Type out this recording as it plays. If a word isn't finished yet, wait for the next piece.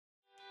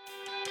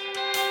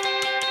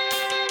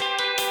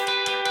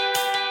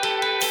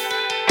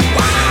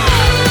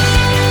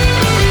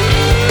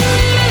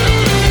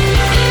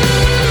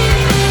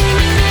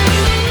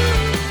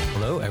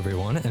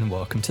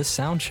welcome to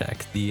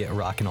Soundcheck, the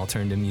rock and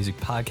alternative music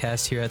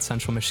podcast here at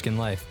Central Michigan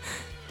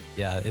Life.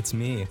 Yeah, it's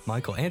me,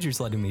 Michael.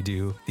 Andrew's letting me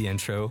do the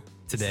intro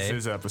today. This is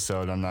his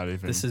episode. I'm not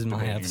even. This is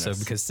my episode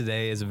because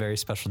today is a very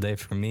special day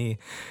for me.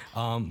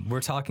 We're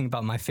talking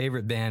about my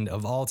favorite band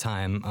of all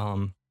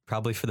time,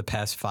 probably for the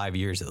past 5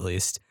 years at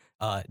least,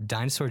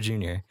 Dinosaur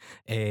Jr.,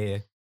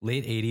 a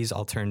late 80s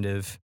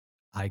alternative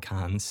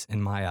icons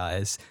in my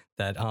eyes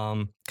that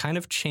kind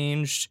of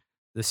changed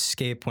the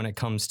scape when it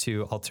comes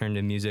to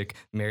alternative music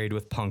married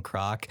with punk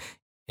rock.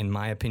 In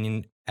my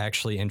opinion,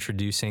 actually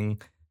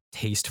introducing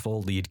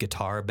tasteful lead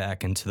guitar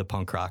back into the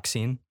punk rock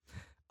scene.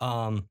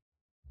 So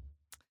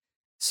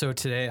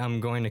today I'm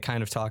going to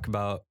kind of talk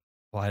about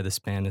why this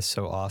band is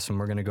so awesome.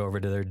 We're going to go over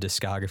to their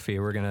discography.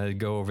 We're going to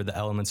go over the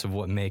elements of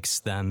what makes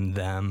them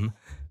them.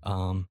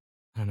 I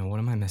don't know. What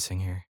am I missing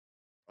here?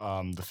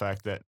 The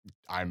fact that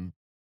I'm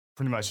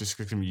pretty much just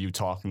going to be you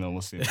talking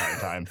almost the entire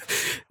time.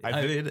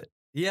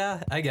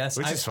 Yeah, I guess.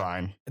 Which is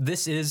fine.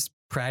 This is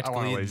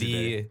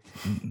practically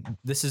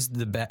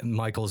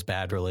Michael's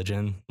Bad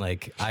Religion.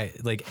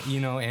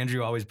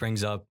 Andrew always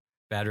brings up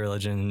Bad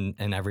Religion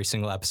in every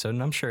single episode,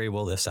 and I'm sure he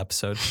will this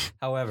episode.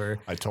 However,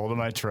 I told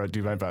him I'd try to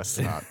do my best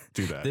to not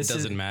do that. This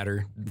doesn't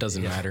matter.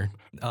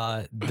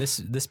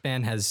 This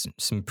band has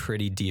some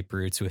pretty deep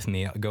roots with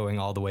me, going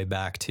all the way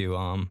back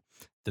to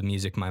the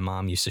music my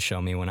mom used to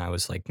show me when I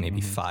was like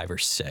maybe 5 or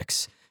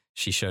 6.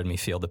 She showed me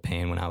Feel the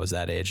Pain when I was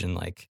that age, and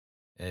like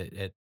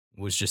it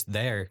was just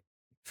there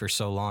for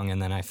so long,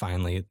 and then I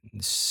finally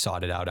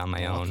sought it out on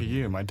my own. Look at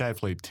you. My dad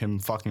played Tim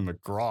fucking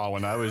McGraw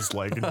when I was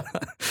like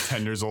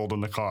 10 years old in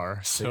the car.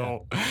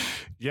 So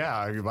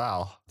yeah,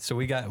 wow. So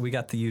we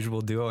got the usual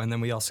duo, and then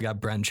we also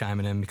got Brent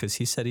chiming in because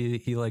he said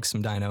he likes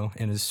some Dino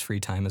in his free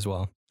time as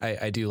well.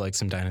 I do like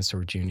some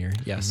Dinosaur Jr.,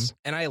 yes.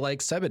 And I like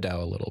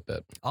Sebadoh a little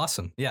bit.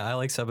 Awesome. Yeah, I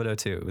like Sebadoh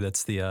too.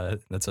 That's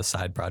a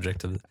side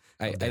project of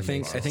I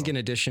think in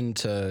addition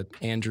to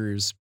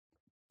Andrew's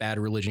Bad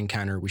Religion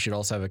counter, we should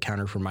also have a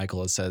counter for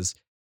Michael that says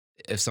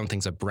if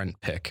something's a Brent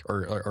pick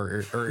or right. or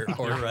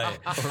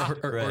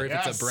if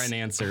it's a Brent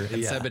answer.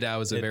 And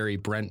Sebadoh is a very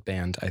Brent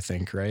band, I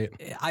think, right?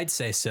 I'd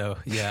say so.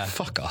 Yeah.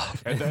 Fuck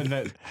off. And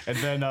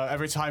then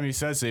every time he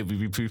says it,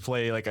 we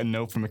play like a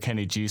note from a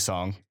Kenny G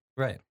song.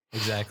 Right.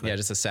 Exactly. Yeah,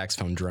 just a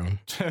saxophone drone.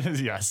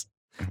 Yes.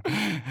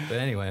 But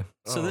anyway,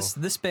 so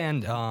this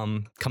band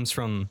comes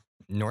from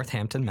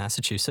Northampton,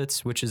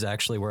 Massachusetts, which is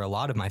actually where a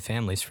lot of my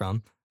family's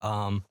from.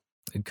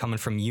 Coming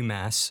from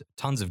UMass,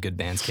 tons of good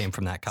bands came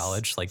from that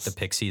college, like the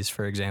Pixies,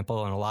 for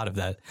example, and a lot of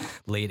that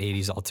late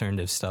 80s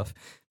alternative stuff.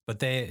 But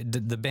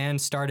the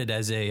band started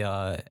as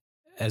a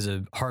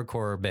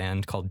hardcore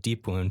band called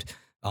Deep Wound,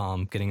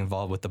 getting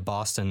involved with the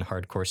Boston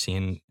hardcore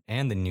scene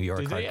and the New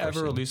York hardcore scene. Did they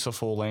ever release a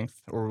full length,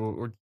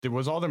 or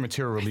was all their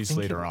material released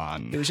later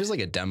on? It was just like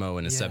a demo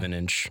and a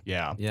 7-inch.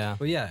 Yeah. Yeah.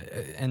 Well, yeah.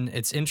 And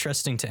it's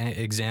interesting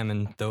to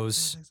examine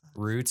those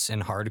roots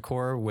in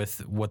hardcore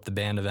with what the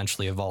band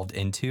eventually evolved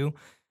into.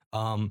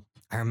 I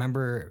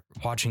remember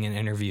watching an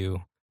interview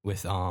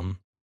with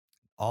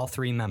all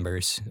 3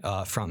 members,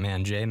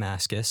 frontman Jay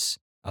Mascis,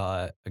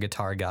 a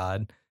guitar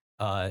god,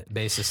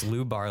 bassist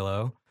Lou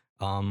Barlow,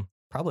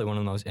 probably one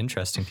of the most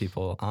interesting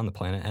people on the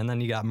planet, and then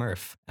you got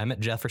Murph,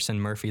 Emmett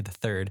Jefferson Murphy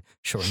III,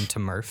 shortened to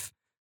Murph,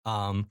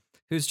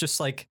 who's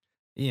just like,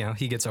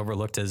 he gets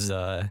overlooked as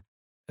a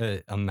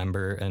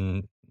member,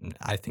 and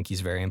I think he's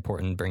very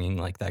important, bringing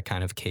like that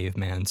kind of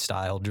caveman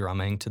style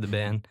drumming to the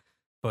band.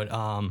 But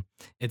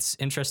it's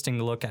interesting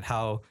to look at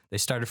how they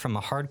started from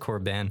a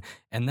hardcore band,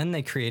 and then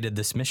they created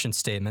this mission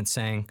statement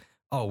saying,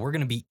 "Oh, we're going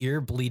to be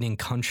ear-bleeding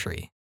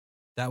country."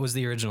 That was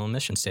the original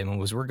mission statement.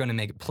 Was we're going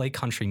to play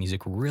country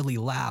music really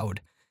loud,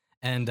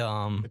 and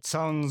it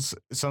sounds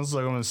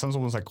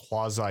almost like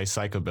quasi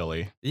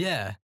psychobilly.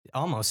 Yeah,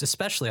 almost,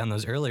 especially on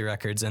those early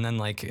records, and then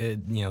like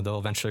they'll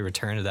eventually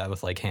return to that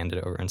with like Hand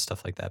It Over and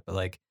stuff like that. But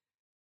like,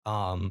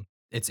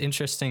 it's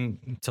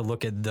interesting to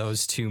look at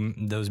those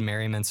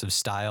merriments of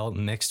style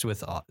mixed with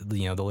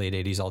the late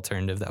 80s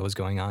alternative that was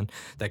going on.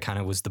 That kind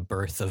of was the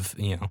birth of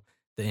the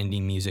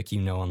indie music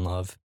you know and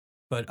love.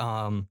 But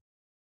and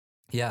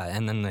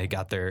then they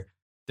got their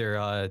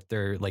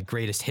like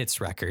greatest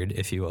hits record,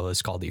 if you will,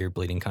 is called Ear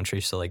Bleeding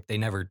Country. So like they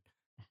never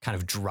kind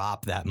of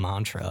drop that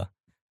mantra,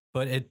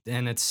 but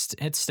it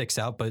sticks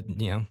out. But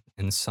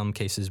in some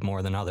cases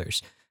more than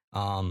others.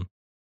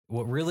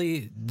 What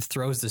really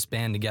throws this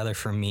band together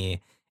for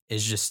me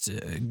is just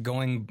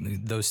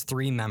going those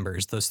 3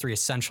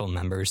 essential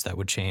members that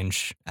would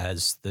change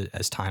as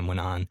time went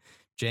on.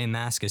 Jay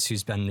Mascis,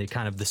 who's been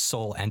the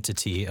sole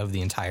entity of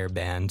the entire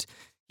band.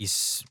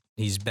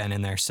 He's been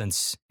in there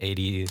since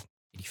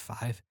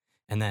 85.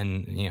 And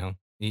then,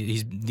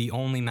 he's the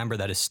only member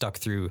that is stuck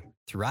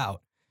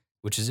throughout,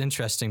 which is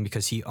interesting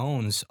because he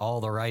owns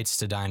all the rights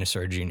to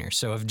Dinosaur Jr.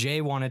 So if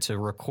Jay wanted to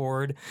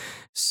record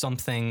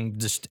something,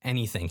 just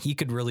anything, he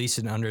could release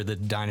it under the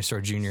Dinosaur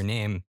Jr.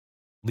 name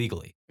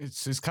legally.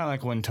 It's kind of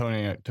like when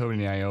Tony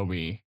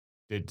Iommi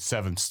did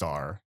Seventh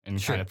Star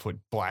and kind of put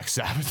Black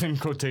Sabbath in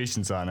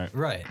quotations on it.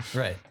 Right.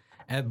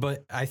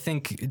 But I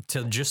think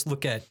to just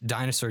look at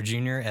Dinosaur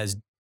Jr. as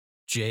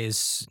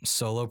Jay's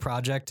solo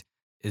project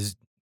is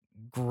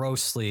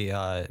grossly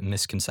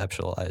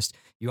misconceptualized.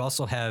 You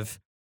also have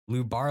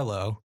Lou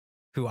Barlow,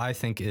 who I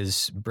think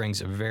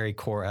brings a very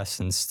core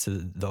essence to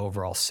the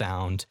overall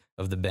sound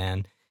of the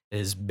band.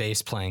 His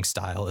bass playing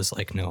style is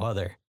like no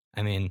other.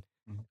 I mean,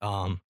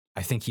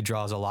 I think he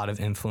draws a lot of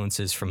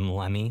influences from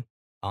Lemmy,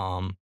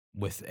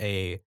 with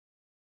a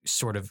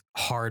sort of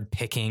hard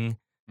picking,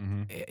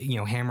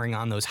 hammering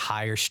on those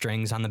higher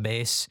strings on the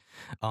bass,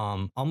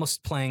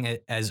 almost playing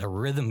it as a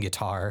rhythm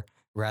guitar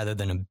rather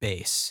than a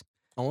bass.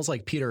 Almost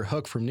like Peter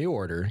Hook from New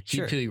Order.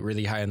 He'd be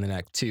really high in the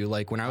neck too.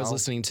 Like when I was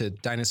listening to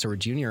Dinosaur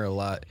Jr. a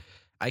lot,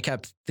 I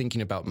kept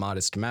thinking about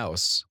Modest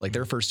Mouse. Like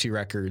their first 2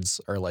 records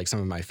are like some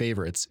of my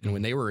favorites. And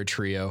when they were a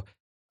trio,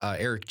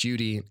 Eric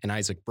Judy and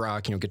Isaac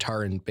Brock,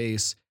 guitar and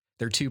bass,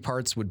 their 2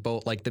 parts would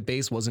both, like the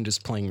bass wasn't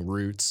just playing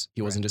roots.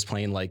 He wasn't just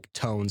playing like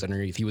tones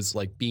underneath. He was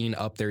like being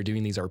up there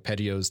doing these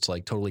arpeggios to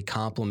like totally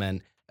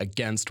complement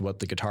against what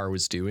the guitar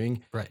was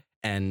doing. Right.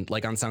 And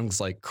like on songs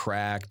like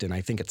Cracked and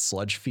I think it's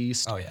Sludge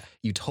Feast,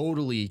 you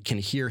totally can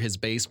hear his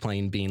bass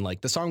playing being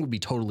like the song would be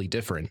totally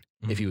different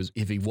if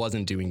he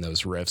wasn't doing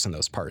those riffs and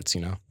those parts,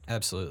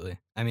 Absolutely.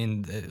 I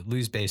mean,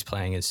 Lou's bass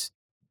playing is,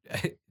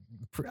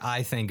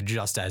 I think,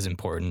 just as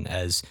important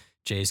as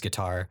Jay's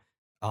guitar.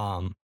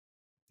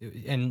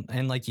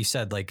 And like you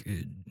said, like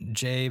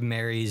Jay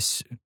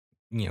marries,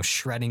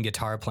 shredding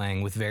guitar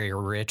playing with very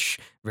rich,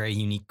 very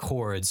unique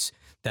chords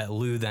that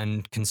Lou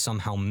then can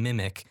somehow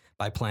mimic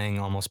by playing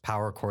almost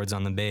power chords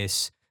on the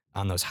bass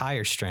on those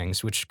higher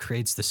strings, which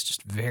creates this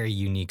just very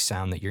unique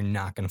sound that you're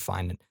not going to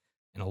find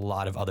in a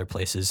lot of other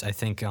places. I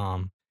think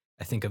a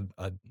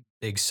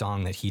big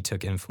song that he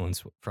took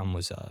influence from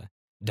was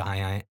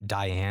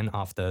Diane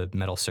off the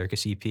Metal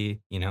Circus EP,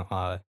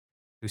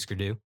 Husker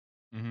Du.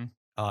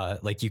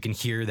 Like you can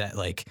hear that,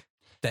 like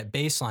that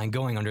bass line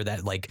going under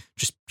that, like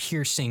just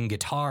piercing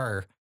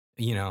guitar,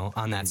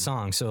 on that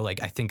song. So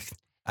like, I think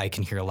I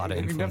can hear a lot of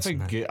influence. I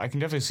can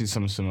definitely see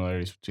some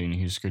similarities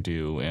between Husker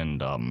Du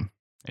and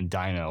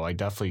Dino. I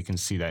definitely can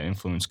see that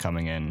influence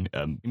coming in.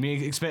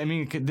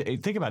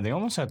 Think about it. They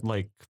almost had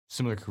like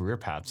similar career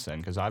paths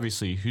then, because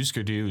obviously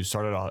Husker Du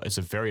started off as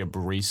a very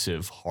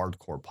abrasive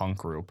hardcore punk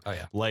group. Oh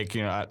yeah. Like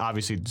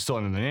obviously still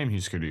under the name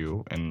Husker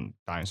Du, and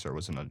Dinosaur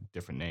was in a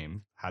different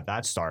name. Had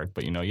that start,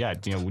 but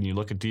when you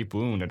look at Deep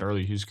Wound and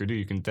early Husker Du,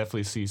 you can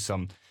definitely see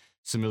some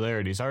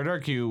similarities. I would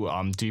argue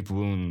Deep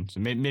Wound.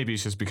 Maybe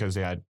it's just because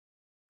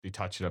they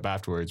touched it up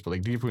afterwards, but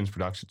like Deep Wound's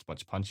production is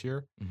much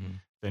punchier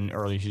than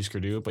early Husker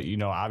Du. But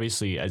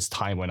obviously as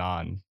time went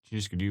on,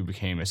 Husker Du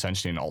became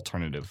essentially an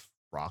alternative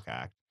rock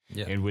act.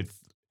 Yeah.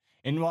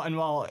 And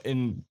while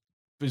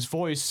his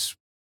voice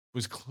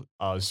was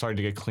starting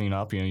to get clean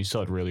up, you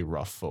still had really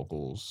rough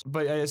vocals.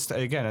 But as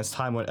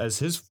time went, as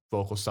his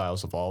vocal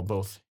styles evolved,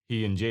 both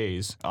he and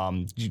Jay's,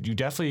 you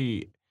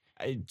definitely,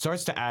 it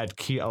starts to add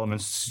key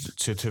elements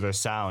to their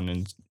sound,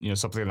 and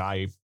something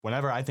that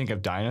whenever I think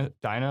of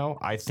Dino,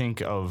 I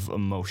think of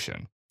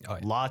emotion. Oh,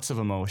 yeah. Lots of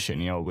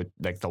emotion, with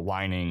like the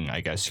whining,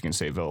 I guess you can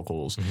say,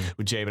 vocals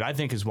with Jay. But I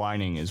think his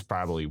whining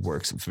probably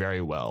works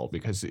very well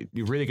because it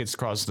really gets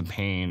across the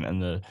pain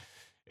and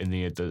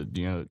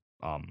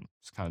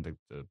it's kind of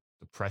the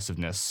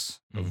oppressiveness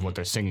of what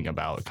they're singing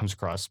about. It comes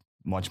across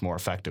much more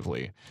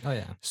effectively. Oh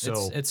yeah.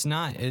 So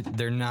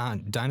they're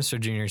not. Dinosaur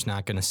Jr. is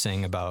not going to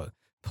sing about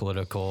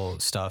political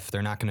stuff.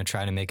 They're not going to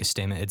try to make a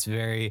statement. It's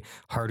very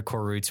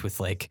hardcore roots with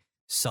like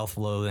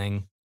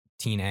self-loathing,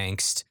 teen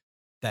angst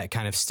that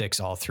kind of sticks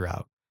all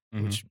throughout,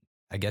 which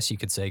I guess you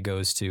could say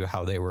goes to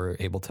how they were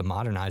able to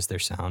modernize their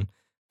sound.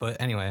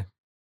 But anyway,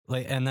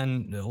 and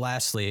then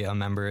lastly, a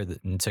member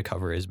to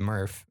cover is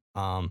Murph.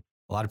 A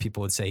lot of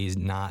people would say he's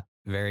not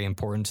very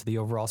important to the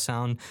overall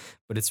sound,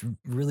 but it's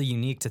really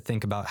unique to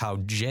think about how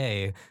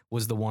Jay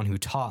was the one who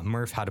taught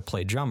Murph how to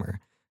play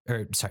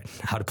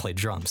how to play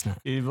drums.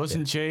 It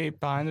wasn't Jay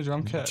behind the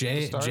drum kit.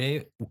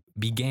 Jay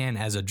began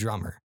as a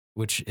drummer,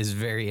 which is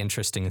very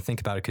interesting to think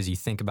about it because you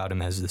think about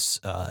him as this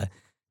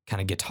kind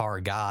of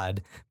guitar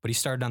god, but he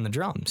started on the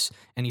drums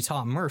and he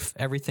taught Murph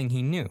everything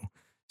he knew.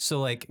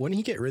 So like, wouldn't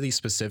he get really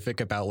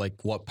specific about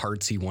like what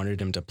parts he wanted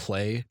him to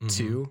play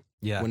too?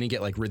 Yeah. Wouldn't he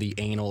get like really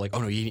anal, like,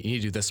 oh no, you need to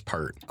do this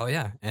part? Oh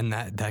yeah. And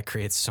that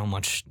creates so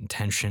much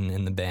tension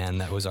in the band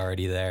that was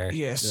already there.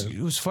 Yes. Yeah.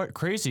 It was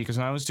crazy because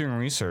when I was doing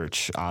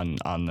research on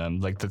them,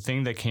 like the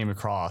thing that came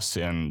across,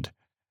 and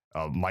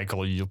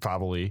Michael, you'll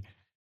probably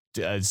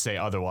say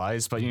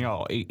otherwise, but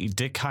it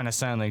did kind of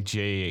sound like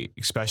Jay,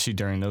 especially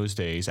during those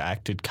days,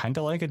 acted kind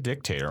of like a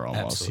dictator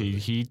almost.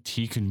 Absolutely.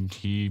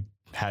 He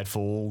had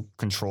full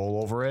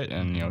control over it,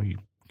 and he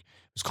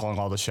was calling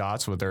all the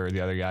shots, whether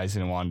the other guys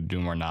didn't want to do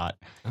them or not.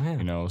 Oh,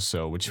 yeah.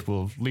 So which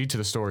will lead to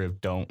the story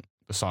of the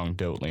song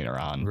Don't later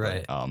on.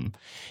 Right. But,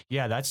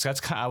 yeah, that's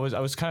kind of,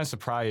 I was kind of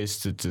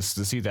surprised to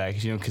see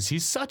that, because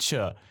he's such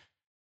a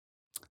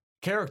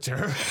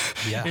character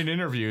in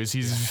interviews.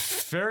 He's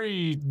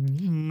very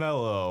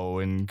mellow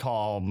and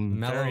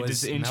calm, very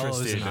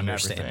disinterested in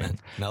everything.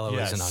 Mellow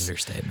is an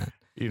understatement.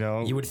 You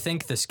know, you would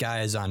think this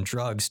guy is on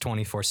drugs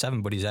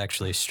 24/7, but he's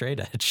actually straight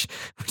edge,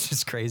 which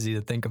is crazy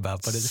to think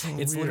about. But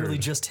it's literally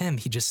just him.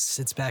 He just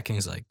sits back and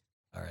he's like,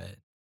 all right,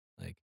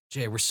 like,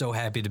 Jay, we're so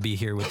happy to be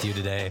here with you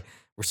today.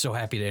 We're so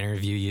happy to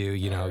interview you.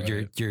 You know,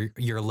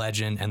 you're a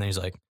legend. And then he's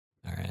like,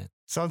 all right.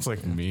 Sounds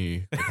like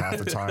me half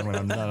the time when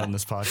I'm not on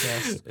this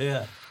podcast.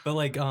 Yeah. But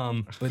like,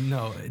 but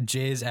no,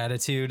 Jay's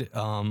attitude,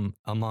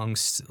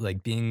 amongst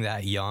like being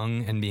that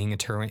young and being a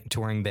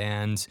touring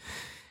band,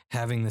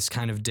 having this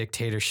kind of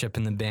dictatorship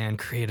in the band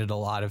created a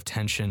lot of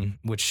tension,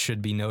 which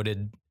should be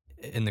noted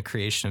in the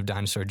creation of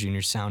Dinosaur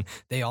Jr.'s sound.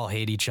 They all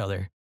hate each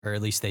other, or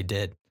at least they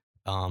did,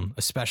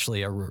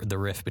 especially the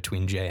riff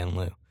between Jay and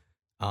Lou.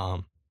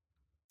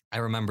 I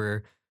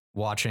remember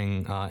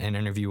watching an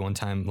interview one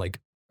time, like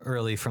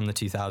early from the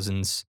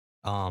 2000s,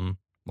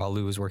 while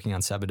Lou was working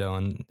on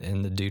Sebadoh,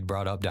 and the dude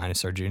brought up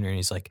Dinosaur Jr. and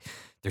he's like,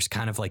 there's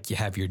kind of like, you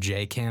have your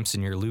Jay camps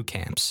and your Lou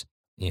camps,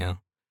 you know?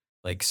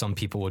 Like some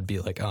people would be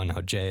like, oh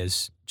no, Jay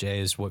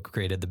is what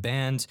created the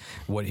band.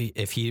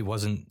 If he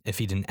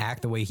didn't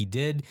act the way he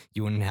did,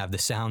 you wouldn't have the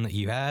sound that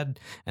you had.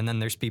 And then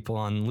there's people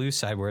on Lou's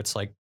side where it's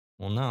like,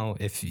 well, no,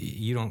 if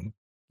you don't,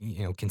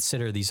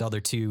 consider these other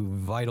two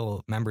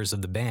vital members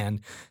of the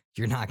band,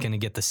 you're not going to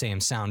get the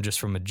same sound just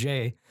from a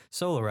Jay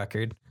solo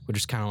record, which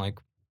is kind of like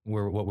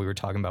what we were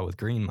talking about with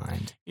Green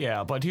Mind.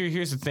 Yeah, but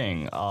here's the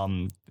thing.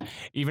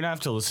 Even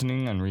after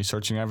listening and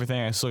researching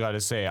everything, I still got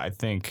to say, I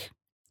think,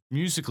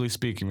 musically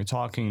speaking, we're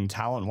talking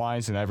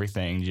talent-wise and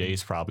everything,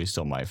 Jay's probably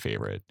still my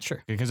favorite.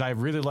 Sure. Because I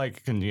really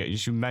like,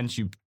 as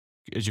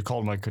you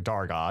called him a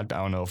guitar god. I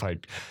don't know if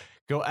I'd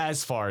go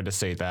as far to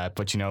say that,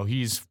 but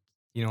he's...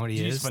 You know what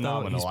he is,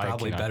 phenomenal. Though? He's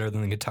probably better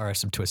than the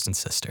guitarist of Twisted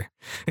Sister.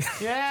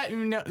 Yeah,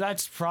 no,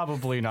 that's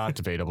probably not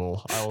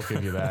debatable. I will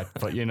give you that.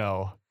 But,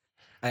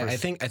 I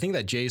think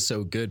that Jay's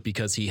so good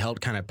because he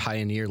helped kind of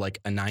pioneer like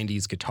a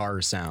 90s guitar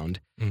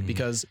sound,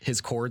 because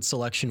his chord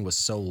selection was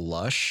so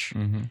lush,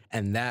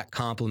 and that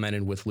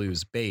complemented with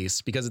Lou's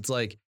bass, because it's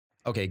like,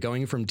 okay,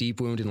 going from Deep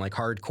Wound and like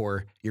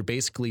hardcore, you're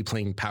basically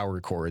playing power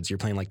chords. You're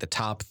playing like the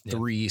top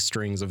three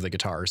strings of the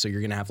guitar. So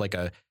you're going to have like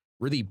a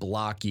really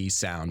blocky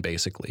sound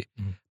basically.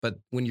 But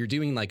when you're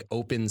doing like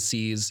open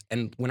Cs,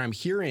 and when I'm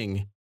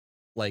hearing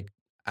like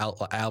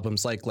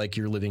albums like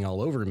You're Living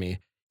All Over Me,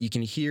 you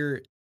can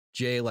hear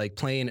Jay like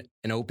playing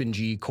an open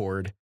G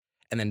chord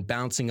and then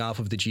bouncing off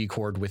of the G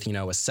chord with,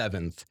 a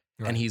seventh.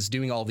 Right. And he's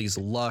doing all these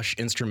lush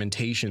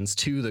instrumentations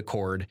to the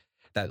chord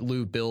that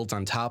Lou builds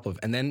on top of.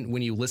 And then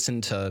when you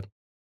listen to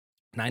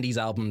 90s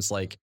albums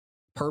like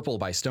Purple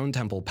by Stone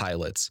Temple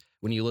Pilots,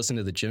 when you listen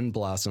to the Gin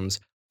Blossoms,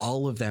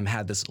 all of them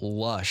had this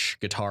lush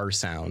guitar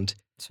sound,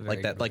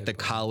 like that, like the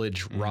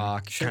college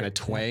rock kind of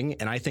twang. Yeah.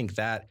 And I think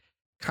that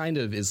kind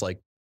of is like,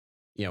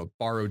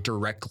 borrowed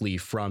directly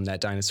from that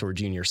Dinosaur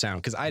Jr.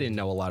 sound. Cause I didn't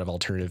know a lot of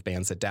alternative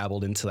bands that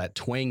dabbled into that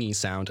twangy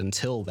sound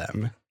until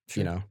them,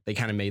 they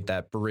kind of made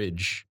that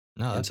bridge.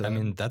 No,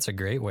 that's a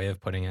great way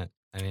of putting it.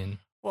 I mean,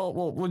 well,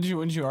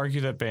 wouldn't you argue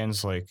that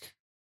bands like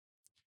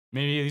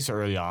maybe at least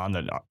early on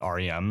that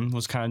REM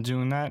was kind of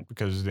doing that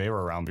because they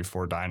were around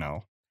before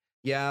Dino?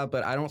 Yeah,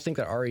 but I don't think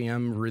that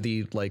REM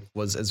really like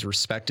was as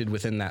respected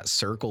within that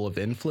circle of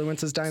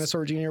influence as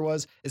Dinosaur Jr.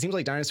 was. It seems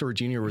like Dinosaur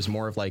Jr. was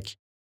more of like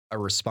a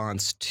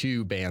response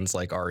to bands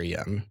like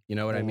REM. You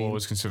know what I mean? What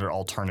was considered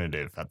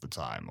alternative at the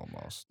time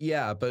almost.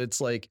 Yeah, but it's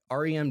like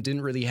REM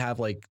didn't really have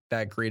like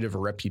that great of a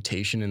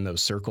reputation in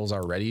those circles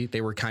already.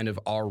 They were kind of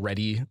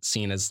already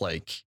seen as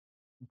like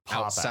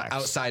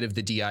outside of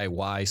the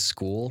DIY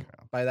school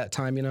by that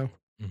time,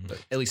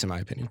 But at least in my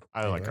opinion.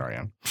 I like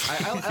REM.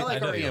 I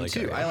like REM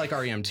too. I like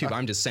REM too. But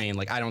I'm just saying,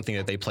 like, I don't think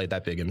that they played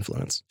that big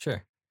influence.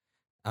 Sure.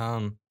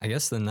 I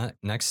guess the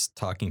next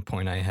talking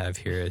point I have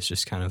here is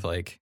just kind of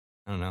like,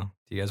 I don't know.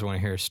 Do you guys want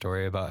to hear a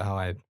story about how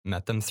I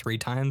met them 3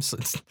 times?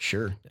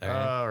 Sure.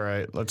 All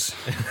right. Let's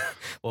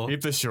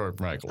keep this short,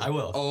 Michael. I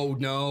will. Oh,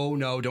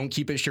 no. Don't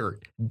keep it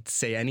short.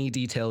 Say any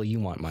detail you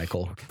want,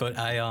 Michael. But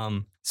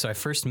so I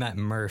first met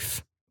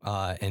Murph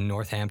in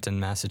Northampton,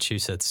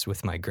 Massachusetts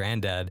with my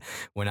granddad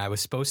when I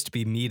was supposed to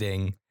be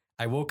meeting.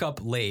 I woke up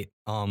late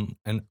and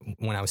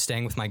when I was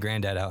staying with my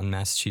granddad out in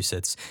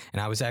Massachusetts,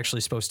 and I was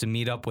actually supposed to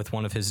meet up with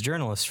one of his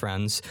journalist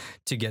friends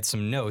to get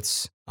some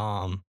notes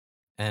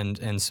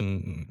and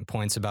some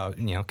points about,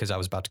 because I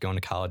was about to go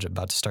into college,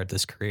 about to start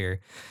this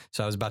career.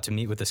 So I was about to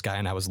meet with this guy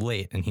and I was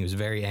late, and he was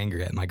very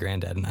angry at my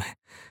granddad and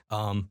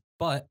I.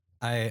 But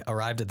I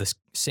arrived at this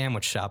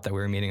sandwich shop that we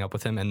were meeting up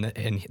with him,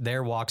 and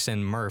there walks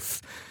in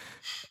Murph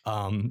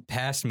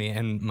past me,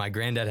 and my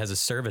granddad has a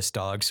service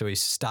dog, so he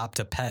stopped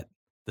to pet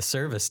the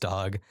service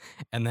dog,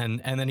 and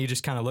then he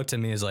just kind of looked at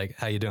me as like,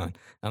 how you doing?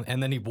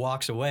 And then he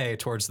walks away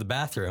towards the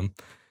bathroom,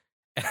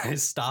 and I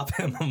stop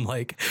him. I'm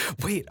like,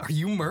 wait, are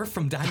you Murph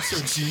from Dinosaur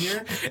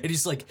Jr.? And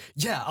he's like,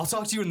 yeah, I'll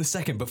talk to you in a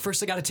second, but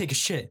first I got to take a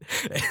shit.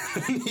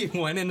 And he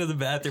went into the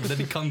bathroom, then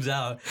he comes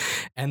out,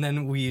 and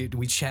then we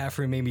chat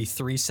for maybe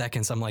 3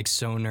 seconds. I'm like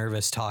so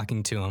nervous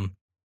talking to him.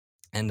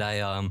 And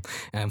I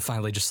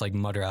finally just like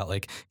mutter out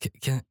like,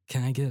 can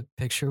I get a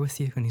picture with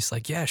you? And he's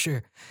like, yeah,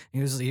 sure.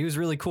 He was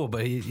really cool,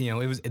 but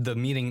the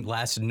meeting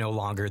lasted no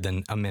longer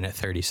than a minute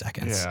 30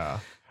 seconds. Yeah,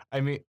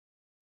 I mean,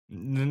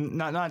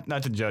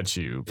 not to judge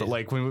you, but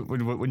like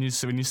when you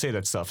say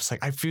that stuff, it's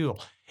like I feel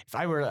if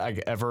I were to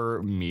like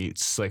ever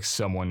meet like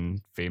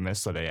someone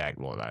famous that I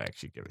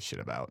actually give a shit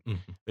about,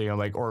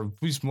 like or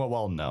who's more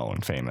well known,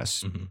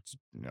 famous,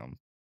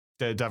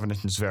 the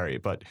definitions vary,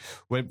 but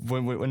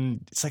when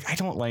it's like I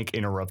don't like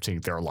interrupting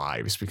their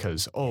lives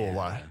because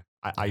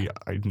I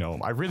know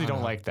I really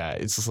don't like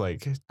that. It's just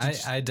like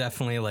I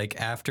definitely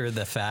like after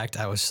the fact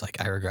I was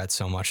like I regret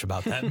so much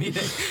about that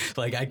meeting.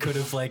 Like I could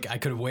have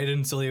waited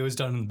until he was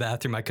done in the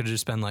bathroom. I could have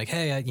just been like,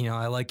 hey,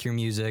 I like your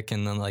music,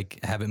 and then like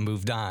have it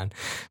moved on.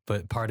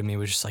 But part of me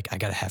was just like I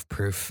gotta have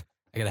proof.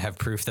 I gotta have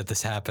proof that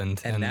this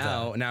happened. And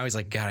now he's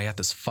like, God, I got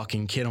this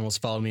fucking kid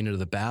almost followed me into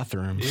the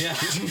bathroom. Yeah,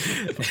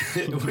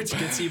 which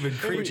gets even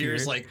creepier.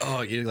 It's like,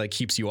 oh, it like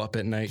keeps you up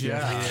at night.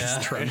 Yeah.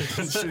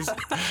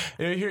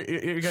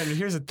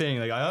 Here's the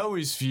thing. Like I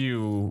always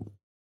view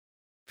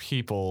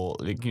people,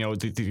 like,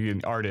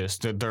 the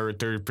artists,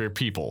 they're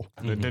people.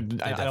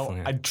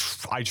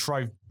 I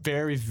try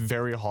very,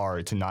 very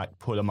hard to not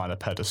put them on a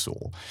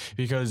pedestal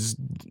because,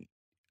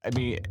 I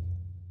mean,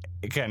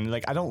 again,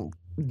 like I don't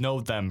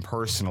know them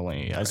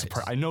personally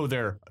I know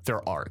their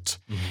art,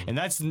 and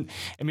that's,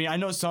 I mean, I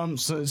know some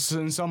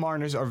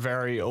artists are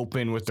very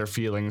open with their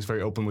feelings,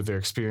 very open with their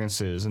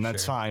experiences, and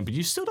that's fine, but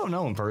you still don't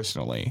know them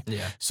personally.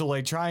 So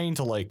like trying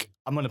to like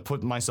I'm gonna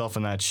put myself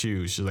in that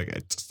shoes,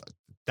 like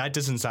that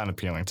doesn't sound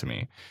appealing to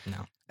me.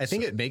 No, I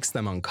think it makes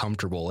them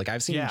uncomfortable. Like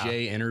I've seen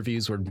Jay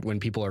interviews when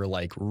people are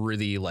like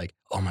really like,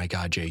 oh my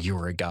God, Jay,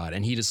 you're a god,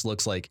 and he just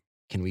looks like,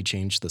 can we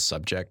change the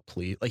subject,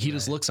 please? Like he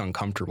just looks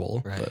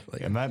uncomfortable. Right. But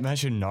like,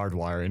 imagine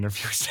Nardwuar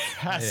interviews.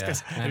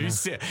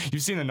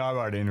 You've seen the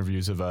Nardwuar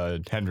interviews of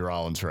Henry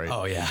Rollins, right?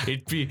 Oh yeah.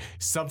 It'd be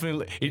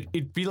something.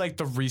 It'd be like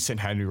the recent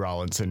Henry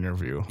Rollins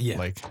interview. Yeah,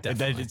 like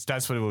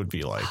that's what it would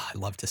be like. I'd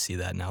love to see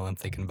that. Now I'm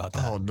thinking about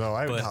that. Oh no,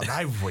 I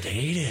would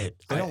hate it.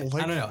 I don't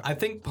know. I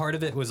think part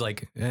of it was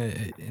like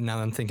now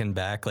I'm thinking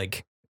back,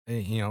 like.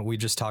 We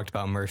just talked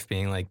about Murph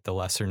being like the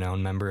lesser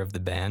known member of the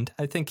band.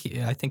 I think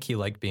he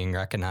liked being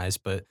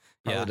recognized, but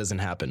it doesn't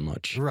happen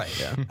much. Right.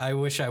 Yeah. I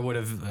wish I would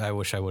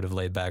have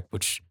laid back,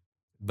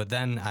 but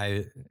then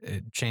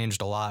it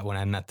changed a lot when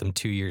I met them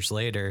 2 years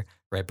later,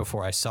 right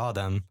before I saw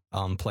them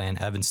play in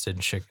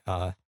Evanston,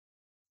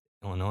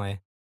 Illinois.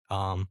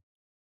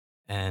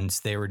 And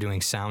they were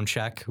doing sound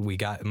check. Me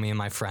and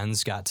my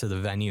friends got to the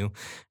venue,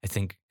 I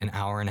think an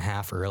hour and a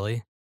half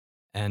early.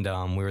 And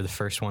we were the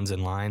first ones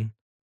in line.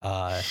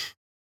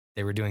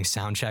 They were doing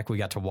sound check. We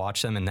got to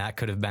watch them, and that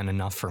could have been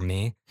enough for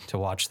me to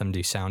watch them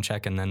do sound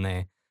check. And then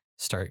they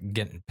start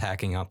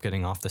packing up,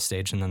 getting off the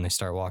stage, and then they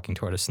start walking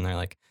toward us, and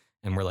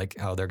we're like,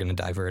 oh, they're going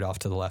to divert off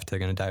to the left. They're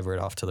going to divert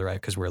off to the right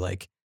because we're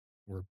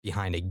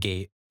behind a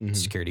gate.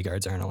 Security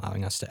guards aren't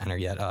allowing us to enter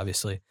yet,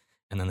 obviously.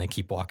 And then they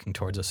keep walking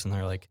towards us, and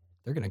they're like,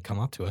 they're going to come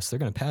up to us. They're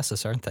going to pass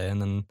us, aren't they?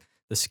 And then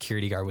the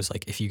security guard was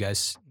like, if you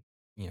guys,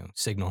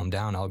 signal them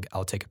down,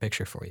 I'll take a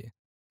picture for you.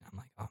 And I'm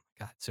like, oh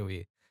my God. So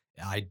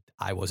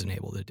I wasn't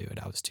able to do it.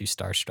 I was too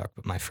starstruck,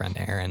 but my friend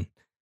Aaron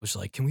was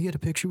like, can we get a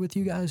picture with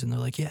you guys? And they're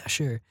like, yeah,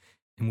 sure.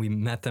 And we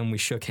met them, we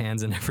shook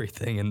hands and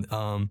everything.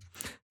 And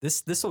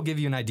this will give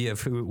you an idea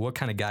of what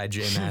kind of guy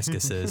Jay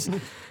Mascis is.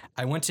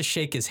 I went to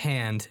shake his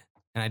hand,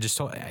 and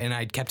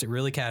I kept it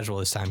really casual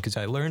this time because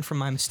I learned from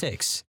my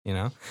mistakes.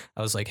 I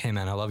was like, hey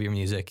man, I love your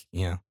music.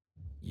 You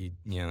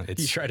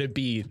try to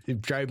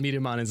meet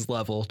him on his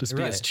level, just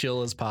be as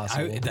chill as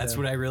possible. That's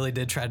what I really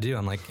did try to do.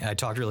 I'm like, I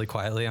talked really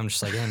quietly. I'm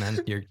just like, hey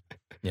man,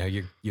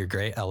 you're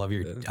great. I love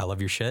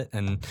your shit.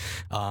 And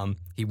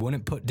he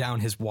wouldn't put down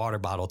his water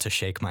bottle to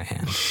shake my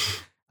hand.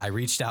 I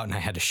reached out and I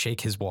had to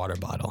shake his water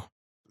bottle.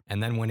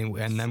 And then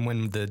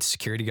when the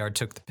security guard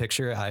took the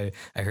picture, I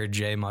heard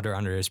Jay mutter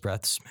under his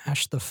breath,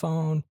 "Smash the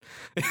phone."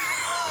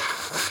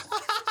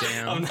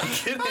 Damn. I'm not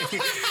kidding.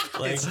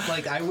 It's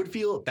like I would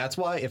feel, that's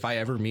why if I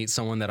ever meet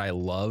someone that I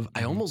love,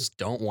 I almost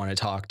don't want to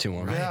talk to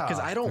him. Because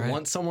I don't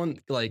want someone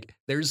like,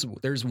 there's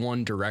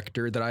one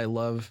director that I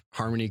love,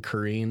 Harmony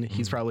Korine.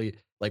 He's probably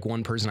like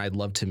one person I'd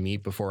love to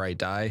meet before I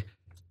die,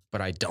 but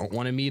I don't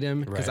want to meet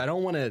him because I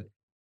don't want to,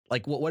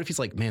 like, what if he's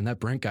like, man,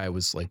 that Brent guy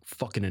was like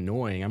fucking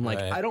annoying. I'm like,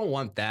 I don't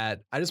want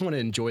that. I just want to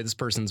enjoy this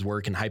person's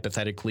work and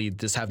hypothetically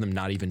just have them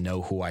not even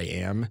know who I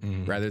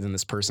am rather than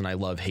this person I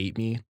love hate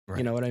me. Right.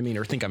 You know what I mean?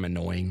 Or think I'm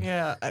annoying.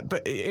 Yeah.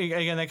 But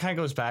again, that kind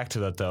of goes back to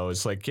that though.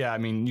 It's like, yeah, I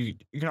mean, you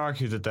can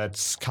argue that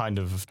that's kind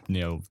of,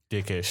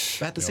 dickish.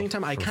 But at the same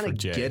time, I kind of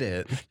get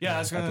it. Yeah, I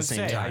was going to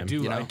say, I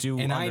do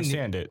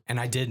understand it. And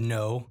I did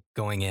know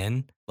going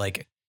in,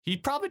 like, he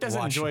probably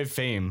doesn't enjoy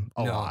fame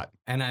a lot.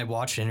 And I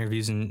watched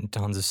interviews and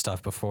tons of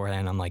stuff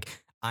beforehand. I'm like,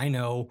 I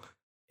know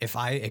if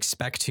I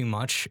expect too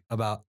much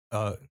about,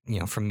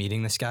 from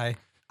meeting this guy,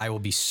 I will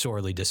be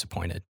sorely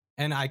disappointed.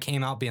 And I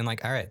came out being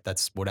like, all right,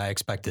 that's what I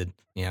expected.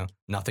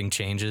 Nothing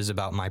changes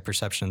about my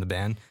perception of the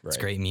band. Right. It's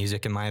great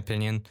music in my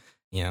opinion.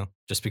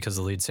 just because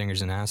the lead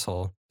singer's an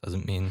asshole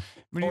doesn't mean.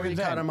 Or he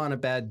caught him on a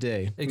bad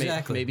day.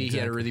 Exactly. Maybe he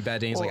had a really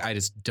bad day. He's like, I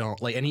just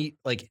don't like. And he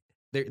like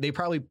they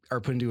probably are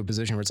put into a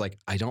position where it's like,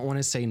 I don't want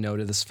to say no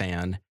to this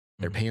fan.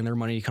 They're paying their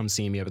money to come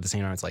see me, but at the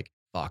same time, it's like,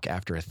 fuck,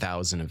 after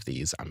 1,000 of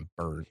these, I'm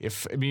burned.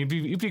 It'd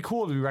be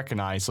cool to be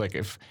recognized. Like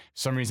if for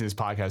some reason this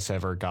podcast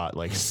ever got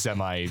like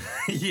semi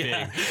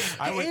big,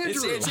 I would.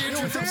 It's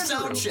Andrew from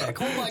Soundcheck.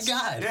 Oh my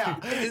god. Yeah.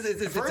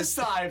 First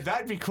time,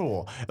 that'd be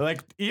cool.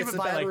 Like even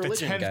by like the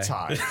 10th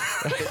time.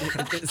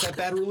 It's that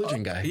Bad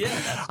Religion guy.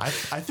 Yeah. I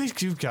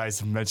think you guys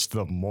have mentioned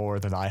them more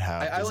than I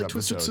have. I like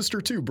Twisted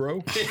Sister too,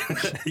 bro.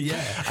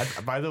 Yeah.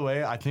 By the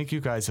way, I think you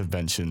guys have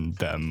mentioned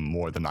them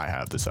more than I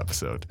have this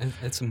episode.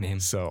 It's a meme.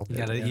 So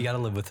you gotta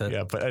live with it.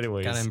 Yeah. But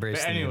anyways, gotta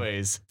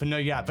embrace. But no,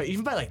 yeah. But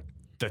even by like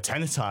the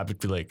 10th time, it'd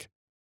be like,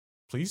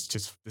 please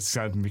just, this is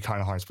gonna be kind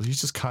of hard. Please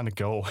just kind of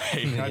go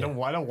away. Yeah. I don't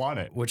want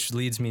it. Which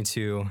leads me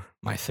to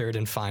my third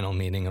and final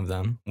meeting of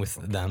them with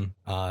them.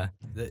 I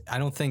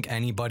don't think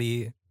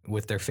anybody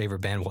with their favorite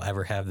band will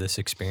ever have this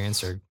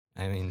experience, or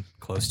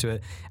close to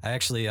it. I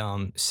actually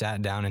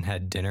sat down and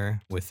had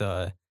dinner with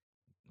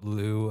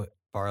Lou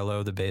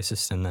Barlow, the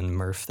bassist, and then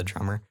Murph, the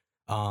drummer.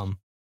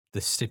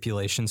 The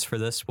stipulations for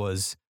this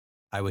was,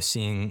 I was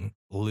seeing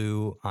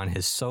Lou on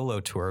his solo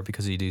tour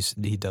because he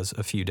does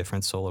a few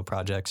different solo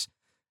projects.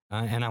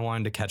 And I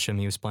wanted to catch him.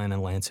 He was playing in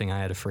Lansing. I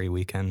had a free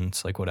weekend.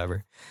 It's like,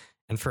 whatever.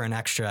 And for an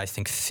extra, I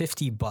think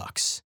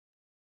 $50,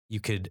 you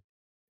could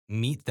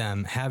meet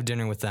them, have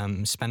dinner with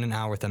them, spend an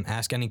hour with them,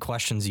 ask any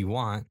questions you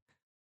want.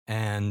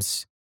 And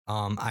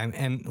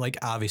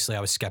obviously I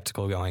was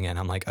skeptical going in.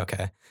 I'm like,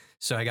 okay.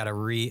 So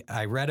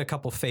I read a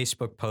couple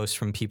Facebook posts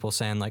from people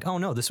saying like, oh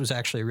no, this was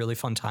actually a really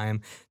fun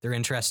time. They're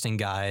interesting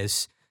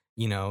guys.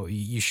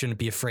 You shouldn't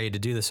be afraid to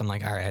do this. I'm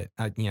like, all right,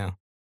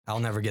 I'll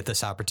never get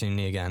this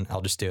opportunity again.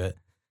 I'll just do it.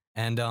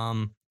 And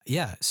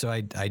so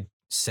I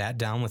sat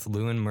down with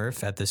Lou and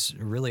Murph at this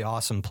really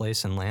awesome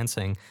place in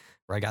Lansing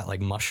where I got like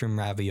mushroom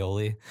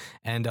ravioli.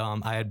 And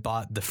I had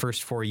bought the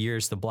first 4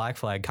 years, the Black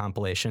Flag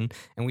compilation,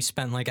 and we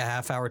spent like a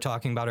half hour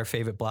talking about our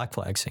favorite Black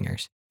Flag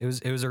singers. It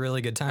was a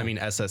really good time.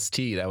 SST,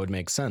 that would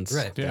make sense.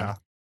 Right. Yeah.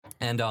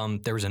 And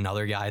there was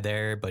another guy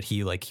there, but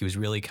he was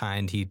really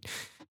kind.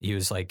 He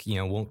was like,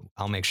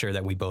 I'll make sure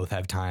that we both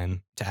have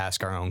time to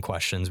ask our own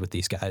questions with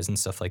these guys and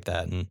stuff like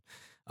that. And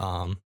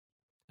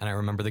I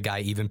remember the guy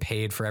even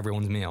paid for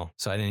everyone's meal,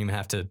 so I didn't even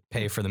have to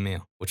pay for the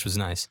meal, which was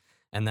nice.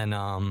 And then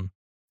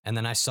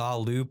I saw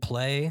Lou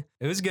play.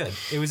 It was good.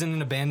 It was in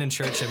an abandoned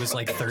church. It was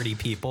like 30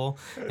 people,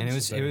 and it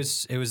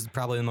was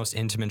probably the most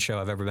intimate show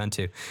I've ever been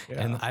to.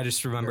 Yeah. And I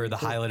just remember the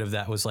highlight of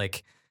that was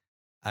like,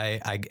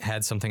 I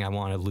had something I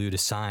wanted Lou to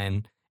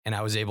sign, and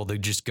I was able to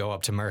just go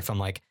up to Murph. I'm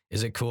like,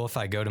 is it cool if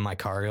I go to my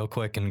car real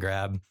quick and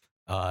grab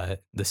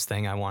this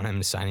thing I want him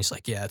to sign? He's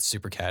like, yeah, it's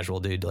super casual,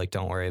 dude. Like,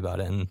 don't worry about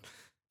it. And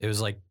it was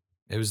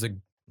the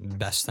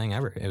best thing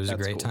ever. It was a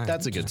great time.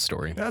 That's a good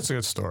story. That's a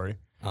good story.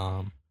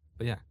 But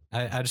yeah,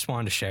 I just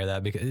wanted to share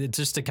that because it's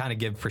just to kind of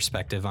give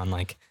perspective on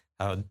like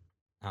how,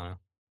 I don't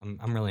know,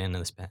 I'm really into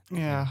this band.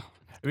 Yeah.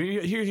 I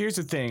mean, here's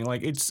the thing.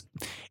 Like it's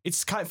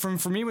kind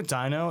of, for me with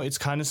Dino, it's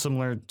kind of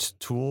similar to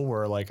Tool,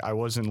 where like I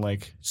wasn't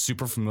like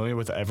super familiar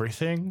with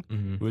everything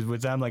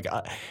with them. Like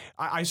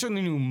I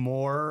certainly knew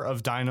more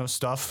of Dino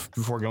stuff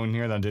before going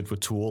here than I did with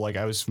Tool. Like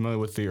I was familiar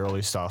with the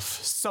early stuff,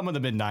 some of the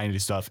mid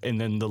 '90s stuff,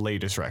 and then the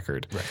latest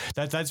record. Right.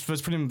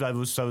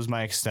 That was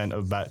my extent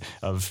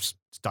of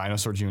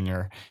Dinosaur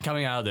Jr.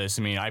 Coming out of this,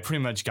 I mean, I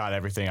pretty much got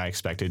everything I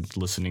expected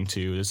listening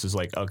to. This is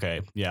like,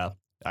 okay, yeah,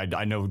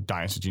 I know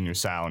Dinosaur Jr.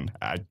 sound.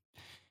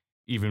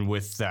 Even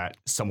with that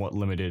somewhat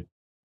limited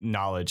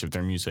knowledge of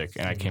their music.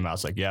 And I came out, I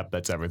was like, yep,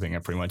 that's everything I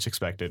pretty much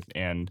expected.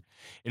 And,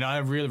 I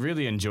really,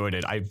 really enjoyed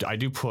it. I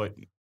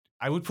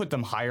would put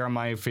them higher on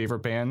my favorite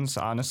bands,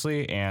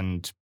 honestly.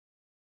 And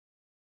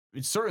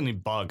it's certainly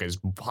Bug is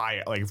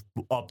high, like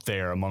up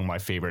there among my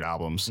favorite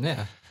albums.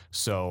 Yeah.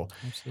 So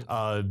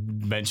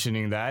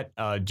mentioning that,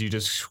 do you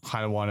just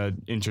kind of want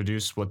to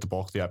introduce what the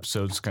bulk of the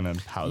episode's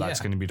that's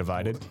going to be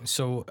divided?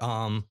 So,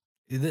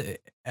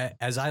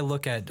 as I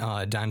look at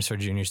Dinosaur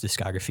Jr.'s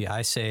discography,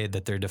 I say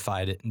that they're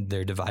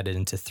divided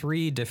into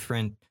three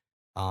different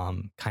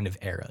kind of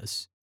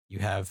eras. You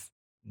have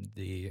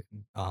the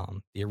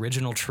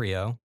original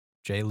trio,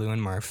 Jay, Lou,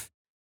 and Murph,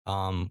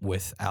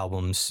 with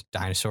albums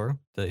Dinosaur,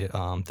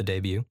 the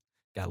debut,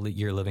 got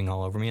You're Living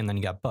All Over Me, and then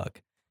you got Bug.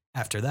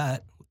 After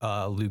that,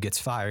 Lou gets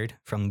fired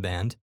from the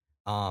band.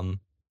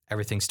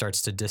 Everything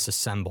starts to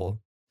disassemble,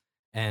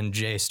 and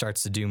Jay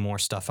starts to do more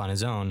stuff on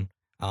his own.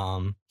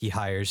 He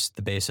hires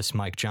the bassist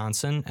Mike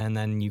Johnson, and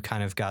then you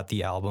kind of got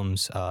the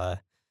albums,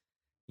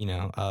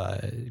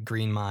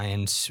 Green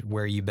Mind,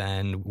 Where You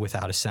Been,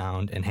 Without a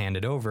Sound, and Hand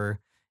It Over.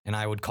 And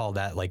I would call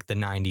that like the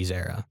 90s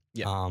era,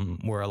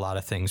 where a lot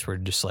of things were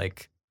just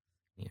like,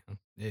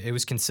 it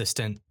was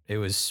consistent.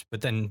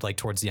 But then like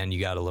towards the end, you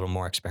got a little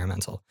more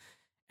experimental.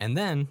 And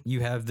then you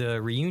have the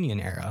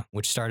reunion era,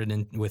 which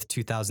started with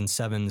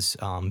 2007's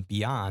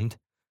Beyond,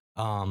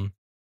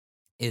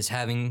 is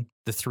having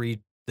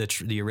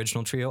the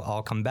original trio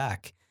all come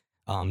back.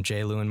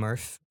 Jay, Lou, and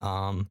Murph.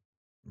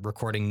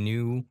 recording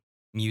new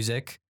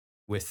music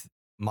with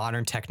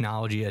modern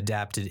technology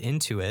adapted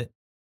into it.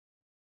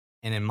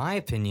 And in my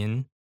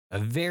opinion, a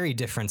very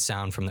different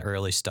sound from the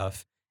early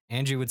stuff.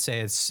 Andrew would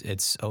say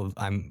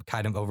I'm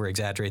kind of over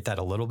exaggerate that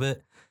a little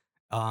bit.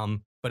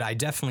 But I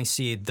definitely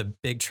see the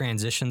big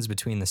transitions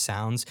between the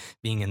sounds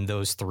being in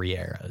those three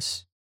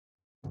eras.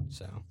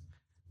 So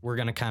we're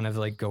going to kind of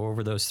like go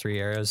over those three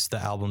eras, the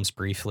albums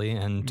briefly,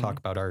 and talk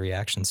about our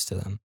reactions to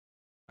them.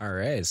 All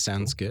right.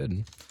 Sounds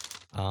good.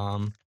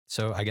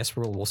 So I guess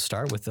we'll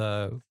start with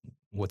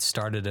what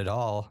started it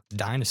all,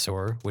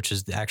 Dinosaur, which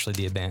is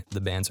actually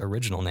the band's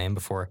original name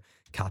before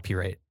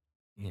copyright,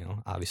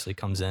 obviously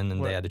comes in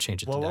and they had to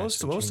change it to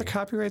Dinosaur. What was the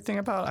copyright thing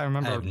about? I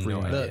remember I have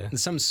no idea.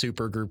 Some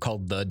super group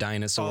called The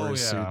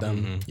Dinosaurs sued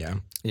them. Mm-hmm.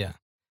 Yeah.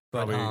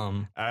 But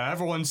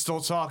everyone's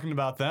still talking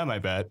about them, I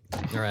bet.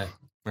 Right.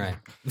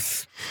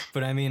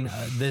 But I mean,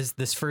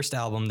 this first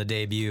album, the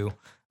debut,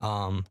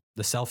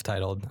 the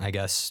self-titled, I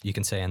guess you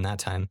can say in that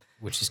time,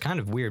 which is kind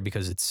of weird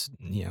because it's,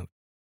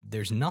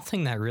 there's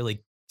nothing that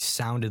really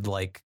sounded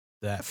like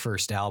that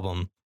first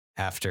album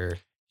after.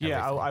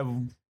 Yeah,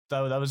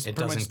 that was. It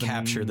doesn't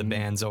capture the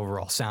band's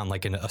overall sound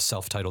like a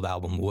self-titled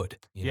album would.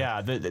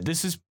 Yeah,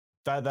 this is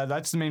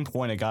that's the main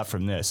point I got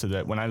from this. So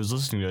that when I was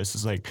listening to this,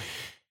 it's like,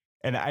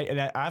 and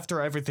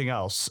after everything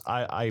else,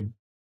 I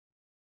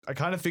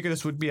kind of figured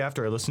this would be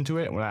after I listened to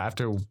it.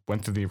 After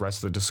went through the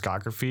rest of the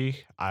discography,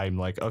 I'm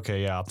like,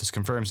 okay, yeah, this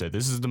confirms it.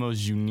 This is the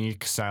most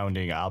unique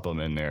sounding album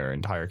in their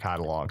entire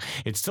catalog.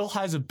 It still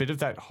has a bit of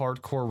that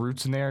hardcore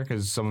roots in there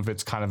because some of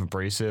it's kind of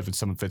abrasive and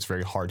some of it's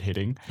very hard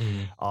hitting.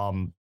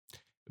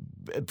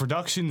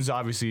 Production's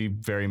obviously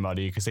very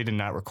muddy because they did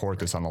not record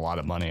this on a lot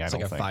of money. It's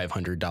like a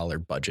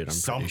 $500 budget. I'm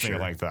something pretty sure.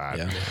 like that.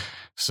 Yeah.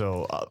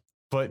 So,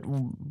 but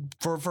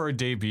for a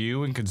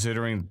debut and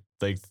considering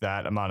like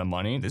that amount of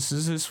money,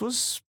 this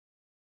was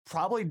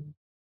probably,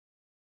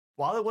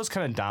 while it was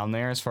kind of down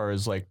there as far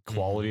as like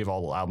quality of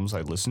all the albums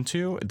I listened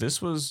to,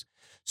 this was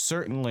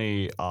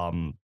certainly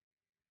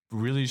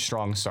really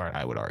strong start,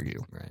 I would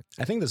argue. Right.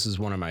 I think this is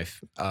one of my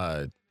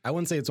I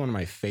wouldn't say it's one of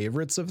my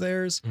favorites of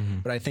theirs,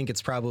 but I think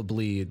it's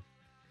probably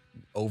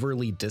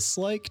overly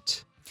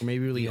disliked or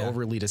maybe really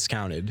overly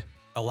discounted.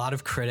 A lot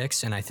of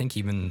critics, and I think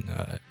even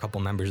a couple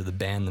members of the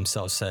band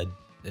themselves said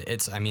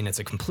it's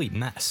a complete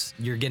mess.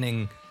 You're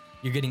getting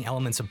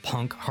elements of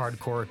punk,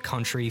 hardcore,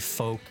 country,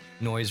 folk,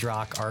 noise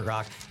rock, art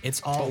rock.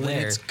 It's all but there.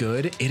 When it's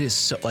good, it is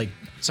so like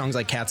songs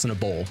like Cats in a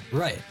Bowl.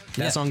 Right.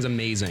 That song's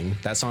amazing.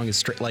 That song is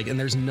straight and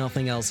there's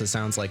nothing else that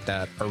sounds like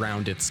that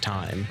around its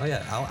time. Oh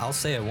yeah, I'll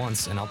say it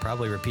once and I'll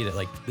probably repeat it.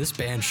 Like, this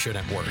band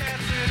shouldn't work.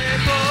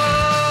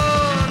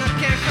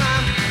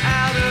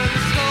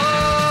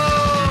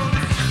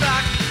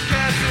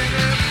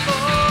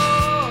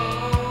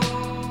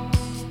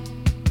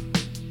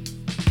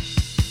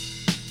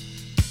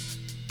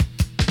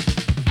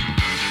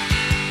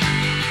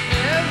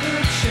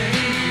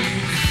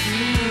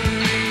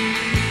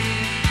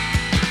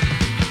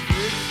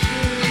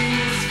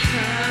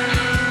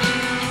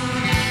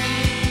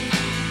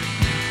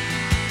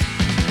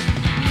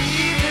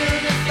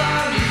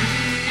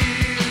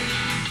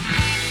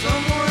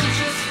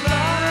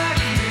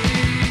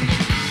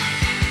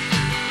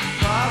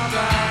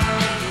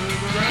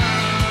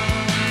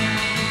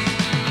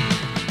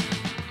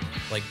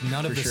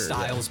 None of the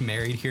styles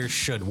married here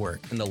should work.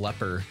 And the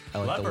Leper, I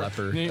like the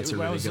Leper. That's a really good one too.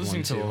 When I was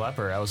listening to the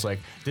Leper, I was like,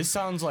 this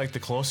sounds like the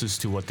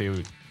closest to what they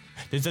would.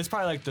 That's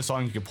probably like the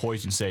song you could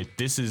point and say,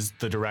 this is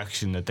the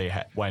direction that they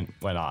went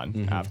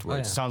on afterwards. Oh,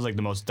 yeah. It sounds like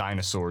the most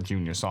Dinosaur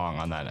Jr. song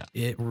on that.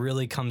 It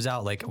really comes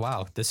out like,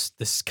 wow, this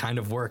kind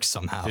of works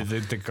somehow.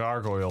 The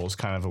Gargoyle is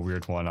kind of a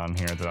weird one on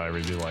here that I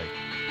really like.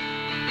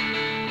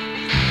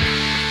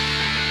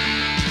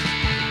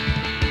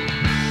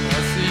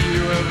 I see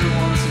you every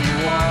once in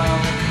a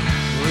while.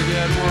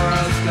 Forget where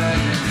I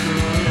stand into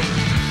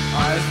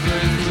eyes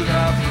glazed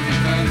without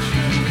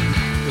prevention.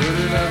 Could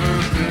it ever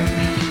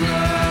been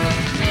right?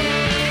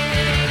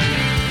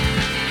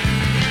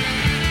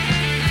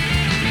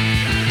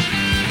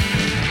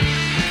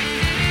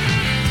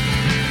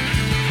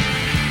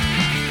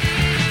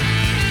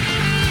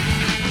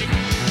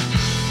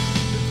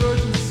 The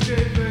virgin's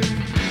escaping,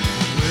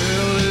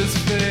 will is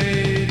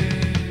fading.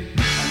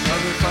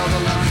 Another call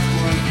the last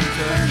one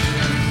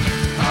protection.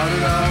 How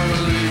did our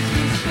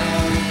allegiance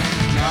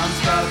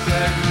non-stop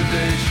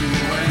degradation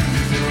when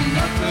still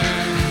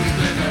nothing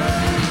can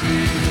ever be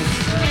the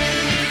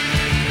same.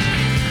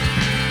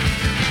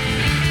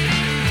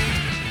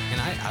 And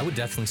I would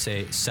definitely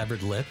say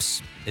Severed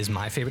Lips is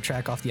my favorite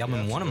track off the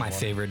album. Yeah, one of my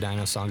favorite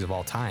Dino songs of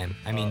all time.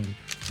 I mean,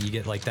 you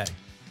get like that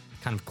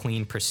kind of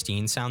clean,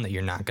 pristine sound that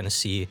you're not going to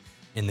see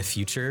in the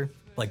future.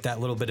 Like that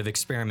little bit of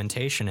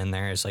experimentation in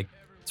there is like,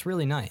 it's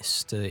really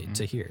nice to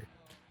hear.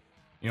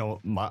 You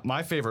know,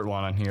 my favorite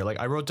one on here, like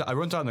I wrote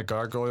down the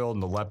Gargoyle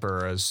and the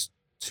Leper as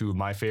two of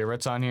my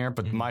favorites on here,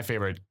 but my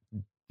favorite,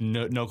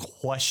 no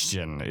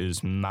question,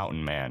 is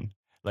Mountain Man.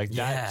 Like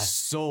that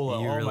solo,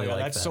 oh my god,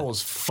 that solo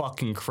is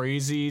fucking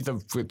crazy. The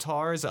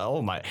guitars,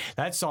 oh my,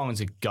 that song is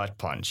a gut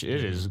punch.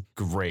 It is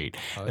great.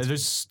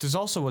 There's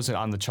also was it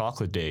on the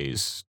Chocolate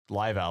Days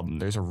live album.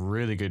 There's a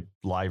really good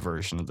live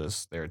version of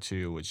this there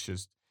too, which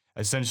is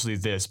essentially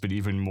this, but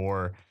even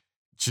more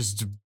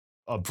just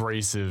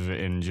abrasive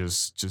and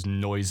just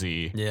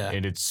noisy. Yeah,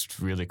 and it's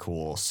really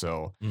cool.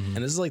 So, and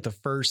this is like the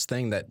first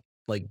thing that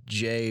like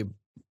Jay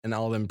and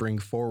all of them bring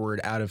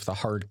forward out of the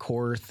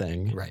hardcore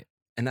thing, right?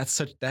 And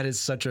that is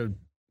such a,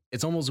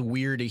 it's almost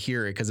weird to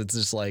hear it because it's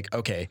just like,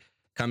 okay,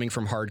 coming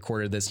from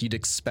hardcore to this, you'd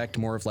expect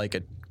more of like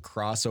a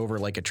crossover,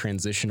 like a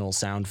transitional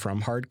sound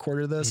from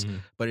hardcore to this.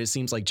 But it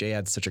seems like Jay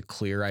had such a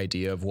clear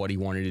idea of what he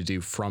wanted to do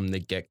from the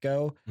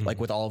get-go, like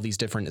with all of these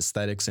different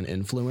aesthetics and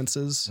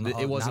influences.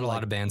 It wasn't not a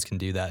lot of bands can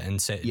do that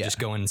and say, just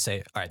go in and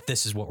say, all right,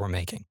 this is what we're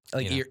making.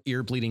 Like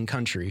ear bleeding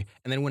country.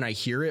 And then when I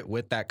hear it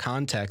with that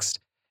context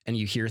and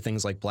you hear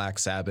things like Black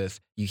Sabbath,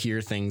 you hear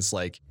things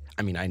like,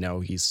 I mean, I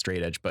know he's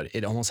straight edge, but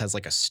it almost has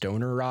like a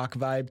stoner rock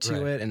vibe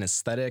to it, an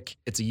aesthetic.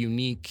 It's a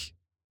unique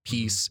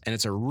piece, and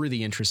it's a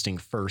really interesting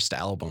first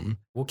album.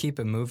 We'll keep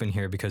it moving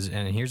here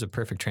and here's a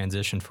perfect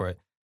transition for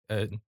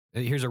it.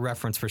 Here's a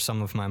reference for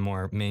some of my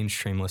more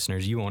mainstream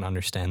listeners. You won't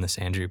understand this,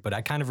 Andrew, but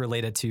I kind of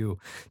relate it to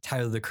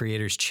Tyler, the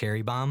Creator's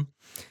Cherry Bomb,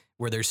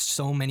 where there's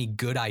so many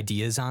good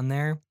ideas on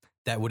there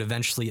that would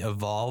eventually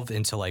evolve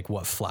into like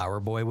what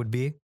Flower Boy would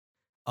be.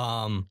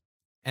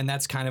 And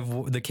that's kind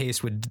of the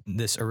case with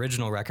this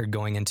original record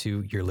going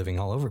into You're Living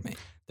All Over Me,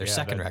 their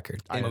second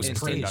record.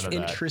 Interesting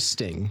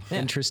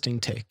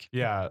take.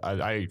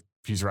 Yeah,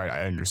 he's right.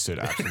 I understood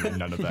absolutely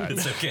none of that.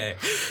 It's okay.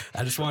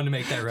 I just wanted to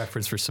make that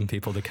reference for some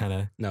people to kind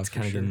of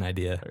get an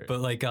idea. Right.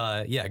 But like,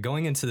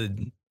 going into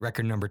the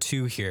record number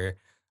 2 here,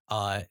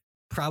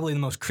 probably the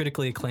most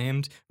critically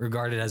acclaimed,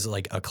 regarded as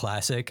like a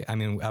classic. I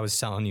mean, I was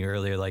telling you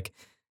earlier, like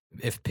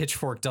if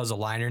Pitchfork does a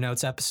liner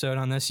notes episode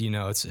on this,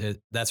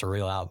 that's a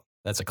real album.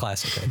 That's a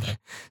classic right there.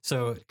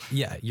 So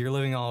yeah, You're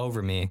Living All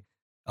Over Me.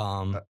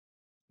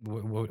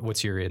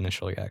 What's your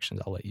initial reactions?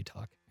 I'll let you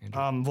talk,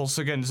 Andrew. Well,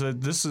 so again,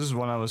 this is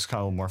one I was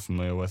kind of more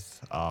familiar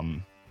with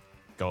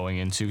going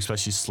into,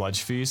 especially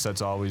Sludge Feast.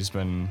 That's always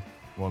been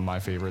one of my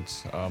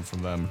favorites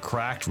from them.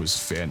 Cracked was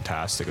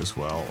fantastic as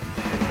well.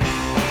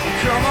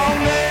 Come on,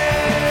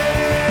 man.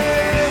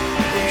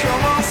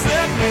 Come on,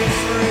 set me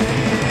free.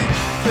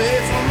 Pay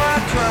for my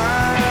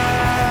crime.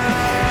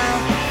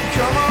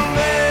 Come on,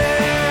 man.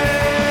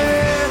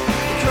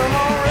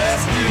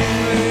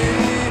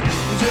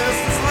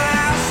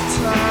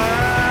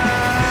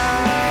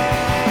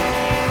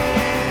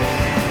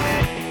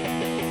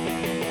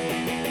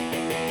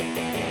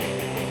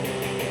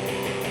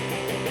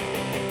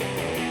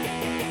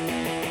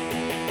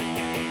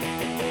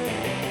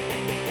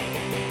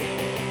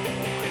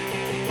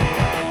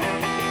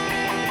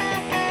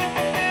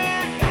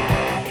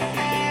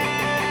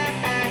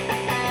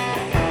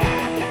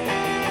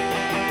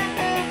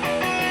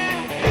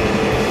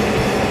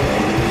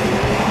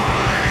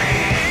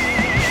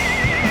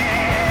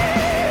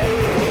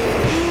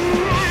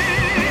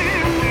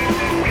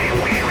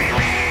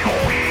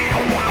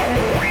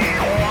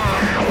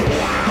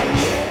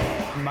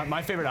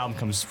 My favorite album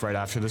comes right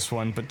after this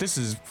one, but this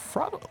is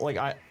probably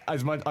like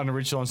as much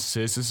unoriginal as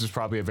this is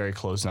probably a very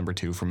close number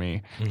 2 for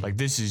me. Like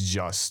this is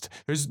just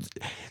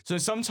so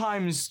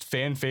sometimes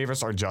fan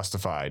favorites are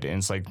justified, and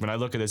it's like when I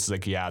look at this,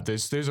 it's like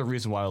there's a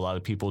reason why a lot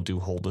of people do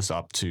hold this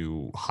up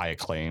to high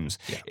acclaims.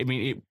 I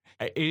mean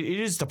it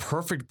is the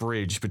perfect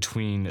bridge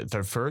between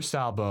their first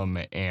album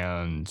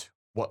and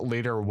what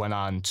later went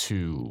on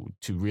to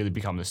really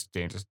become this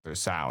dangerous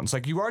sound. It's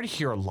like you already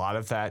hear a lot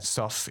of that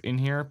stuff in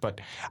here,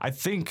 but I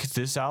think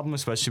this album,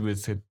 especially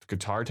with the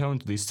guitar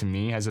tones, at least to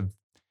me, has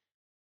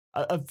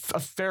a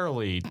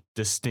fairly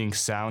distinct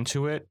sound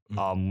to it.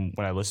 When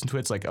I listen to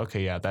it, it's like,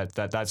 okay, yeah,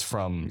 that's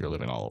from You're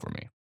Living All Over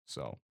Me.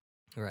 So,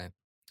 right.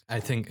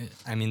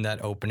 I mean,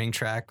 that opening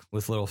track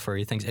with Little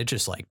Furry Things, it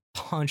just like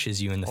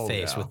punches you in the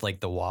face with like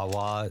the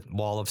wah-wah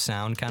wall of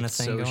sound kind of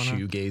thing going on. So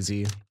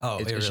shoegazy. Oh,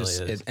 it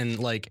really is. And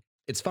like,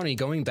 it's funny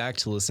going back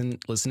to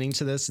listening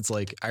to this. It's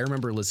like, I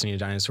remember listening to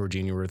Dinosaur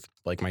Jr. with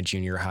like my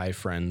junior high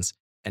friends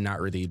and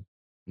not really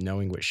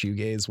knowing what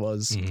shoegaze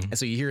was. And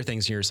so you hear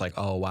things and you're just like,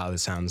 oh wow,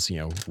 this sounds,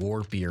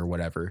 warpy or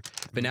whatever.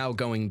 But now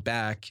going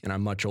back and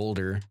I'm much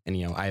older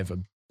and, I have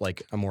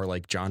a more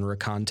like genre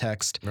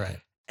context. Right.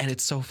 And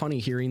it's so funny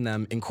hearing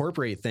them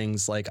incorporate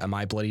things like a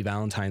My Bloody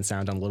Valentine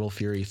sound on Little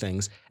Fury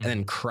Things. And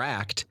then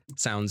Cracked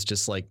sounds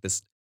just like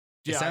this.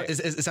 Yeah,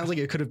 it sounds like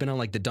it could have been on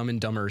like the Dumb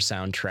and Dumber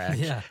soundtrack.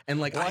 Yeah,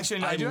 and like I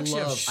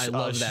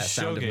love that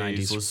sound of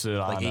 90s,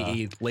 like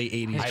late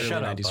 80s,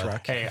 early 90s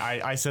rock. Hey,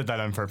 I said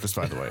that on purpose,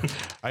 by the way.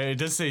 I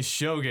did say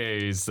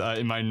shoegaze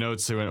in my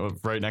notes. It went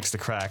right next to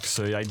Cracked,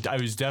 so I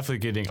was definitely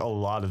getting a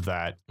lot of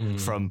that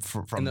from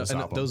this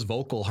album. Those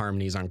vocal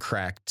harmonies on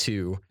Cracked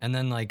too. And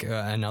then like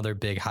another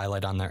big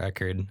highlight on their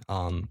record,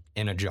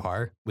 In a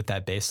Jar with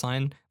that bass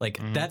line. Like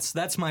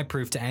that's my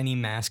proof to any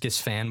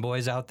Maskus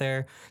fanboys out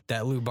there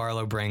that Lou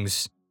Barlow brings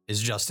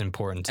is just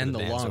important to and the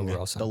the band's lung.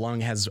 overall sound. The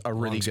lung has a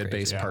really Lung's good great,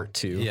 bass part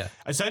too. Yeah.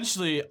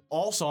 Essentially,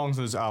 all songs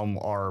on this album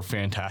are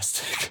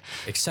fantastic.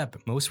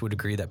 Except most would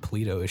agree that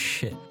Polito is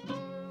shit.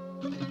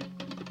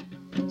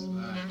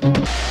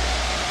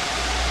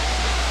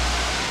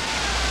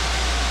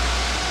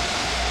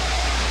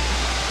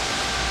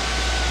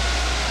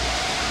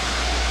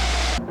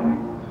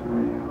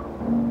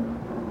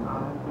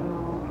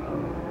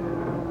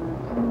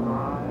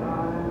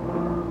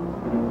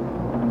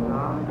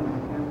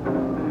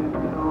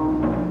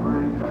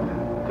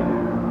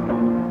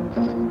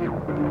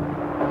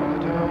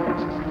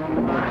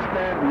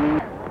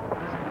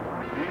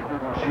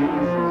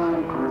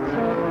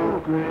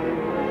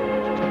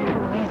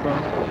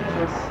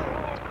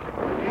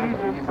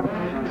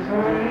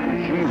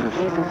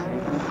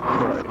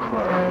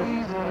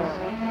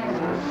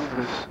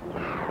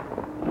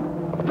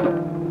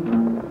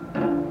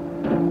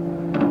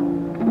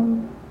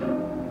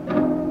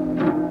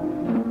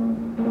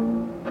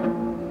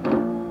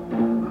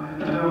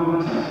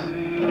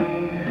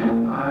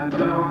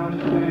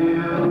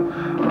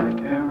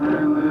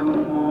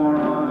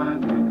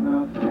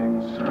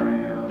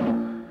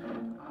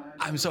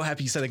 I'm so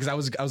happy you said that because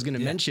I was going to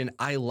mention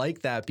I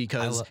like that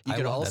because you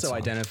could also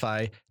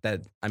identify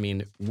that. I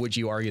mean, would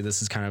you argue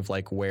this is kind of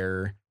like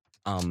where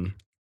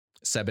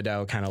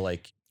Sebedau kind of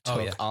like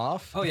took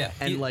off? Oh yeah,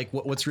 and like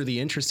what's really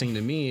interesting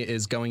to me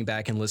is going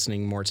back and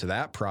listening more to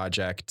that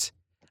project.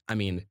 I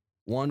mean,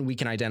 one, we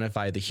can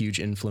identify the huge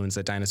influence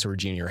that Dinosaur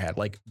Jr. had.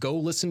 Like, go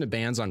listen to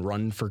bands on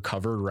Run for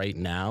Cover right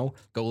now.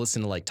 Go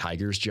listen to like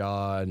Tiger's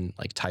Jaw and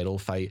like Title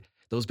Fight.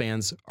 Those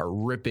bands are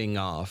ripping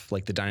off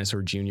like the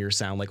Dinosaur Jr.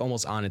 sound, like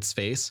almost on its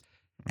face.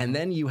 And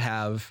then you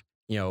have,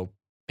 you know,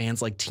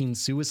 bands like Teen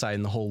Suicide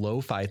and the whole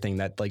lo-fi thing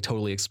that like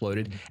totally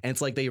exploded. And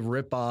it's like they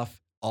rip off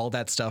all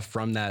that stuff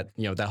from that,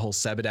 you know, that whole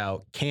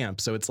Sebedau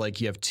camp. So it's like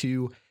you have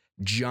two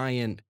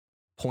giant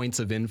points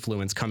of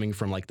influence coming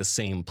from like the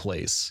same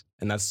place.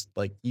 And that's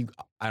like,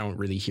 I don't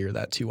really hear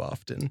that too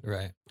often.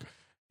 Right.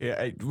 Yeah.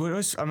 I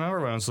remember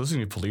when I was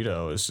listening to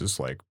Polito, it's just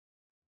like,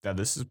 yeah,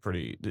 this is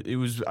pretty.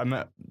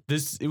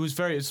 It's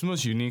the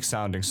most unique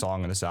sounding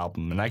song on this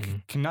album, and I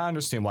cannot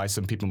understand why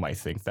some people might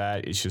think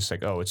that. It's just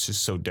like, oh, it's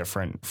just so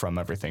different from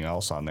everything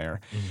else on there.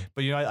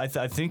 But you know,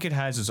 I think it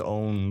has its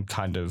own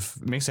kind of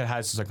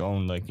has its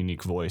own like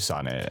unique voice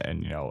on it,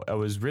 and you know, I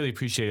was really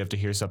appreciative to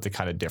hear something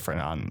kind of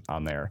different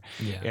on there.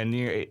 Yeah. And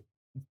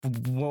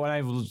when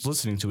I was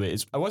listening to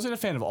it, I wasn't a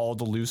fan of all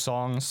the Lou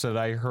songs that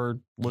I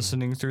heard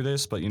listening through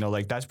this, but you know,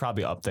 like that's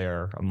probably up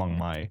there among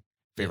my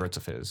favorites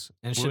of his,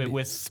 and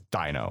with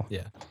Dino.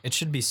 Yeah, it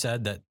should be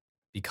said that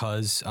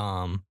because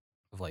of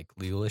like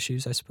legal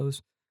issues, I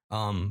suppose,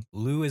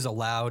 Lou is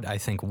allowed, I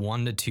think,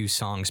 1 to 2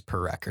 songs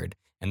per record,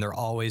 and they're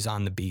always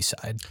on the B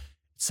side.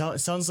 So it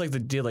sounds like the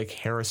deal like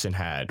Harrison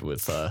had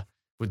with the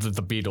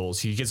Beatles.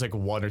 He gets like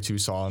 1 or 2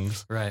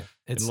 songs, right?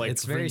 It's like,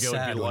 it's very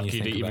sad. Be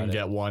lucky to even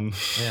get one.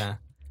 Yeah,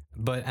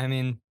 but I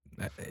mean,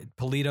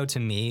 Polito to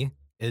me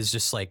is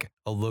just like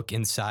a look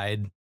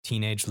inside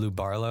teenage Lou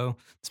Barlow.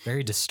 It's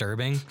very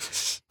disturbing.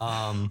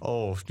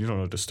 Oh, you don't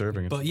know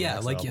disturbing. But yeah,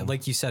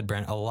 like you said,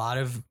 Brent, a lot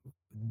of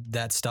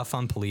that stuff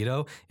on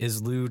Polito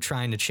is Lou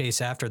trying to chase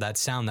after that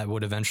sound that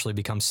would eventually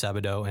become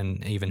Sebedau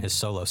and even his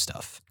solo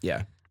stuff.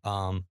 Yeah.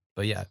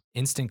 But yeah,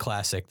 instant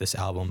classic, this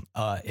album.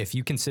 If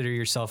you consider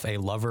yourself a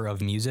lover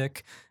of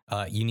music,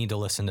 you need to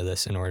listen to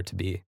this in order to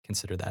be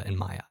considered that, in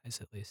my eyes,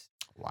 at least.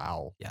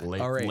 Wow. Yeah.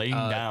 Laying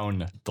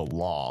down the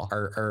law.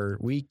 Are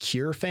we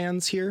Cure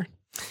fans here?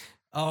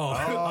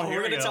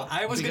 We're gonna talk.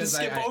 I was gonna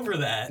skip over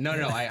that. No,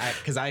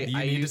 because I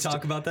need to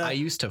talk about that. I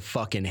used to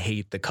fucking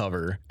hate the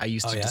cover. I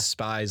used to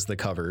despise the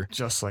cover,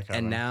 just like.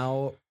 And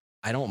now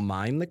I don't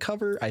mind the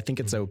cover. I think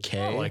it's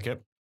okay. I like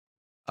it.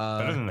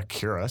 Better than the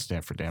Cure. That's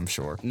for damn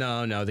sure.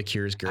 No, the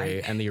Cure is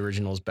great, and the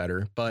original is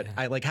better. But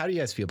I like. How do you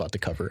guys feel about the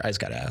cover? I just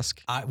gotta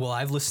ask.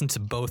 I've listened to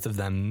both of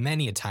them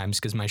many a times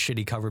because my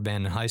shitty cover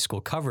band in high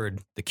school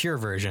covered the Cure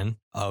version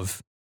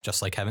of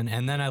Just Like Heaven,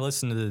 and then I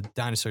listened to the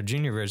Dinosaur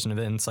Jr. version of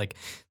it, and it's like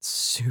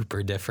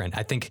super different.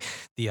 I think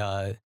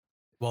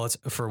it's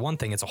for one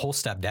thing, it's a whole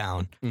step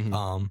down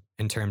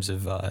in terms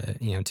of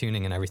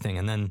tuning and everything,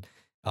 and then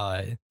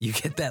you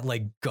get that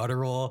like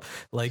guttural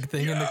like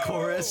thing in the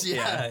chorus.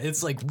 Yeah,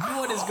 it's like,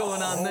 what is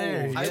going on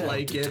there? I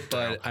like it,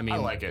 but I mean, I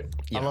like it.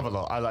 I love it.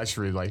 I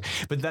actually really like.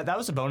 But that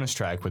was a bonus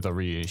track with a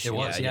reissue. It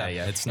was, yeah.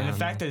 It's and the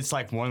fact that it's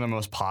like one of the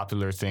most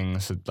popular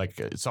things.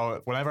 Like,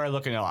 so whenever I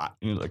look at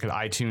like at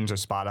iTunes or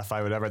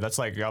Spotify, whatever, that's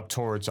like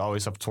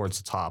always up towards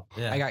the top.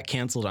 Yeah. I got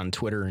canceled on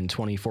Twitter in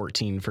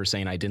 2014 for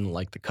saying I didn't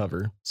like the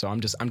cover. So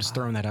I'm just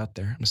throwing that out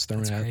there. I'm just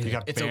throwing it out there. You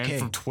got banned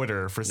from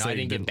Twitter for saying I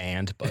didn't get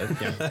banned, but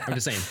yeah, I'm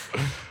just saying.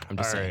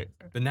 All right.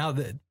 But now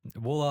that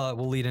we'll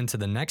lead into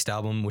the next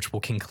album, which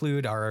will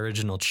conclude our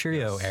original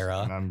Trio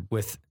era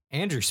with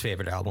Andrew's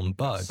favorite album,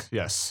 Bug.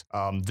 Yes.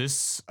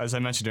 This, as I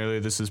mentioned earlier,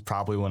 this is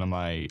probably one of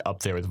my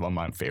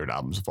favorite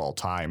albums of all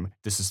time.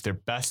 This is their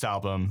best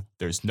album.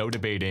 There's no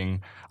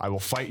debating. I will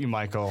fight you,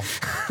 Michael.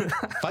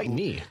 Fight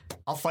me.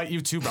 I'll fight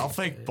you too, but I'll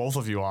fight both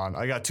of you on.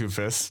 I got 2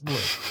 fists.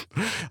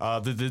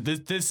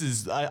 This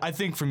is, I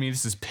think for me,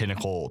 this is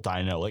pinnacle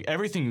Dino. Like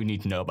everything you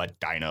need to know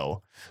about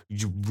Dino,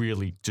 you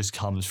really just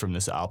comes from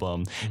this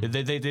album. Mm-hmm.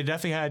 They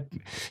definitely had.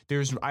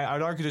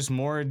 I'd argue there's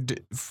more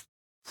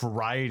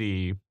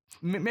variety.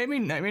 Maybe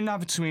not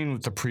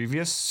between the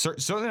previous,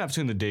 certainly not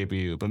between the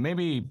debut, but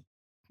maybe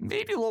a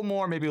little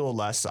more, maybe a little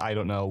less. I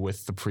don't know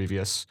with the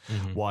previous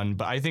one,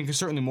 but I think there's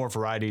certainly more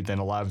variety than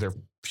a lot of their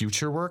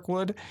future work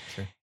would.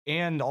 Sure.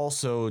 And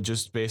also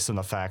just based on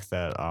the fact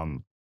that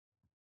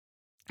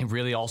it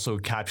really also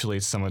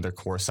encapsulates some of their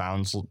core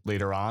sounds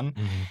later on.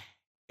 Mm-hmm.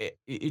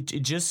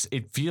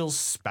 It feels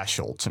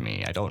special to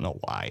me. I don't know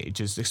why. It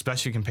just,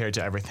 especially compared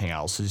to everything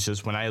else, it's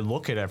just when I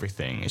look at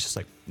everything, it's just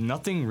like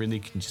nothing really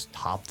can just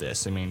top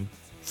this. I mean,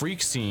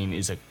 Freak Scene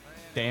is a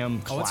damn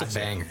classic. Oh, it's a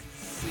banger.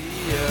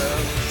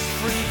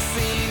 Freak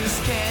Scene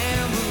just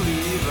can't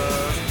believe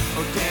us.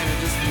 Or can it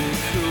just be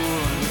cool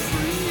and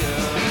free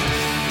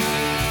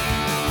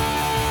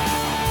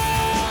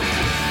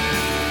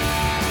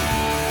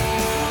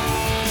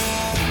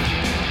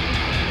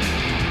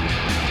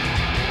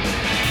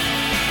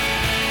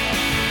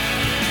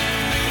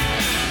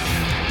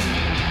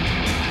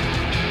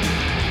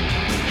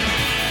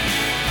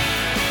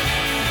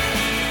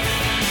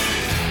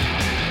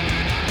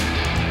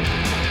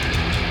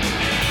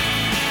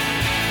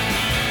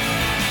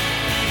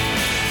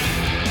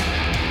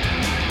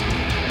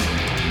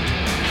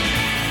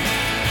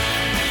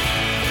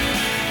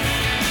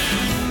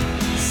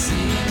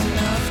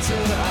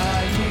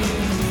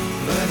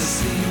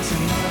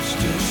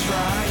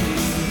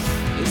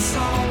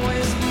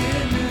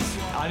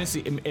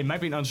Honestly, it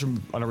might be an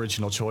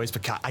unoriginal choice,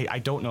 but I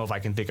don't know if I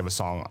can think of a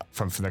song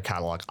from their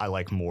catalog I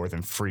like more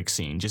than Freak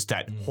Scene. Just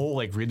that whole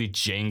like really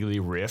jangly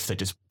riff that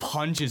just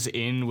punches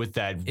in with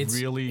that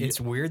really...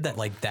 It's weird that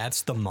like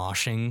that's the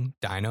moshing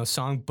Dino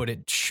song, but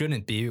it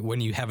shouldn't be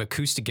when you have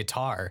acoustic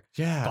guitar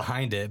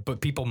behind it, but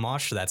people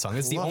mosh to that song.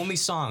 It's the only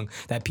song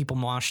that people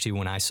mosh to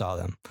when I saw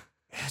them.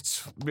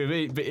 But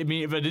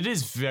it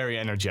is very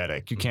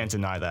energetic. You can't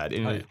deny that.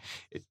 And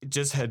it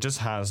just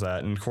has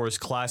that. And of course,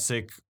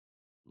 classic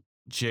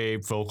Jay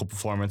vocal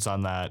performance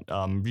on that.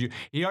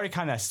 He already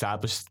kind of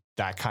established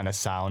that kind of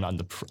sound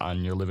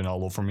on You're Living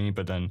All Over Me,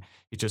 but then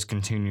he just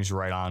continues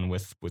right on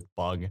with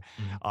Bug.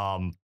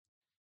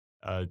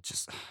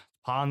 Just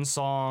Pond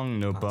Song,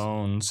 No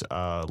Bones,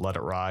 Let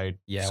It Ride.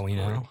 Yeah, we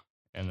know.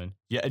 And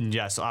then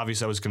yes,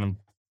 obviously I was gonna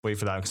wait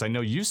for that because I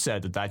know you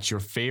said that that's your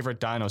favorite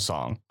Dino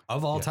song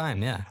of all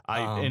time. Yeah,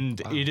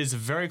 it is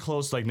very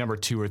close, like number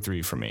 2 or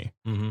 3 for me.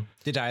 Mm-hmm.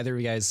 Did either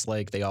of you guys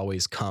like They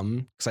Always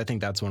Come? Because I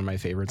think that's one of my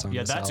favorites on.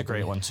 Yeah, this that's album. a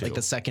great one too. Like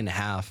the second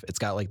half, it's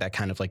got like that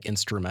kind of like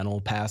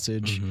instrumental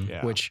passage,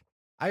 which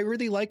I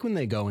really like when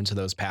they go into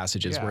those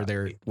passages where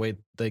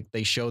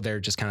they show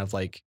their just kind of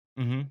like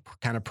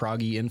kind of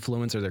proggy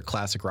influence or their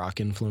classic rock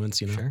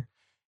influence, you know. Sure.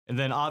 And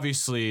then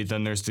obviously,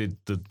 then there's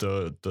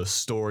the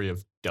story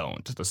of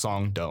Don't, the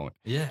song Don't.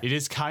 Yeah. It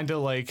is kind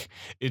of like,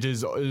 it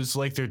is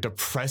like their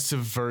depressive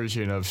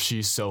version of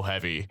She's So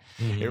Heavy.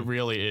 Mm-hmm. It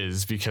really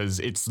is, because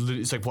it's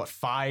like what,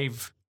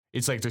 5,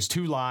 it's like there's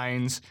 2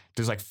 lines,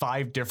 there's like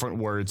 5 different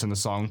words in the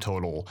song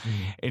total.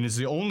 Mm-hmm. And it's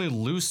the only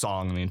loose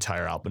song in the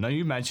entire album. Now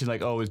you mentioned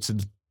like,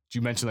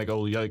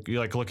 you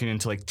like looking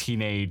into like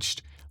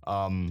teenaged,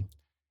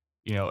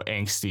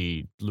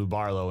 angsty Lou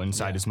Barlow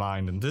inside his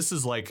mind. And this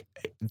is like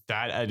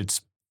that at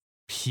its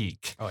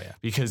peak. Oh, yeah.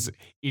 Because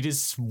it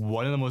is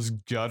one of the most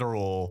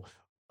guttural,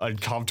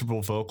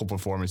 uncomfortable vocal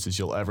performances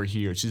you'll ever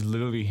hear. It's just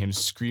literally him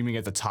screaming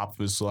at the top of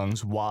his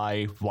lungs,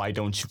 why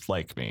don't you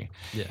like me?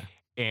 Yeah.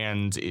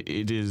 And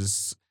it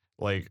is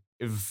like,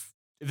 if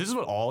this is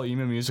what all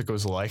emo music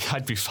was like,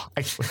 I'd be fine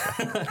with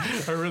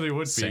that. I really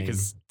would be,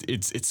 because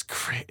it's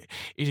great.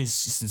 It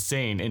is just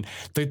insane. And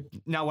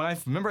now when I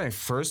remember I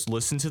first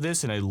listened to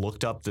this and I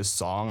looked up this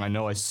song, I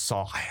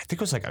think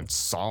it was like on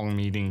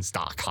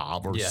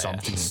songmeetings.com or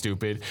something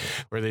stupid,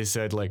 where they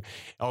said like,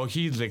 oh,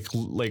 he like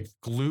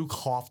glue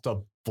coughed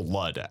up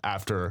blood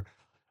after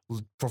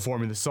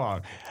performing the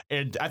song.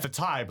 And at the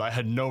time I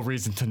had no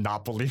reason to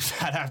not believe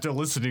that after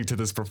listening to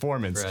this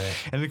performance. Right.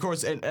 And of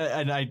course, I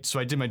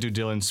did my due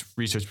diligence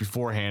research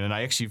beforehand, and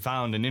I actually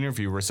found an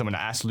interview where someone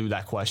asked Lou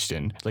that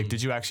question, like,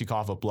 did you actually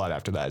cough up blood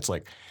after that? It's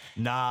like,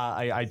 nah,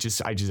 I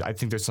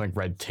think there's some like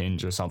red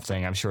tinge or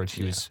something. I'm sure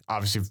he was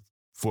obviously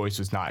voice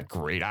was not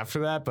great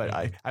after that, but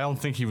I don't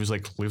think he was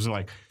like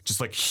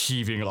just like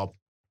heaving up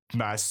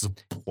masses of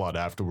blood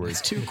afterwards.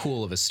 It's too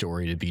cool of a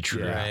story to be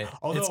true. Yeah. Right.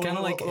 Although, it's kind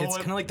of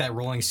like that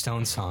Rolling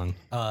Stones song.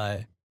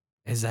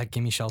 Is that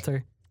Gimme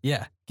Shelter?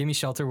 Yeah, Gimme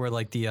Shelter, where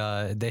like they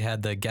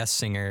had the guest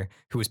singer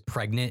who was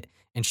pregnant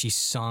and she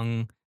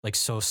sung like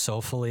so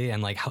soulfully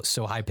and like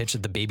so high pitched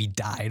that the baby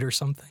died or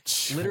something.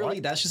 Literally,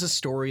 that's just a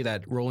story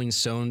that Rolling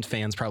Stone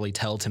fans probably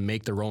tell to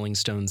make the Rolling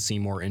Stones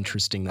seem more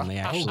interesting than they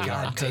actually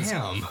are.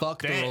 Damn.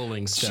 Fuck the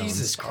Rolling Stones.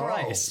 Jesus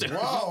Christ. Whoa,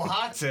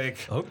 hot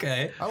take.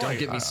 Okay. Don't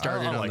get me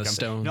started on the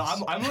Stones. No,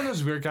 I'm one of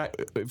those weird guys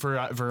for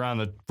around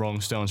the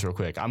Rolling Stones real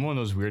quick. I'm one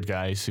of those weird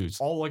guys who's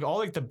all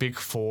the big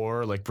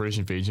four like British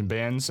invasion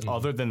bands,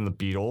 other than the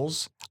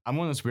Beatles. I'm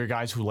one of those weird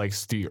guys who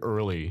likes the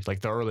early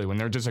when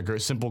they're just a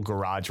simple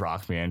garage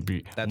rock band.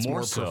 That's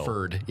more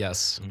preferred,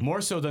 yes.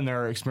 More so than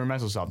their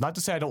experimental stuff. Not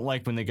to say I don't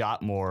like when they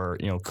got more,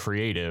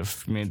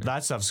 creative. I mean,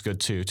 that stuff's good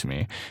too to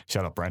me.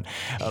 Shut up, Brent.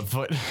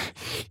 But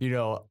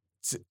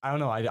I don't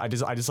know. I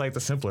just like the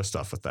simpler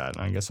stuff with that.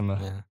 I guess I'm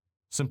a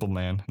simple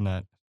man.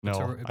 Not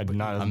I'm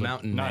not a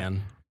mountain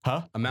man.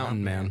 Huh? A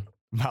mountain man.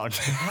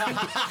 Mountain.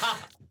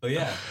 But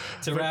yeah,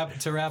 to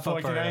wrap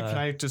up. Can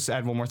I just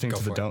add one more thing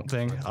to the don't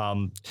thing?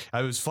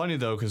 It was funny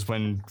though because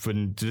when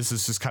this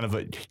is just kind of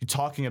you're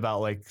talking about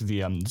like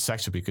the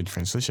sex would be a good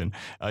transition.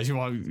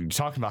 You're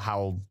talking about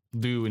how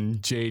Lou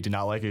and Jay did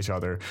not like each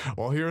other.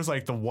 Well, here's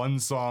like the one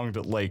song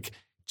that like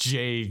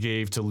Jay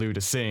gave to Lou to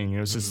sing. It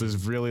was just this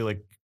really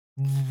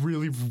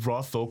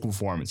rough vocal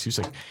performance. He was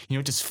like,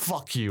 just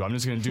fuck you. I'm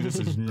just going to do this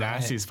as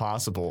nasty as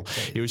possible.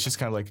 It was just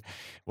kind of like,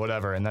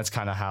 whatever. And that's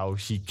kind of how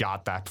he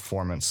got that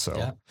performance.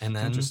 So, and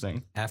then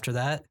interesting. After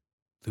that,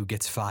 Lou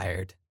gets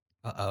fired.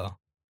 Uh-oh.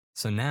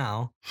 So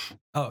now,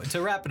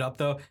 to wrap it up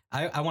though,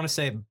 I want to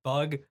say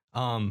Bug,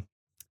 for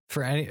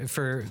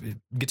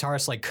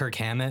guitarists like Kirk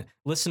Hammett,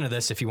 listen to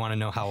this if you want to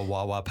know how a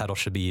wah-wah pedal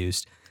should be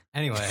used.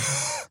 Anyway,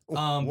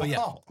 but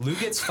yeah, Lou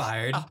gets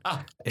fired,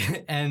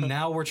 and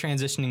now we're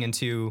transitioning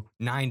into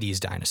 90s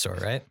Dinosaur,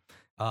 right?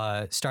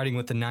 Starting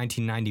with the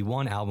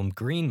 1991 album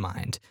Green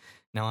Mind.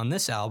 Now on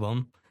this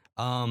album,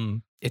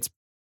 it's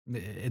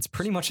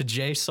pretty much a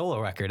Jay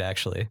solo record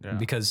actually,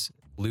 because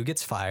Lou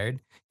gets fired.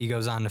 He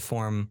goes on to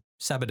form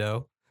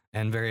Sebadoh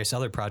and various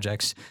other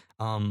projects.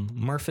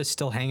 Murph is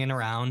still hanging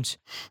around.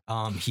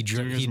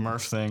 Doing his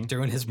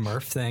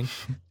Murph thing,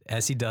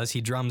 as he does.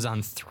 He drums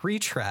on 3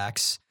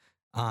 tracks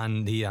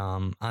on the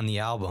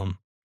album,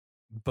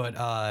 but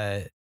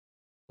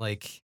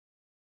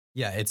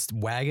it's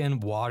Wagon,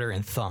 Water,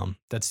 and Thumb.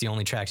 That's the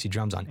only tracks he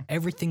drums on.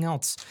 Everything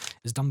else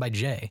is done by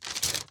Jay.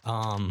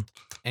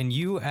 And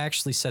you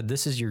actually said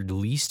this is your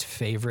least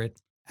favorite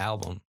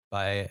album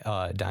by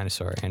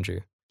Dinosaur,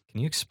 Andrew.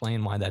 Can you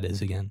explain why that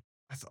is again?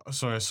 I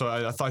swear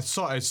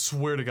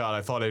to God,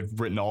 I thought I'd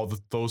written all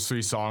those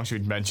 3 songs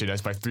you'd mentioned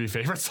as my 3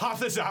 favorites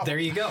off this album. There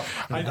you go.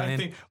 I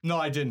think no,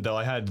 I didn't though.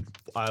 I have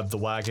the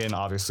Wagon,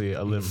 obviously.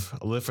 I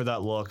live for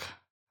that look.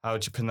 How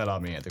would you pin that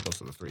on me? I think those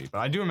were the 3, but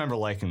I do remember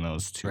liking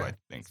those 2. Right.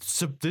 I think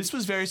so. This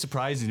was very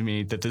surprising to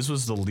me that this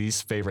was the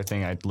least favorite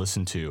thing I'd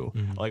listened to.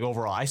 Like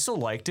overall, I still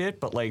liked it,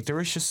 but like there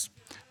was just.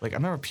 Like I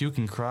remember Puke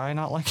and Cry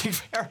not liking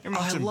very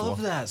much. I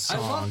love that song.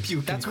 I love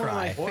Puke and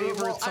Cry. That's one of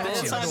my favorite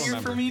songs. It's on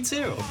here for me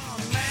too.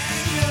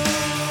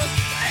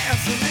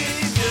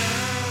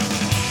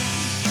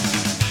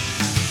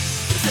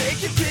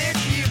 Take your pick,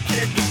 you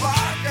kick the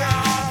bark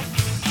off.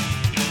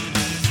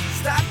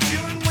 Stop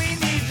chewing, we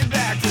need you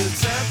back to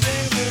turn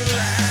things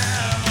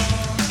around.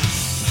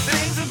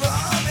 Things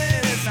above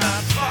it, it's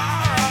not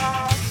far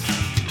off.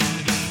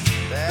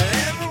 That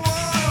everyone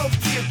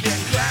hopes you can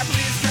cry,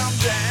 please come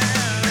down.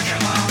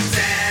 Come on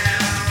down.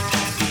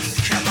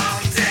 Come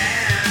on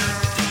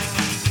down.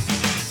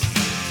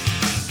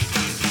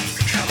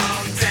 Come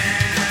on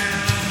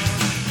down.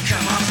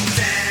 Come on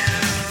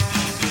down.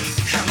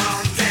 Come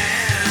on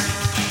down.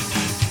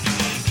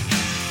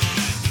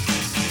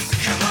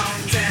 Come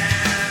on down.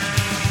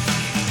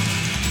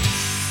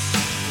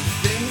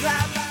 Things I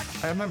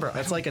like. I remember.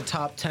 That's like a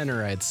top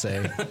tenor, I'd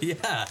say.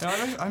 Yeah.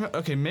 No,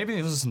 okay, maybe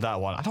this isn't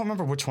that one. I don't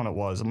remember which one it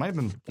was. It might have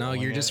been. No,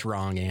 you're just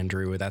wrong,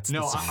 Andrew. That's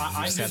no. the song.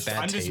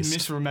 I'm just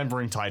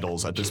misremembering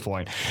titles at this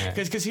point.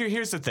 Because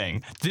here's the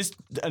thing. This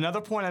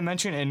another point I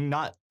mentioned, and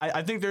not.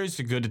 I think there is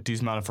a good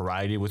decent amount of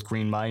variety with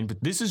Green Mind,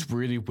 but this is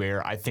really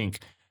where I think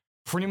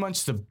pretty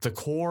much the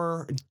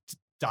core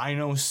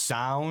Dino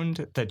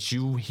sound that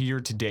you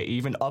hear today,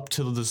 even up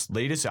to this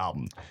latest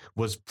album,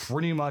 was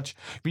pretty much.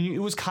 I mean,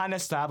 it was kind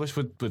of established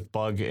with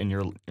Bug and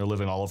You're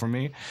Living All Over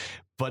Me,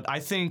 but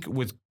I think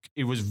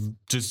it was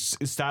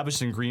just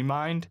established in Green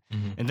Mind,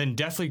 and then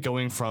definitely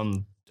going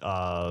from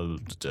Where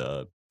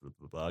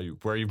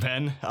You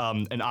Been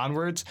and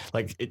onwards,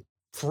 like it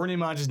pretty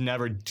much has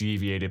never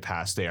deviated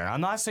past there.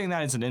 I'm not saying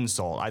that it's an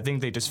insult. I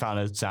think they just found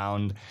a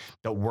sound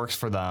that works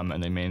for them,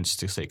 and they managed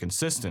to stay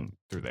consistent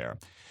through there.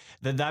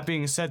 That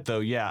being said,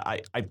 though, yeah,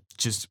 I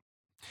just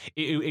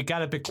it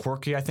got a bit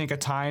quirky. I think at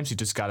times it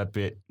just got a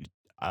bit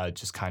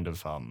just kind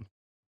of I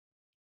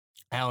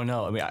don't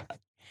know. I mean,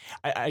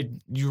 I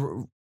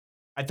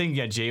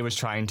think Jay was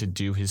trying to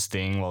do his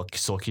thing while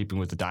still keeping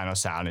with the Dino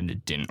sound, and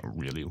it didn't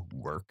really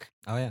work.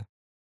 Oh yeah,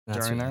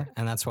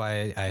 that's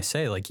why I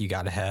say like you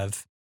got to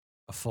have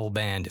a full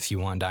band if you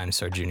want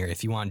Dinosaur Jr.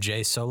 If you want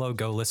Jay solo,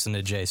 go listen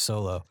to Jay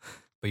solo,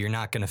 but you're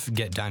not gonna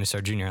get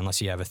Dinosaur Jr.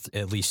 unless you have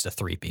at least a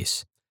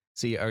 3-piece.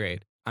 See, all right,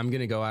 I'm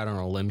going to go out on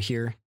a limb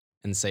here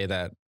and say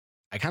that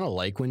I kind of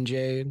like when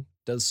Jay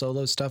does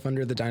solo stuff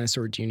under the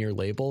Dinosaur Jr.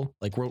 label.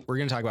 Like we're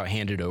going to talk about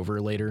Hand It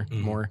Over later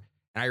more.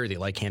 And I really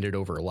like Hand It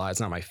Over a lot. It's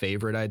not my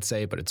favorite, I'd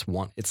say, but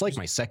it's like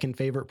my second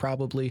favorite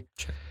probably.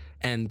 Sure.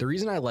 And the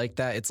reason I like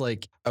that, it's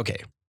like,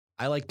 okay,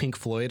 I like Pink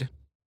Floyd.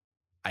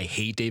 I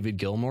hate David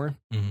Gilmour.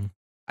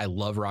 I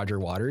love Roger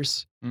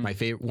Waters. One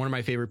of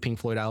my favorite Pink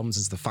Floyd albums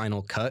is The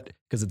Final Cut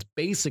because it's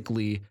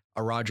basically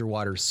a Roger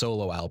Waters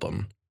solo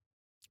album.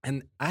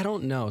 And I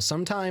don't know,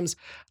 sometimes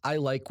I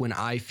like when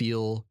I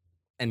feel,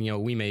 and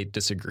we may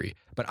disagree,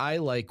 but I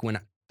like when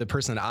the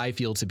person that I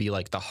feel to be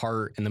like the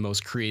heart and the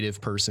most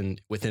creative person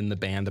within the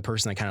band, the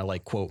person that kind of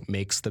like quote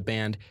makes the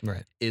band,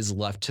 is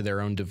left to their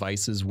own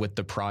devices with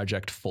the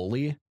project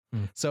fully.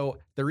 So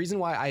the reason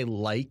why I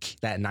like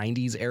that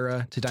 90s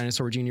era to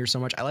Dinosaur Jr. so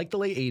much, I like the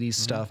late 80s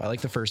stuff. I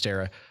like the first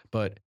era,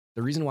 but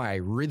the reason why I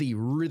really,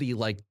 really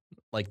like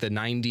the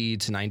 90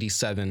 to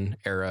 97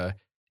 era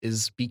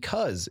is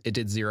because it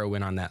did zero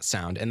in on that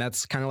sound. And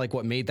that's kind of like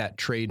what made that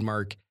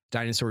trademark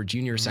Dinosaur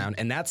Jr. sound.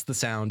 And that's the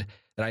sound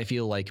that I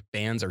feel like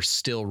bands are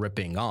still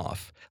ripping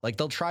off. Like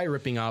they'll try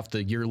ripping off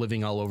the You're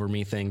Living All Over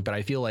Me thing, but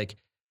I feel like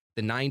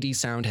the 90s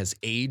sound has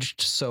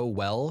aged so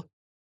well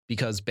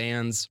because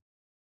bands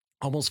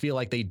almost feel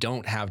like they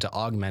don't have to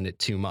augment it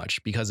too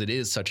much because it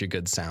is such a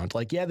good sound.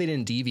 Like, yeah, they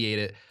didn't deviate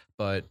it,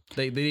 but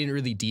they didn't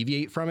really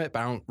deviate from it, but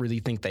I don't really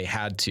think they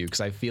had to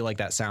because I feel like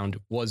that sound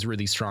was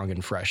really strong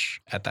and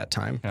fresh at that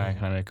time. Can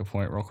I make a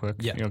point real quick?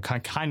 Yeah.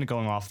 Kind of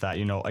going off that,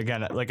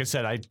 again, like I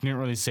said, I didn't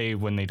really say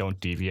when they don't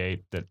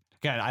deviate that.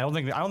 Again, I don't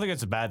think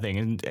it's a bad thing.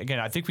 And again,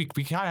 I think we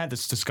kind of had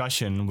this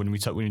discussion when we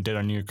did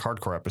our New York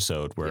Hardcore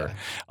episode where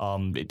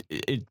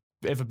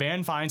if a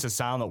band finds a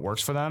sound that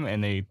works for them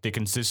and they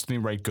consistently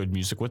write good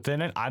music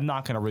within it, I'm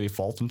not going to really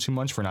fault them too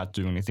much for not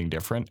doing anything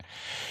different.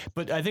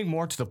 But I think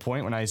more to the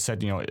point when I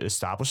said, it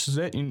establishes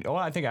it,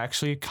 I think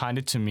actually kind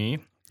of to me,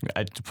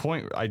 at the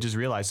point I just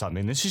realized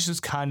something. This is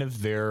just kind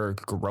of their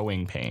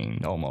growing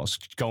pain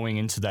almost going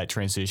into that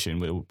transition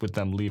with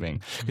them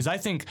leaving. Because I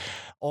think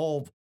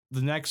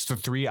the next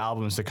 3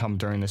 albums that come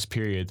during this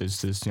period,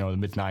 the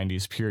mid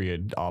 90s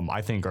period,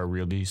 I think are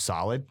really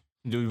solid.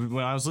 When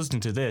I was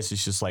listening to this,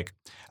 it's just like,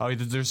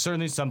 there's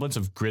certainly semblance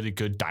of really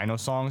good Dino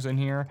songs in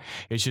here.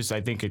 It's just,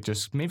 I think it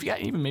just maybe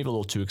got a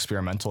little too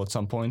experimental at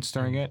some points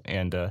during it.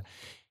 And I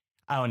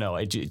don't know,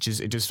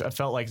 it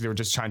felt like they were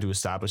just trying to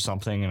establish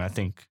something. And I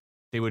think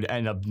they would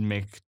end up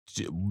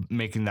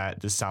making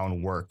the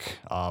sound work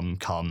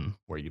come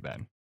where you've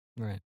been.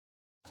 Right.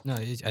 No,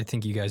 I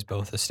think you guys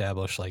both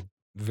established like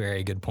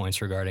very good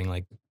points regarding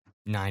like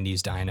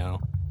 90s Dino.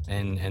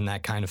 And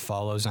that kind of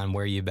follows on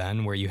Where You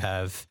Been, where you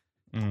have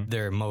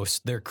their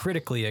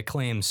critically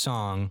acclaimed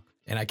song,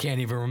 and I can't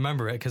even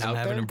remember it because I'm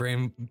having a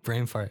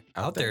brain fart.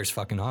 Out There is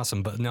fucking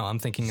awesome, but no, I'm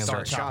thinking of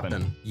Start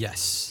Shopping.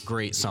 Yes,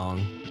 great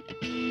song.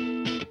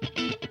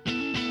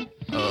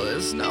 Oh,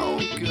 there's no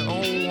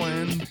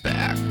going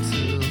back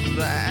to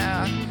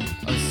that.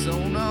 So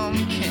numb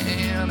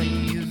can't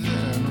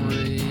even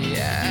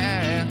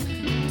react.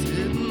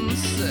 Didn't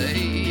say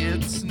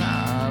it's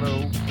not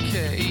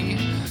okay,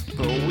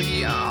 but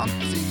we are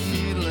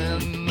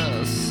dealing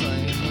the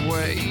same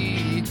way.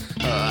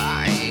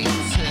 I ain't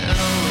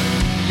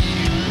telling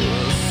you a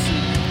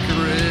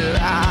secret.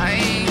 I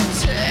ain't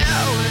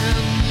telling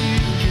you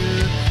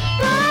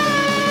goodbye.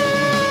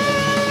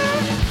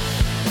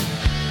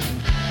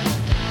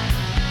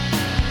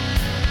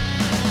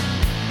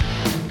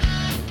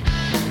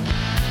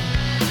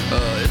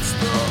 It's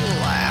the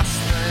last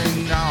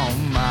thing on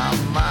my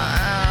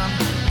mind.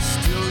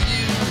 Still,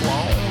 you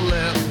won't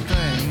let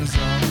things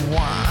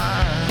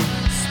unwind.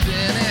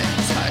 Spin it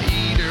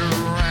tight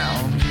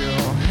around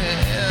your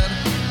head.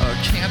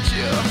 Can't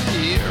you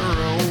hear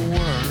a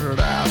word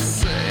I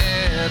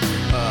said?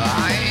 I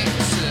ain't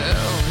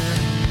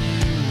telling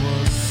you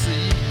a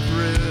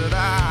secret. I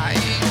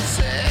ain't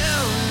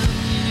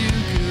telling you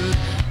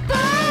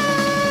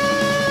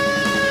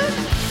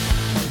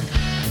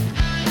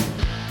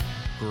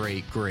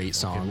goodbye. Great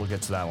song. Okay, we'll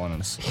get to that one.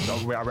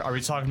 Are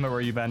we talking about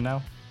Where You Been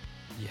now?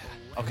 Yeah.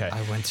 Okay.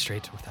 I went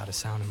straight to Without a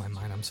Sound in my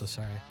mind. I'm so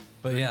sorry.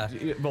 But yeah.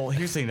 Well,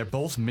 here's the thing. They're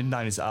both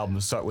mid-90s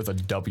albums start with a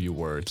W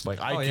word.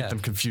 Like, I get them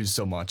confused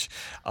so much.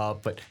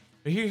 But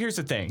here's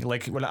the thing.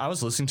 Like, when I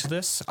was listening to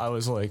this, I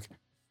was like,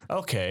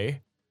 okay.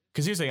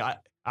 Because here's the thing.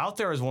 Out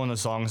There is one of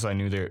the songs I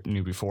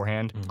knew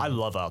beforehand. I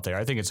love Out There.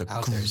 I think it's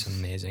Out There's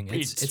amazing.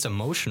 It's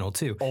emotional,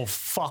 too. Oh,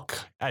 fuck.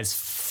 As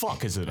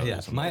fuck as it is.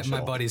 Yeah, my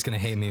buddy's going to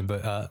hate me,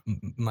 but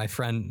my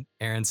friend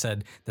Aaron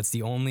said that's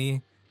the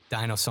only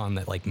Dino song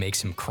that, like,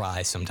 makes him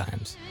cry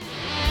sometimes.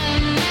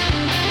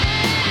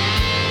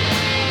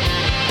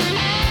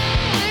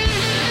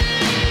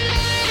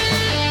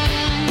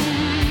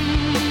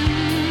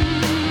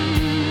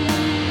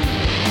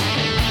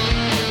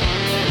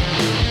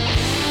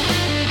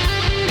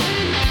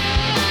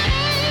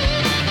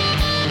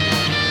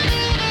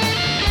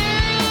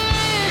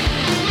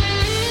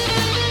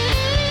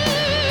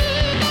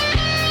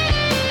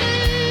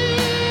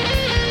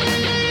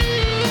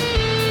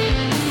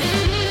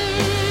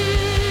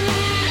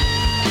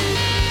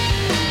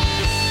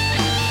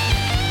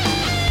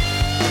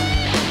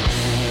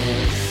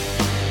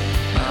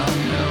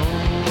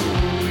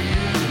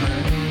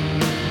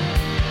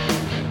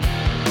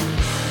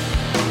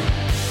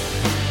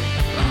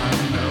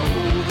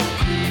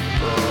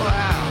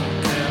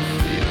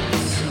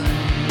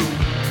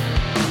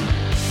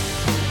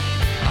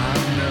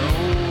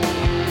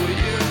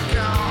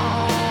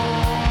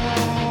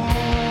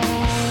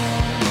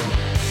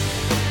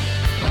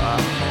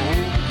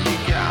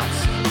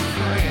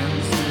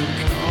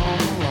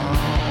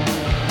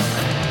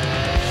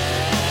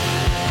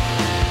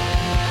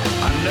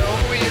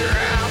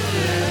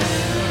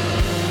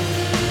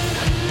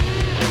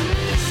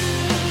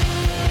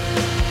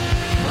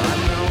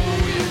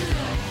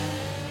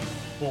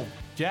 Well,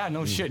 yeah,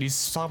 no shit.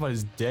 He's talking about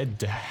his dead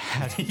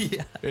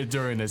dad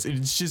during this.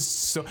 It's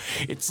just so.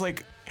 It's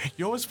like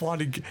you almost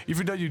want to,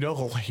 even though you know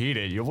he'll hate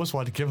it, you almost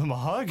want to give him a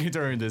hug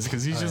during this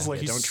because he's just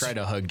like. Don't try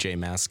to hug Jay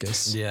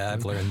Mascis. Yeah,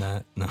 I've learned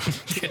that. No, I'm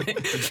kidding.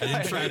 I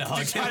didn't try to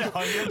hug him.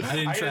 I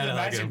didn't try to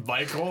hug him.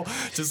 Michael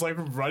just like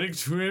running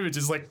to him and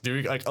just like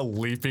doing like a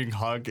leaping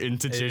hug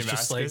into Jay Mascis.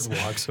 Just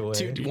like walks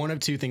away. One of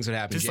two things would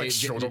happen. Just like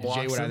shoulder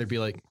blocks Jay would him. either be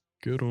like,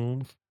 "Get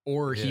off."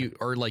 Or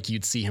like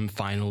you'd see him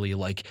finally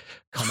like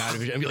come out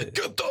of it and be like,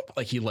 "Get up!"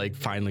 Like he like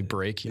finally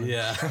break. You know?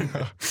 Yeah.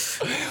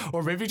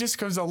 Or maybe he just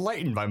comes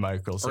enlightened by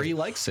Michael. So or he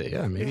likes it.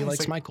 Yeah, maybe he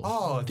likes like, Michael.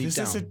 Oh, deep this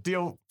down. is a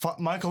deal.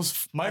 Michael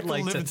like to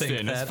think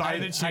Livingston has that.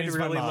 finally changed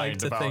really my like mind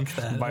to about think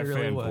that. my I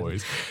really would.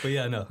 fanboys. But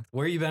yeah, no.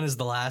 Where You Been is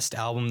the last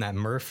album that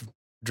Murph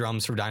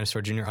drums for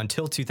Dinosaur Jr.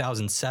 until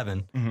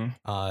 2007.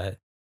 Mm-hmm.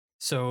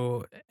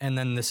 So, and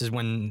then this is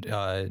when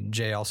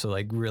Jay also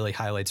like really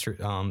highlights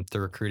the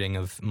recruiting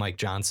of Mike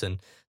Johnson.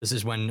 This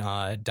is when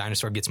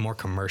Dinosaur gets more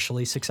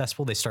commercially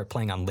successful. They start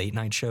playing on late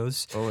night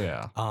shows. Oh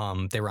yeah.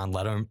 They were on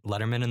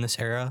Letterman in this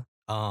era.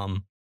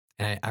 And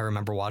I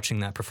remember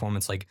watching that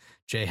performance. Like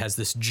Jay has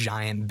this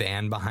giant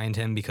band behind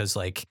him because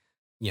like,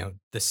 you know,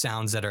 the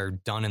sounds that are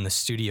done in the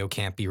studio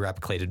can't be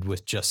replicated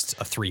with just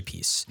a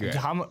 3-piece.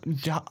 Yeah.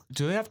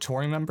 Do they have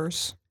touring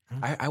members?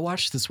 I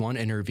watched this one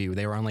interview.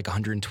 They were on like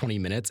 120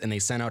 minutes and they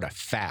sent out a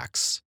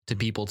fax to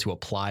people to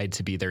apply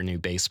to be their new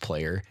bass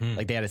player.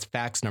 Like they had a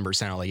fax number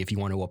sent out. Like if you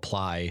want to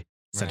apply,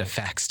 send a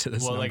fax to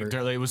this number.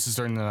 Well, like was this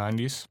during the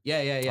 90s? Yeah.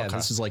 Okay.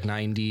 This was like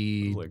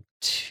 92.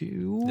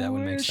 That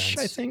would make sense.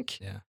 I think.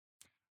 Yeah.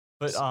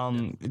 But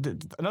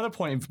another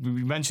point,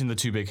 we mentioned the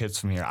two big hits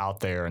from here,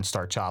 Out There and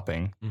Start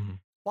Chopping. Mm-hmm.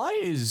 Why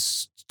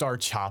is Start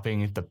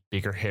Chopping the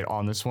bigger hit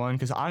on this one?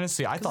 Because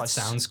honestly, I thought it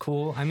sounds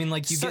cool. I mean,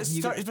 like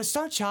but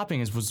Start Chopping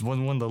was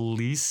one of the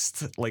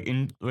least like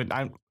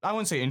I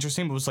wouldn't say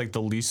interesting, but it was like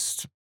the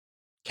least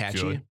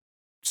Catchy. good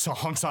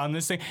songs on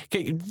this thing.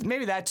 Okay,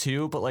 maybe that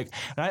too, but like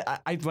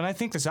when I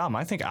think this album,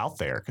 I think Out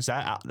There because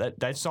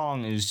that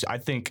song is I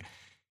think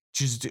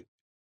just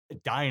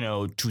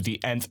Dino to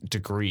the nth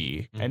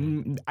degree,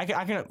 and I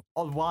can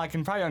while I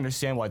can probably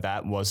understand why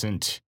that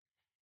wasn't.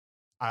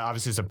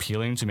 Obviously, it's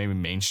appealing to maybe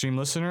mainstream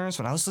listeners.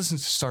 When I was listening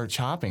to Start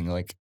Chopping,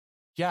 like,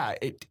 yeah,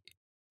 it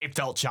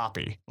felt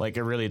choppy. Like,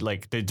 it really,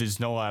 like, there's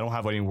no, I don't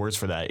have any words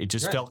for that. It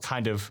just felt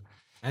kind of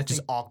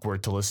just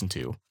awkward to listen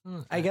to.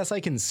 I guess I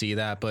can see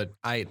that, but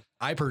I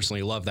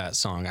personally love that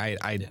song.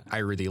 I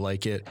really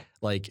like it.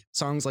 Like,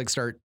 songs like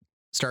Start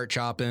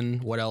Chopping,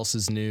 What Else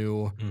Is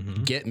New,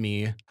 Get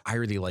Me. I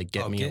really like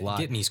Get Me a lot.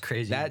 Get Me's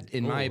crazy. That,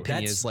 in my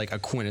opinion, is like a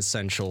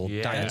quintessential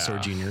Dinosaur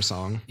Jr.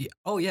 song.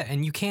 Oh yeah,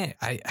 and you can't.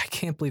 I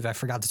can't believe I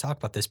forgot to talk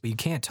about this, but you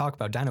can't talk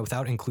about Dino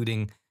without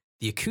including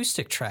the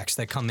acoustic tracks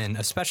that come in,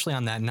 especially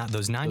on that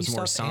those 90s those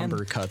more stuff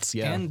somber cuts.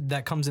 Yeah, and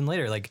that comes in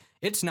later. Like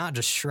it's not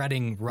just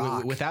shredding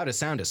rock without a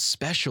sound,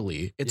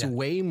 especially. It's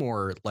way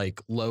more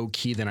like low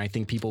key than I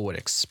think people would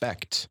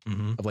expect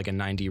of like a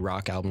 90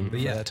 rock album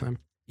at that time.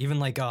 Even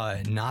like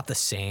Not the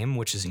Same,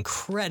 which is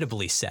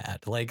incredibly sad.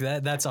 Like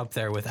that's up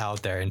there with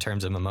Out There in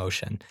terms of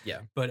emotion.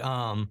 Yeah. But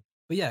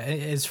yeah,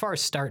 as far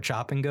as Start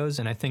Chopping goes,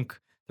 and I think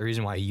the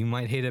reason why you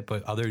might hate it,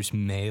 but others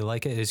may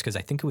like it, is because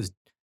I think it was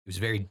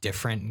very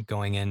different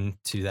going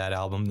into that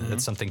album.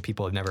 That's something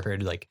people have never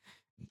heard. Like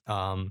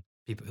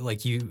people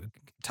like you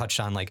touched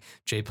on, like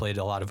Jay played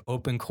a lot of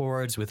open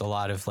chords with a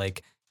lot of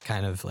like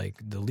kind of like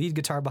the lead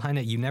guitar behind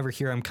it. You never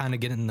hear him kind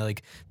of getting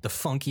like the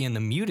funky and the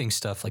muting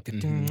stuff, like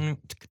the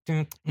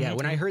yeah.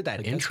 When I heard that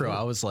like, intro, cool.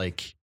 I was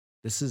like,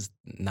 "This is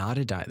not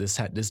a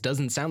this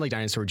doesn't sound like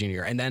Dinosaur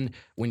Jr." And then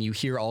when you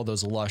hear all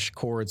those lush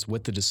chords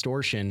with the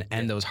distortion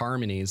and those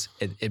harmonies,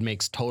 it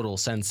makes total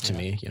sense to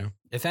me. You know,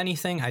 if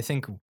anything, I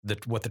think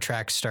that what the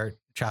track Start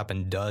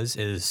Chopping does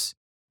is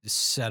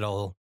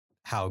settle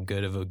how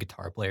good of a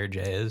guitar player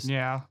Jay is.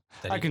 Yeah,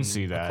 I can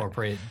see that.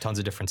 Incorporate tons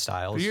of different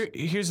styles.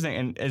 Here's the thing,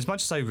 and as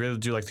much as I really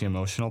do like the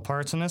emotional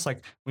parts in this,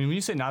 like when you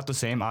say Not the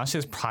Same, honestly,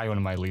 it's probably one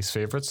of my least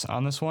favorites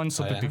on this one,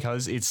 simply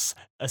because it's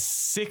a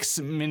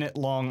 6-minute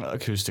long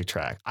acoustic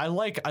track. I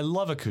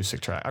love acoustic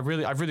track. I've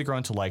really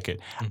grown to like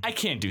it. I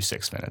can't do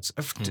 6 minutes.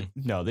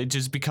 No, it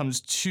just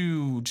becomes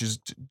too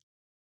just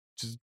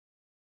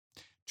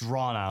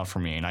drawn out for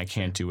me, and I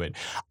can't do it.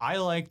 I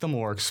like the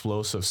more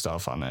explosive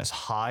stuff on this.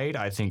 Hide,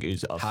 I think,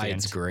 is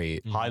Hide's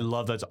great. I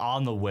love that.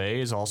 On the Way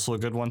is also a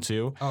good one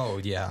too.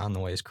 Oh yeah, On the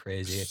Way is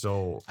crazy.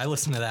 So I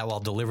listened to that while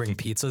delivering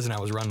pizzas, and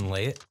I was running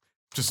late.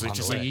 Just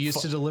you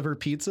used to deliver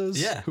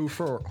pizzas? Yeah. Who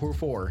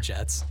for?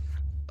 Jets.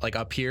 Like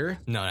up here?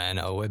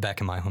 No, way back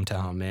in my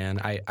hometown. Oh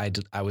man,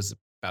 I was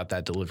about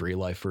that delivery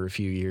life for a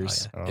few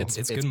years. Oh, yeah.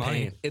 It's good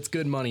money. Pain. It's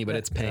good money, but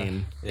it's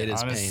pain. It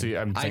is honestly,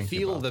 pain. I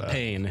feel the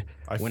pain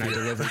when I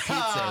deliver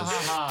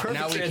pizzas. Perfect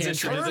now we can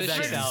transition.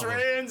 transition.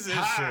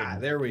 Transition.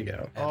 There we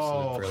go.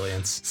 Absolute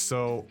brilliance.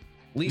 So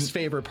Least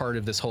favorite part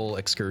of this whole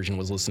excursion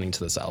was listening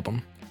to this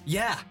album.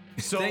 Yeah.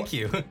 So thank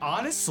you.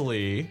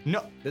 Honestly,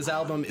 no. This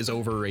album is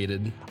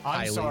overrated.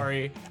 I'm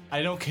sorry.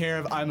 I don't care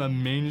if I'm a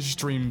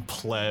mainstream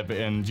pleb,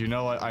 and you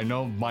know what? I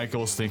know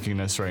Michael's thinking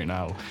this right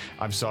now.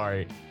 I'm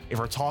sorry. If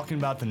we're talking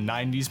about the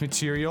 90s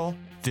material,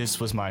 this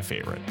was my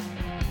favorite.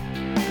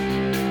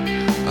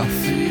 I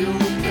feel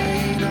the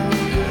pain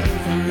of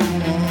everyone.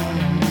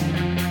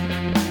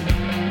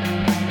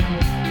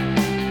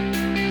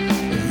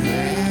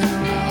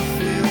 Then I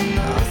feel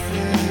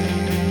nothing.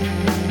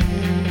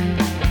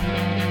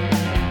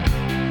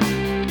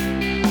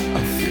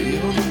 I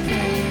feel the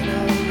pain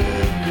of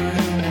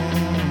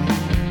everyone.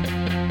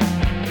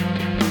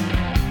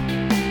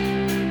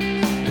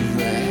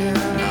 Then I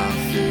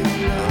feel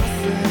nothing.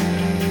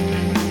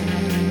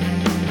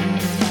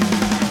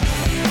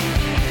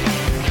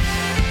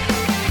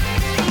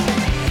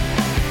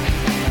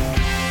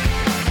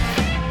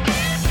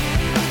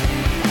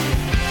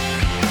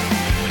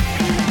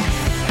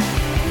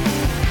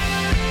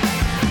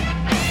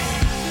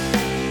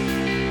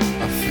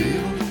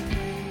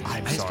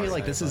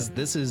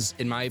 This is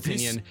in my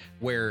opinion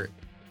where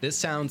this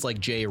sounds like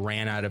Jay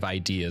ran out of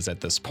ideas at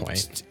this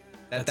point.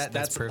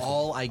 That's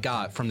all I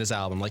got from this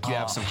album. Like you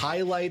have some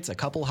highlights, a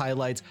couple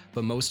highlights,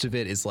 but most of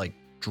it is like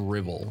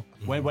drivel.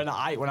 When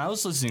I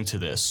was listening to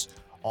this,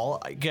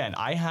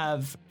 I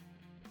have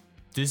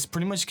this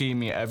pretty much gave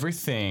me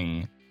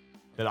everything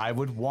that I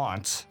would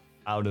want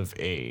out of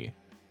a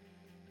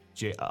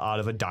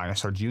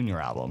Dinosaur Jr.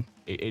 album.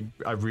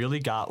 I really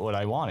got what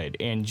I wanted,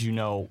 and you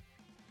know,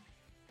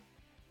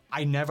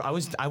 I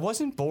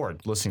wasn't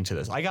bored listening to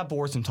this. I got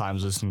bored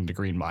sometimes listening to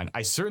Green Mine.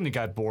 I certainly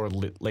got bored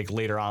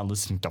later on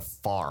listening to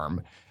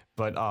Farm,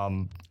 but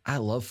I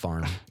love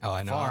Farm. Oh,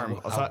 I know. Farm.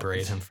 I'll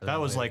berate him for that.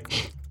 That was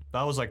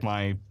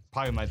like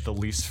probably the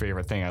least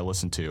favorite thing I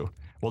listened to.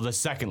 Well, the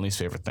second least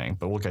favorite thing,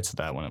 but we'll get to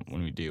that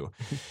when we do.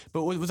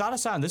 But Without a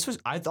Sound,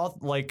 I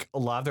thought like a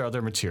lot of their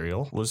other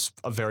material was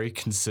a very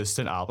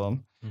consistent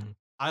album. Mm-hmm.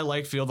 I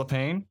like Feel the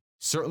Pain.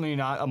 Certainly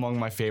not among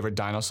my favorite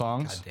Dino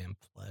songs. Goddamn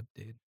pleb,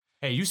 dude.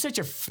 Hey, you said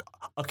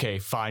okay,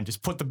 fine.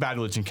 Just put the Bad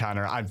Religion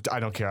counter. I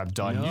don't care. I'm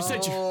done. No. You said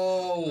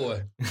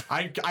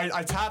I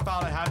tap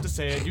out. I have to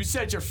say it. You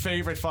said your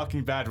favorite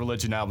fucking Bad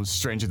Religion album is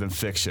Stranger Than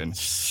Fiction.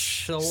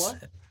 So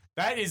what?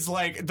 That is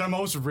like the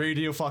most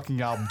radio fucking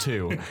album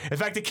too. In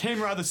fact, it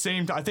came around the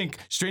same time. I think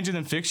Stranger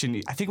Than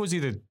Fiction, I think it was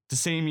either the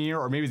same year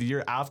or maybe the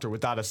year after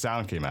Without a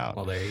Sound came out.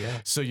 Well, there you go.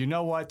 So you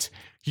know what?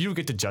 You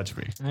get to judge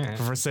me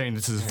for saying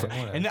this is.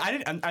 And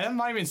I'm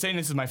not even saying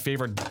this is my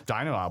favorite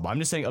Dino album. I'm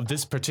just saying of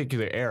this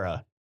particular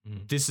era.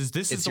 This is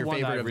the your one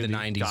favorite that of really the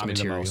 90s got me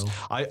material. the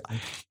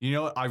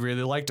most. I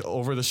really liked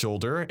Over the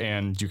Shoulder,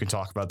 and you can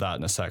talk about that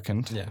in a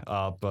second. Yeah.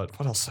 But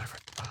what else?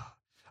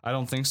 I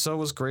Don't Think So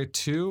was great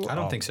too. I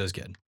Don't Think So is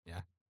good. Yeah.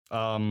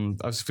 I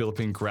was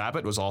Philippine Grab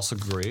It was also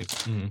great.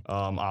 Mm-hmm.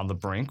 On the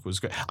Brink was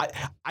great.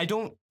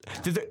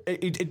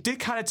 It did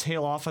kind of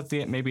tail off at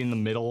the end, maybe in the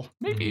middle,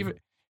 maybe even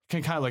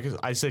can kind of like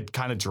I said,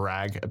 kind of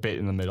drag a bit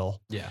in the middle.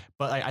 Yeah.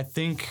 But I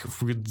think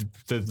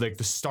the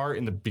start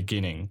and the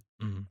beginning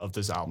of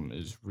this album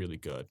is really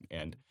good.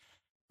 And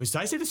did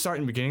I say the start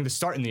and beginning? The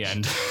start and the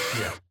end.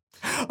 Yeah.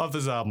 Of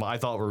this album, I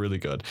thought were really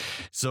good.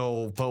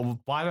 So, but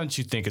why don't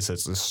you think it's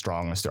as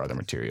strong as their other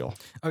material?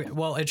 Okay,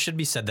 well, it should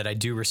be said that I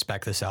do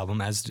respect this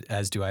album, as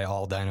do I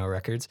all Dino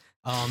records.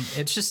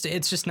 It's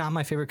just not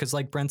my favorite because,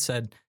 like Brent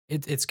said,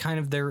 it's kind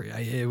of there.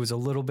 It was a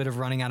little bit of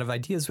running out of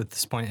ideas with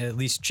this point. At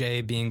least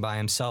Jay being by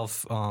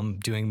himself,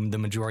 doing the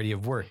majority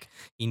of work.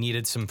 He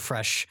needed some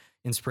fresh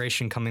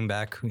inspiration coming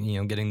back.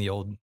 Getting the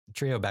old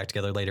trio back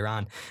together later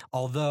on.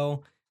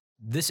 Although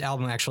this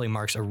album actually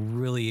marks a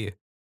really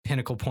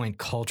pinnacle point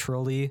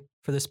culturally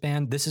for this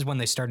band. This is when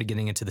they started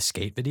getting into the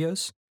skate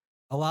videos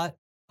a lot,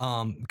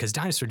 because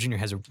Dinosaur Jr.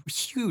 has a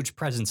huge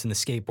presence in the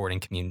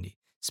skateboarding community,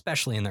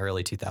 especially in the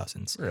early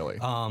 2000s. Really?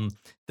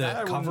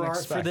 The cover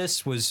art for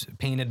this was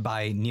painted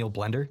by Neil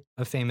Blender,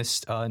 a famous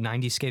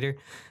 90s skater.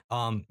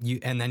 And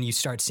then you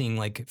start seeing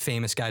like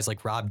famous guys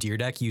like Rob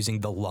Dyrdek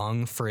using the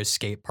lung for his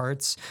skate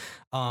parts.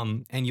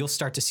 And you'll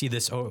start to see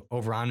this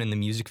over on in the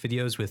music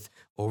videos with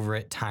Over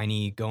It,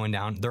 Tiny, Going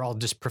Down. They're all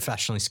just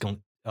professionally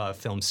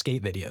filmed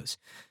skate videos.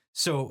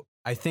 So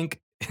I think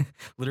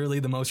literally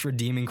the most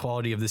redeeming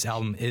quality of this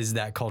album is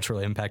that cultural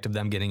impact of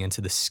them getting into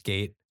the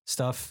skate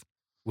stuff,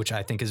 which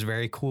I think is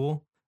very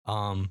cool.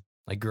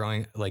 Like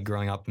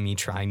growing up, me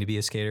trying to be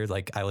a skater,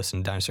 like I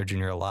listened to Dinosaur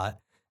Jr. a lot,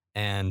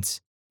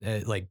 and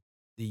like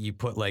you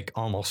put like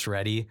Almost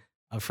Ready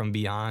from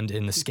Beyond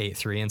in the Skate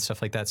 3 and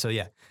stuff like that. So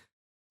yeah,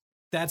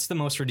 that's the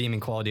most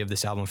redeeming quality of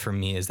this album for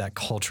me, is that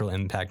cultural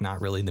impact,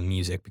 not really the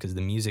music, because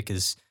the music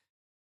is,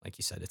 like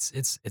you said,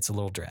 it's a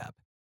little drab.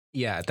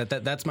 Yeah,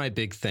 that's my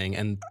big thing,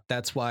 and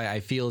that's why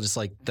I feel just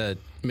like the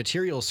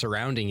material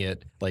surrounding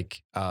it,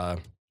 like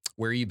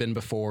Where You've Been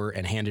Before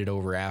and Hand It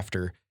Over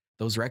After,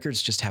 those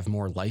records just have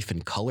more life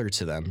and color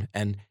to them.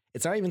 And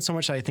it's not even so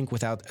much that I think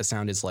Without a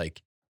Sound is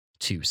like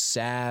too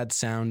sad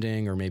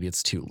sounding, or maybe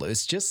it's too low.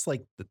 It's just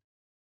like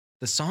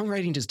the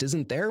songwriting just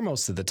isn't there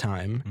most of the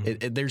time.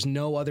 There's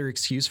no other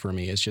excuse for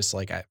me. It's just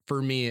like,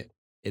 for me,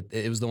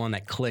 it was the one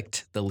that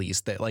clicked the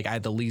least, that like I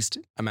had the least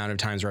amount of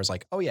times where I was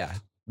like, oh yeah,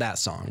 that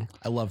song.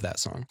 I love that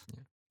song.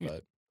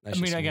 But I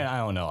mean, again, I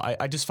don't know.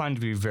 I just find it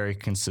to be a very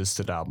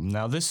consistent album.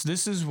 Now, this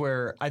is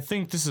where I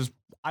think this is.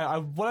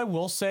 What I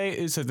will say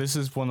is that this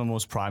is one of the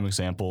most prime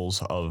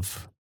examples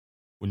of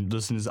when you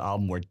listen to this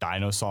album where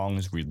Dino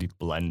songs really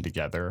blend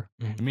together.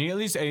 I mean, at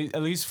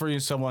least for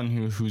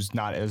someone who's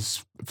not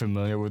as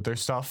familiar with their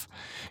stuff,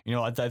 you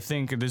know, I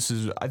think this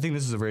is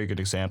a very good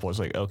example. It's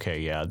like, okay,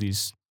 yeah,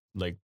 these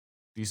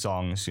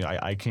songs, you know,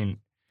 I can,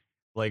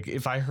 like,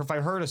 if I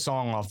heard a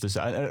song off this,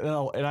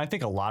 and I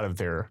think a lot of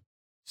their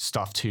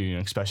stuff too, you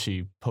know,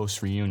 especially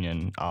post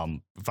reunion.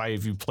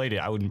 If you played it,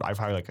 I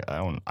probably like, I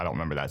don't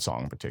remember that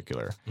song in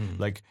particular.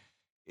 Like,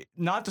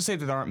 not to say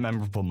that there aren't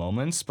memorable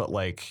moments, but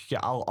like, yeah,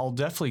 I'll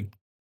definitely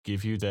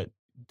give you that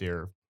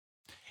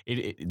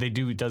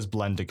it does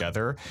blend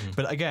together.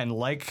 But again,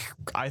 like,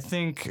 I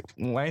think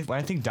when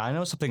I think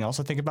Dino, something else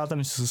I think about them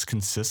is just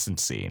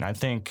consistency. And I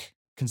think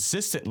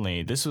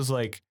consistently, this was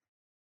like,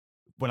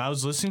 when I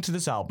was listening to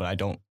this album, I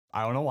don't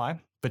know why,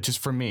 but just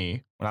for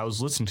me, when I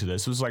was listening to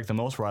this, it was like the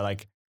most where I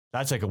like,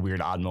 that's like a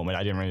weird odd moment.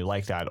 I didn't really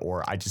like that.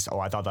 Or I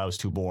thought that was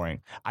too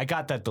boring. I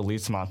got that the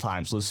least amount of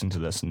times listening to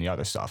this and the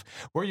other stuff.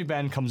 Where You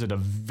Been comes in a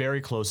very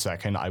close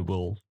second. I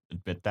will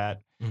admit that.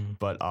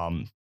 But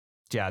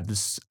yeah,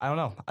 this, I don't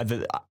know.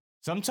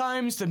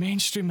 Sometimes the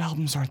mainstream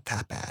albums aren't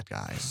that bad,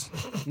 guys.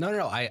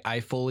 No. I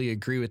fully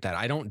agree with that.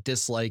 I don't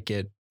dislike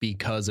it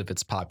because of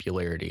its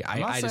popularity.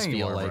 I just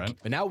feel like, Brent.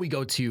 But now we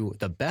go to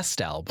the best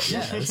album.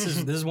 Yeah, this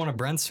is one of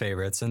Brent's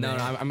favorites. And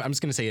I'm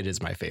just gonna say it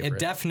is my favorite. A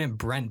definite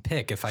Brent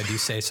pick, if I do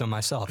say so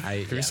myself.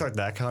 Can we start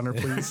that counter,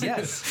 please?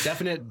 Yes,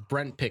 definite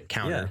Brent pick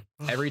counter.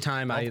 Yeah. Every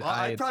time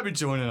I'd probably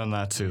join in on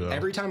that too, though.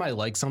 Every time I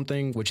like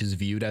something which is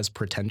viewed as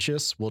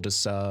pretentious, we'll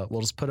just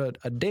put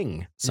a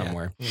ding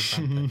somewhere.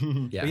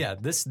 Yeah.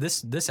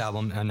 This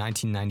album, a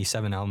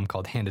 1997 album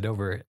called Handed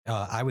Over,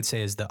 I would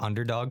say is the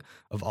underdog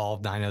of all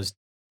of Dino's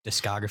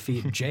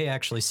discography. Jay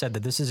actually said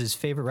that this is his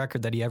favorite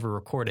record that he ever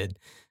recorded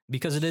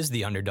because it is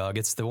the underdog.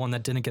 It's the one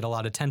that didn't get a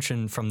lot of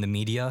attention from the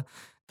media,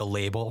 the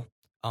label.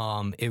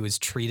 It was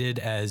treated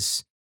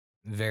as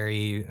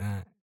very,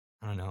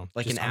 I don't know,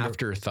 like an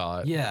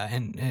afterthought. Yeah,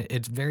 and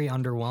it's very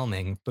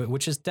underwhelming, but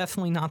which is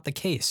definitely not the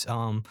case.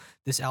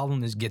 This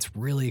album gets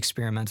really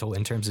experimental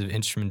in terms of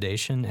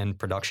instrumentation and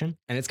production.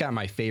 And it's got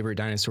my favorite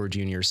Dinosaur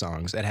Jr.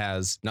 songs. It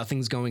has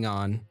Nothing's Going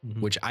On,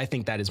 which I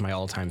think that is my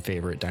all-time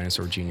favorite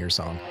Dinosaur Jr.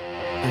 song.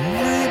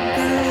 Every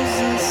girl's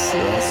a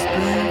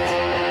suspect,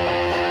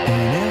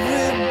 and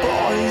every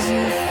boy's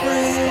your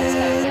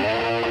friend.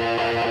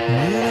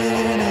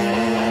 Million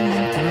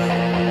and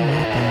thrown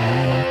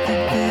up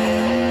again.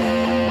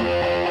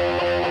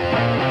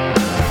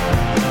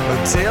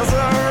 But tales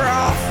are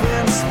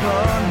often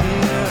spun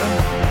here.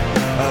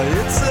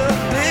 It's a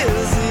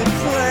busy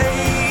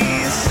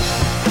place.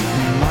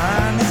 Your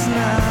mind is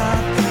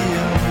not the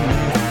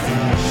only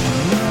thing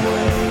you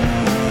waste.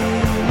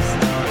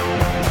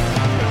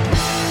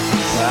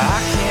 I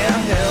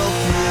can't help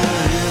you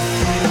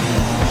if you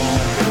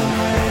walk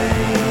away.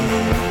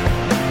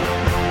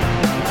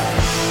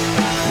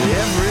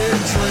 Every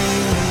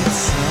dream needs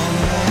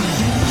someone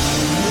to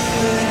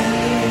play.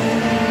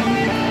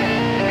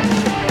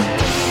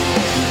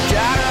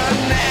 Got a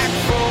knack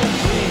for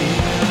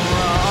being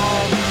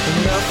wrong.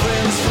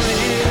 Nothing's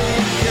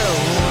really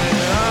going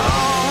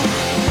on.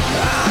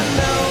 I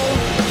know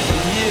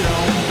you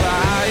don't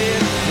buy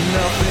it.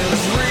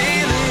 Nothing's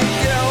really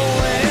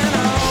going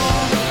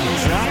on.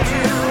 Drop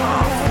you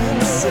off in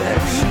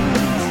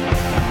sections.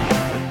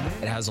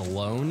 It has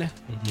Alone,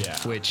 Yeah.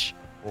 which,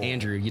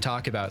 Andrew, you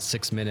talk about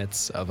 6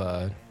 minutes of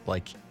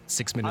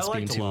 6 minutes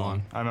being too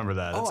long. I remember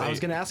that. Oh, I was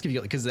gonna ask if you,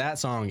 because that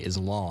song is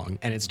long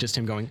and it's just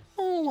him going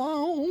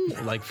alone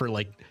like for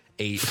like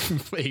 8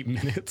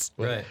 minutes.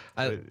 Right.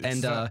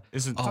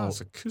 It's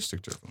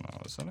acoustic driven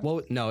though, isn't it?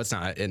 Well, no, it's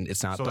not, and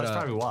it's not. So but that's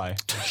probably why.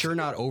 Sure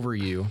Not Over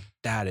You.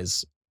 That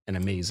is an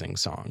amazing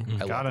song.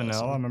 I Gotta love that Know.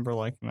 song. I remember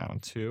liking that one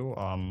too.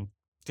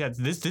 Yeah,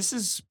 this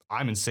is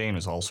I'm Insane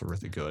is also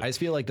really good. I just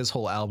feel like this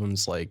whole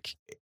album's like,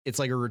 it's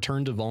like a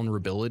return to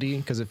vulnerability,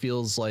 because it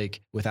feels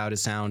like without a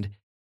sound,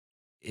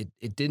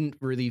 it didn't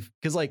really,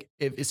 because like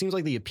it seems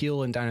like the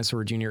appeal in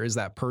Dinosaur Jr. is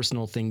that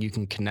personal thing you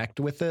can connect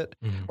with it,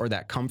 or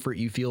that comfort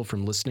you feel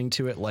from listening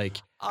to it.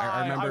 Like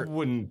I remember,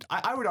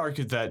 I would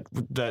argue that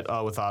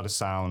Without a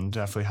Sound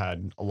definitely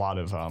had a lot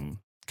of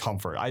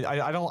comfort.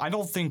 I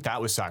don't think that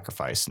was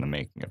sacrificed in the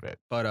making of it.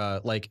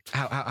 but like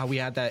how we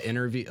had that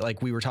interview,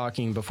 like we were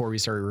talking before we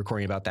started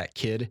recording about that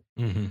kid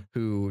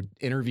who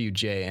interviewed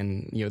Jay,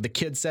 and you know the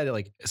kid said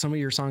like, some of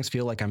your songs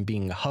feel like I'm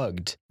being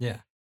hugged. Yeah.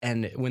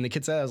 And when the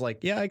kid said, I was like,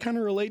 yeah, I kind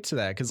of relate to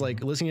that, because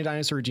like listening to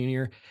Dinosaur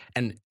Jr.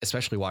 and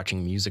especially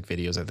watching music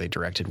videos that they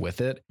directed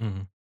with it,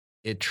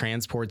 it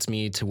transports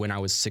me to when I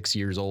was 6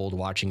 years old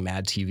watching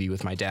Mad TV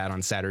with my dad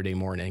on Saturday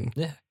morning.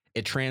 Yeah.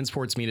 It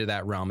transports me to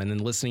that realm. And then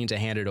listening to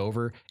Hand It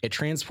Over, it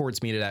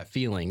transports me to that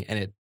feeling.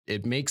 And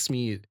it makes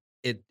me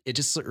it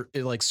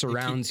like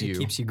surrounds you. It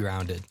keeps you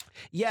grounded.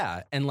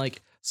 Yeah, and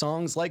like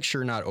songs like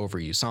Sure Not Over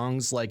You,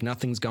 songs like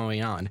Nothing's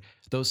Going On,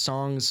 those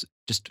songs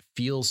just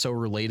feel so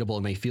relatable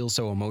and they feel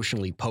so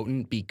emotionally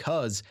potent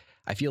because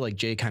I feel like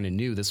Jay kind of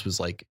knew this was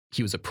like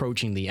he was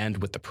approaching the end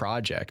with the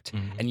project,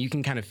 and you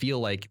can kind of feel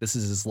like this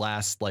is his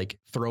last like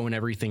throwing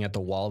everything at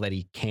the wall that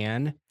he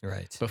can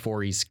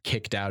before he's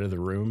kicked out of the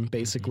room,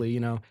 basically,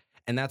 you know.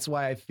 And that's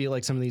why I feel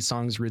like some of these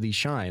songs really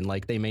shine.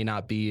 Like they may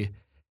not be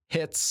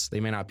hits, they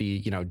may not be,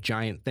 you know,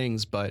 giant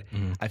things, but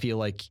I feel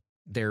like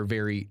they're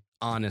very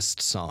honest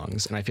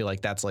songs, and I feel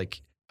like that's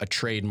like a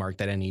trademark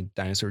that any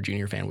Dinosaur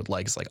Jr. fan would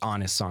like. Is like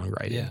honest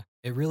songwriting. Yeah,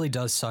 it really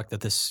does suck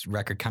that this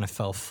record kind of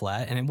fell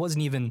flat, and it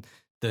wasn't even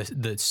the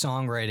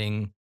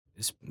songwriting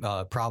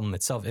problem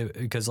itself,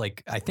 because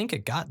like I think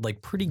it got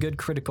like pretty good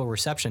critical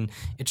reception.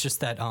 It's just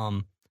that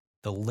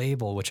the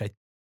label, which I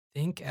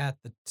think at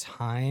the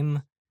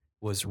time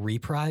was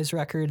Reprise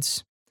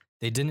Records,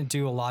 they didn't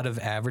do a lot of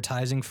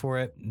advertising for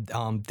it.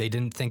 They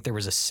didn't think there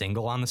was a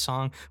single on the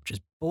song, which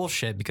is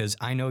bullshit because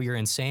I Know You're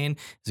Insane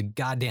is a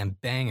goddamn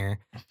banger.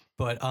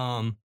 But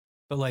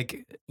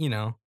like, you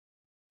know,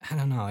 I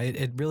don't know.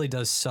 It really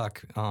does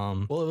suck.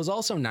 Well, it was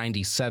also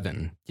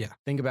 97. Yeah.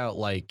 Think about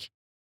like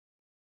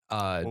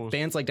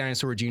bands like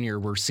Dinosaur Jr.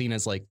 were seen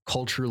as like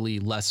culturally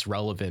less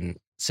relevant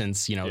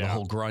since, you know, the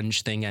whole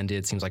grunge thing ended.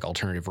 It seems like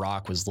alternative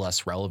rock was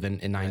less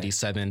relevant in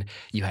 97.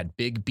 You had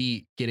Big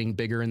Beat getting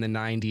bigger in the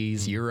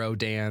 90s,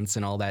 Eurodance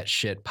and all that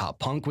shit. Pop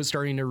punk was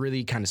starting to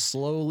really kind of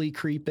slowly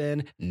creep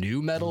in.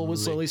 New metal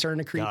was slowly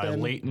starting to creep in.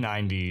 Late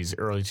 90s,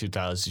 early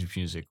 2000s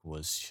music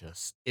was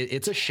just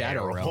it's a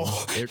shadow realm.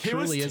 It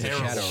truly is a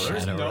shadow realm.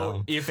 There's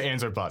no ifs,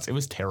 ands, or buts. It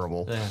was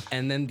terrible. Yeah.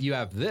 And then you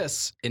have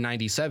this in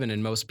 97,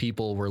 and most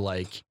people were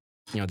like,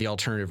 you know, the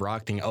alternative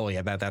rock thing. Oh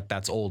yeah,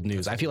 that's old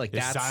news. I feel like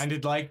that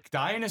sounded like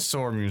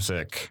dinosaur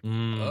music.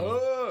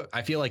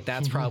 I feel like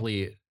that's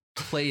probably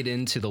played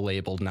into the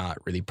label not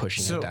really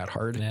pushing it that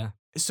hard. Yeah.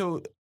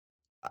 So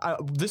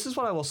this is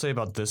what I will say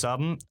about this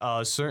album.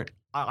 I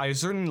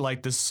certainly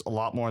like this a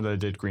lot more than I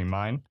did Green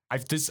Mine. I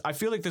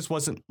feel like this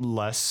was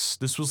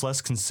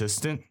less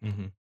consistent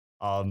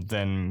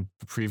than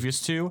the previous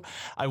two.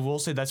 I will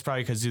say that's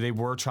probably because they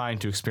were trying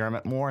to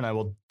experiment more, and I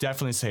will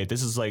definitely say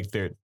this is like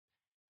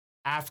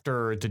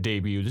after the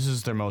debut, this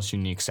is their most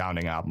unique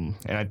sounding album,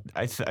 and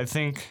I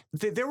think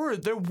there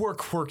were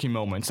quirky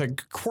moments,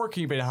 like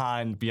quirky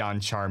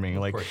beyond charming,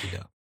 like quirky,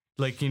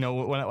 like, you know,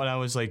 when I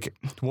was like,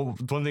 one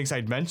of the things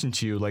I'd mentioned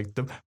to you, like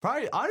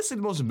probably honestly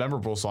the most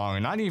memorable song,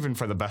 and not even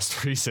for the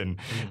best reason,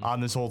 on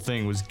this whole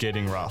thing was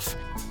Getting Rough.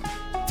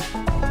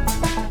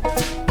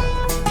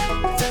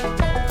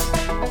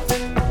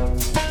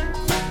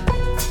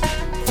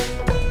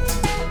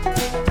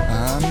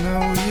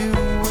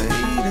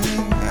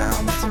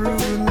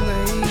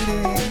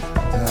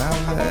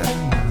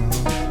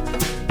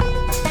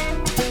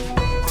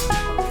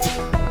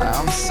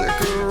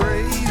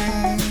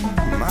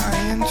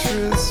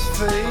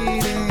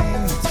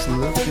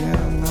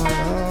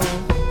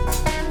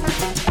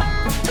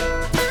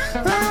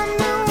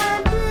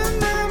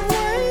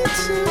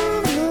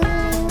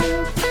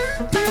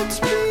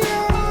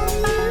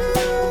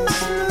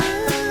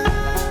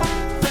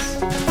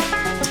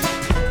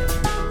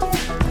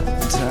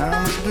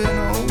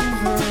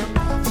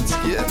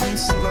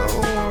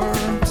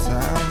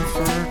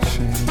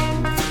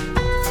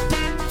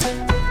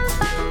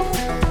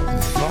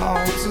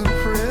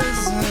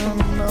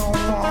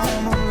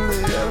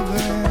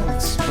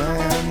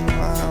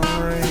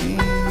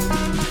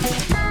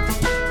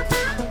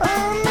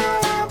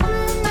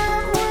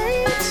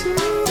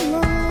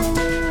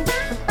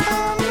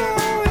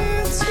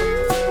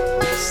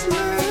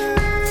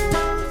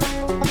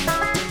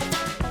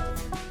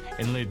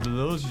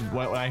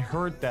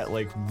 That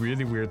like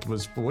really weird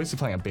was, what is he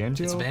playing, a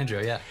banjo? It's a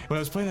banjo, yeah. When I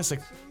was playing this,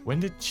 like,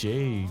 when did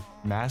Jay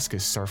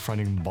Mascis start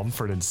fronting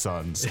Mumford &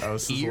 Sons? I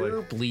was Ear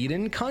like,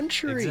 bleeding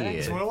country.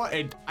 Exactly. So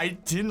I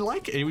didn't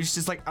like it. It was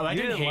just like, I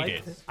didn't hate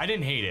it. I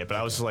didn't hate it, but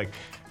I was just like,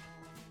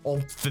 oh,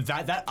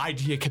 that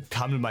idea kept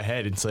coming in my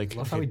head. It's like, I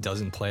love how he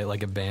doesn't play it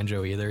like a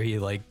banjo either. He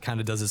like kind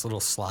of does his little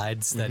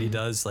slides that he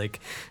does, like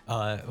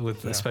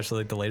with especially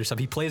like the later stuff.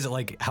 He plays it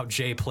like how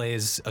Jay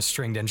plays a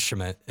stringed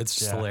instrument. It's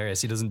just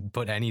hilarious. He doesn't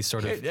put any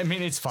sort of I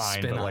mean, it's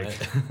fine, but like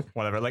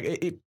whatever.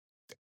 Like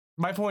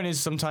my point is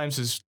sometimes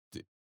is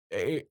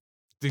the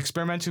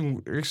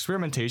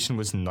experimentation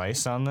was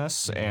nice on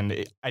this,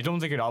 and I don't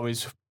think it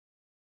always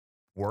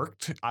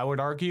worked, I would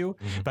argue,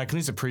 but I can at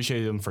least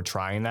appreciate them for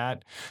trying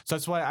that. So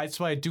that's why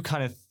I do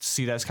kind of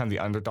see that as kind of the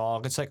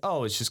underdog. It's like,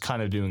 oh, it's just kind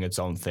of doing its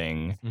own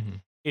thing.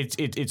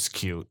 It's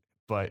cute,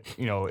 but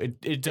you know,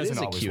 it doesn't always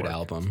work. It is a cute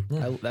album.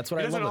 That's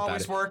what I love about it. It doesn't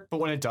always work, but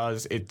when it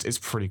does, it's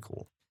pretty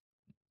cool.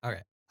 All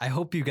right. I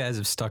hope you guys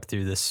have stuck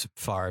through this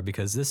far,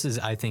 because this is,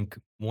 I think,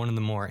 one of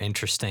the more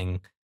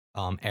interesting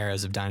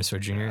eras of Dinosaur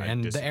Jr.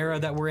 and the era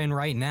that we're in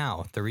right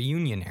now, the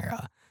reunion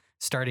era,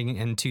 starting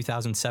in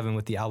 2007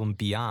 with the album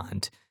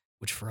Beyond,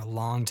 which for a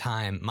long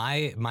time,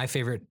 my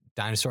favorite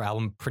Dinosaur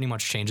album pretty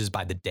much changes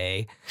by the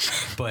day,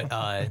 but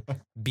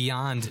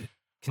Beyond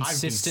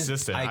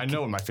consistent. I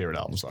know what my favorite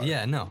albums are.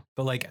 Yeah, no,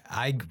 but like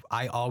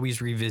I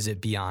always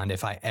revisit Beyond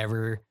if I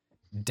ever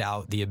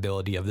doubt the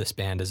ability of this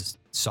band as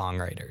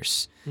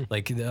songwriters.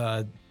 Like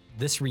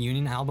this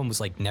reunion album was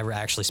like never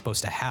actually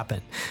supposed to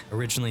happen.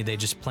 Originally, they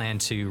just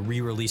planned to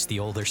re-release the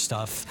older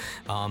stuff,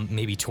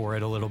 maybe tour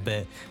it a little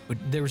bit, but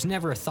there was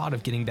never a thought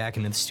of getting back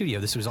into the studio.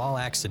 This was all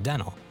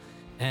accidental.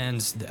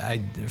 And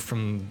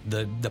from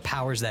the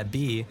powers that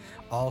be,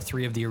 all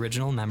three of the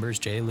original members,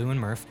 Jay, Lou, and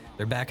Murph,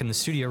 they're back in the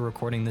studio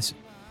recording this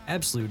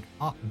absolute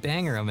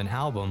banger of an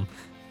album.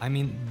 I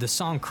mean, the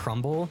song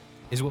Crumble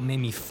is what made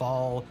me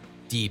fall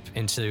deep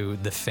into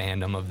the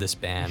fandom of this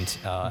band,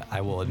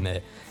 I will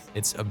admit.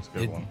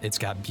 It's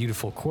got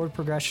beautiful chord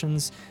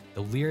progressions.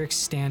 The lyrics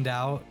stand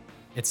out.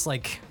 It's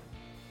like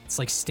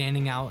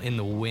standing out in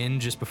the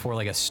wind just before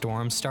like a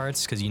storm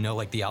starts, because you know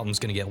like the album's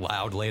gonna get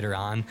loud later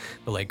on,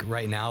 but like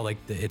right now like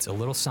it's a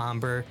little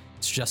somber.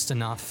 It's just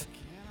enough.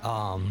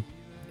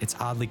 It's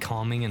oddly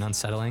calming and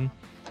unsettling.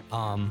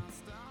 I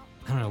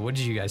don't know. What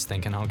did you guys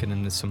think? And I'll get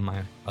into some of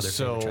my other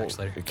favorite tracks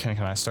later. Can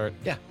I start?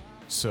 Yeah.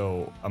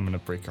 So I'm gonna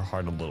break your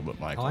heart a little bit,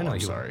 Michael. Oh, I know. I'm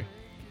sorry.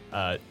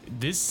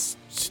 This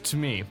to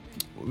me,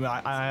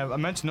 I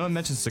mentioned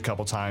this a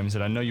couple times,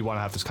 and I know you want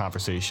to have this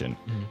conversation.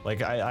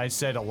 Like I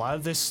said, a lot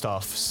of this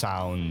stuff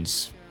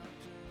sounds,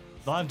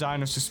 a lot of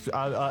Dinosaur,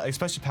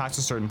 especially past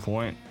a certain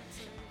point,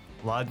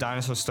 a lot of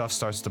Dinosaur stuff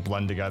starts to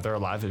blend together. A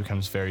lot of it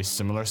becomes very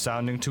similar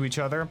sounding to each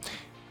other,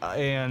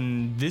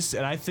 and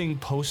I think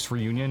post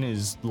reunion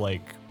is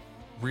like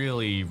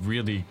really,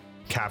 really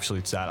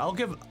encapsulates that.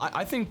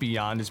 I think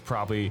Beyond is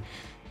probably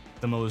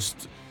the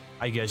most,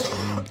 I guess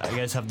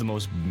have the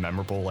most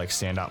memorable like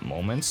standout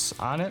moments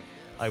on it.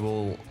 I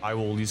will at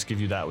least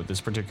give you that with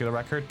this particular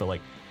record, but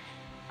like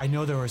I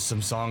know there were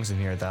some songs in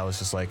here that was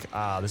just like,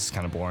 this is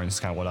kind of boring, this is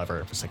kind of whatever.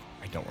 It's like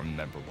I don't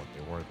remember what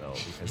they were though,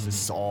 because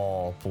this is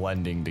all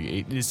blending.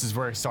 This is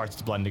where it starts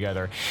to blend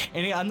together.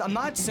 And I'm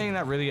not saying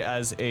that really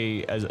as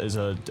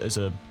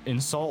a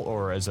insult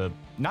or as a,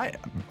 not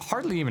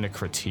hardly even a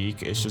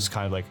critique. It's just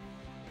kind of like,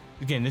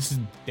 again,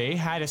 they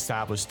had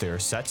established their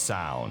set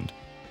sound,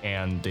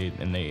 and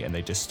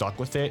they just stuck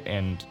with it,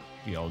 and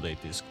you know they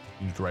just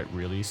continued to write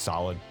really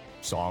solid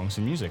songs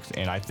and music.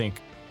 And I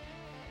think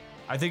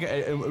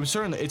it was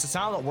certainly, it's a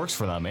sound that works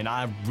for them, and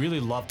I really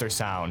love their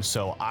sound.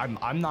 So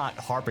I'm not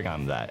harping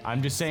on that.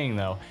 I'm just saying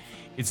though,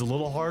 it's a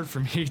little hard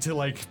for me to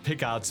like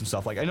pick out some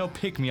stuff. Like I know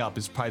 "Pick Me Up"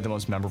 is probably the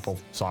most memorable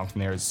song from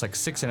there. It's like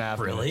 6.5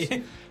 Really?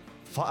 minutes.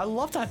 I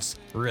love that.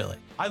 Really?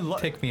 I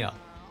love "Pick Me Up."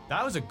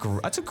 That's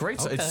a great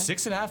song. Okay. It's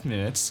 6.5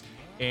 minutes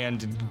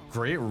and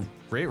great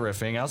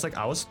riffing.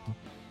 I was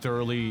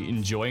thoroughly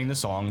enjoying the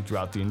song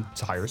throughout the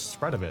entire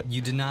spread of it.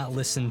 You did not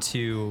listen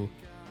to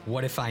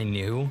 "What If I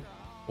Knew"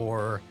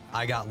 or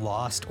 "I Got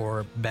Lost"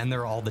 or "Been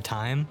There All the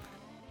Time"?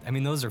 I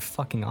mean, those are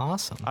fucking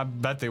awesome. I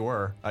bet they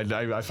were.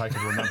 If I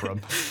could remember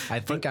them. I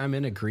think I'm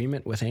in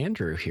agreement with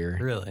Andrew here.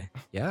 Really?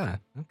 Yeah.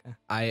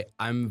 Okay.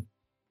 I'm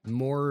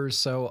more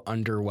so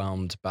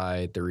underwhelmed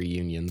by the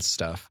reunion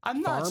stuff.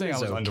 I'm not saying I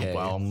was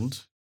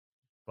underwhelmed,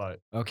 but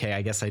okay,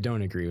 I guess I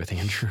don't agree with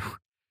Andrew.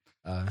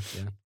 Yeah.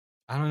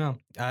 I don't know.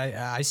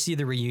 I see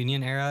the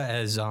reunion era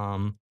as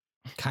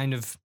kind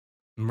of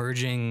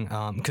merging,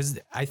 because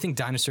I think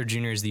Dinosaur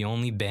Jr. is the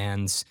only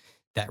bands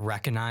that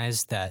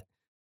recognize that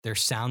their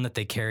sound that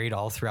they carried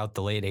all throughout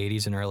the late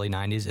 80s and early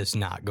 90s is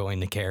not going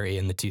to carry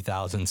in the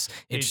 2000s.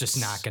 It's just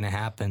not going to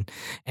happen.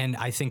 And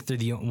I think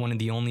they're one of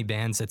the only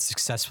bands that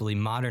successfully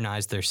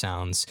modernized their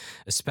sounds,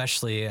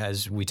 especially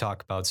as we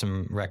talk about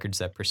some records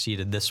that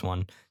preceded this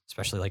one,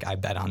 especially like "I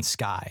Bet on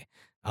Sky."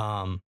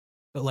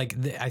 But like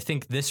I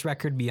think this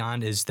record,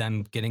 Beyond, is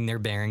them getting their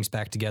bearings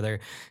back together,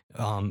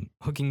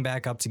 hooking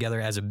back up together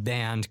as a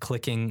band,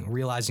 clicking,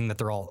 realizing that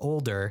they're all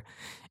older,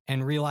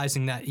 and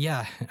realizing that,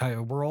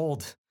 we're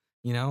old.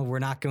 You know, we're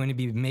not going to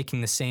be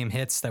making the same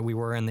hits that we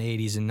were in the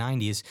 80s and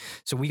 90s.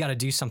 So we got to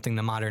do something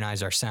to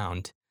modernize our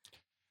sound.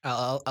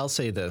 I'll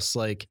say this,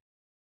 like,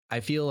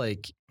 I feel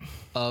like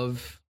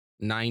of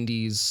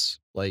 90s,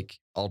 like,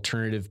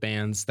 alternative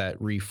bands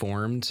that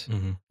reformed,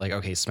 like,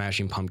 okay,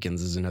 Smashing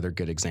Pumpkins is another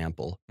good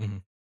example.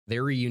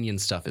 Their reunion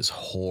stuff is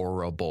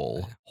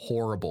horrible.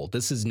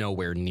 This is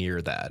nowhere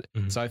near that.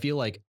 So I feel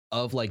like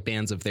of like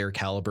bands of their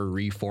caliber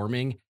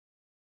reforming,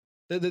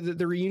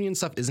 the reunion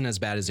stuff isn't as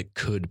bad as it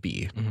could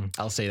be.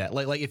 I'll say that.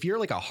 Like if you're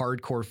like a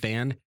hardcore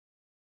fan,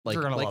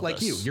 you're gonna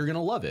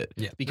love it.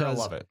 Yeah, because you're gonna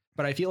love it.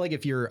 But I feel like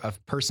if you're a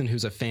person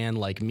who's a fan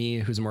like me,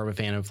 who's more of a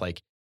fan of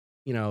like,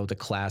 you know, the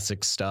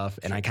classic stuff,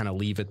 and I kind of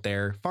leave it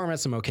there. Farm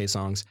has some okay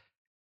songs.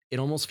 It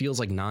almost feels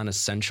like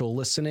non-essential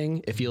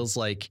listening. It feels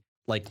like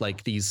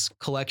these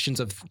collections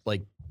of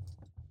like,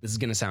 this is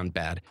gonna sound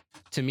bad.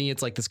 To me,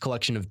 it's like this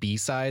collection of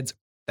B-sides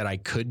that I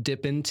could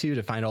dip into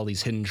to find all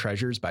these hidden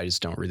treasures, but I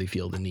just don't really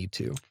feel the need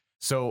to.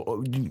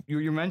 So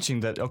you're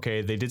mentioning that,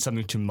 okay, they did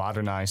something to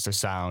modernize their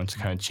sound, to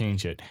kind of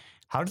change it.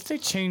 How did they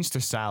change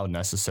their sound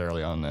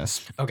necessarily on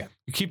this? Okay.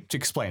 You keep to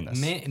explain this.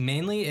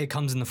 Mainly it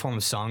comes in the form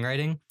of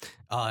songwriting.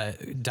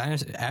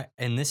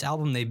 In this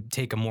album, they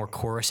take a more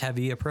chorus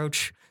heavy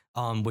approach,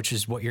 which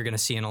is what you're going to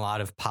see in a lot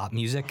of pop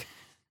music.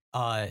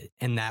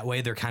 In that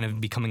way, they're kind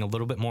of becoming a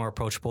little bit more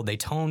approachable. They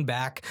tone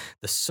back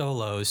the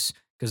solos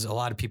because a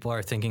lot of people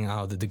are thinking,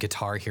 oh, the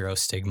Guitar Hero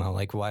stigma.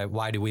 Like,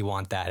 why do we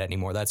want that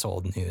anymore? That's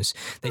old news.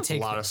 There's a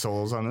lot of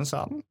solos on this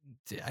album.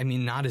 I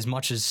mean, not as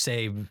much as,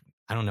 say,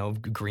 I don't know,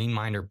 Green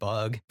Mind or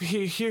Bug.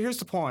 Here's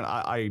the point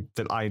I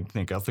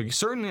think of. Like,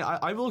 certainly,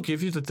 I will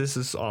give you that this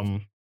is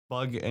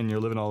Bug and You're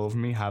Living All Over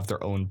Me have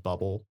their own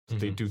bubble.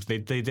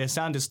 Mm-hmm. They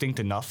sound distinct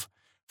enough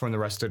from the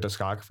rest of their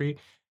discography.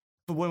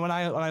 But when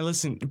I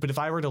listen, but if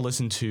I were to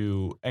listen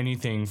to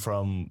anything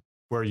from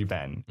Where You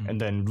Been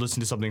and then listen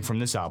to something from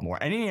this album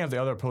or any of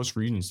the other post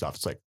reunion stuff,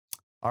 it's like,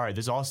 all right,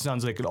 this all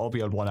sounds like it could all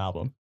be on one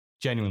album.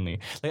 Genuinely,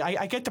 like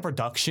I get the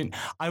production.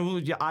 I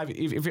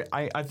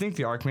think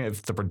the argument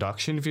of the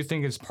production, if you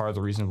think it's part of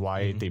the reason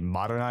why they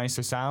modernized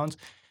their sounds.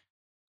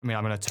 I mean,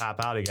 I'm gonna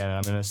tap out again and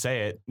I'm gonna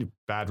say it.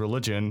 Bad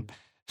Religion.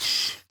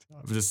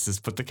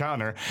 Just put the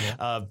counter.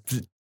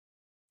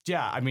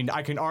 Yeah. I mean,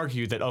 I can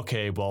argue that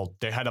okay, well,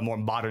 they had a more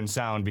modern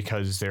sound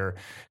because their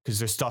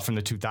stuff in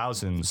the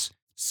 2000s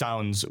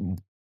sounds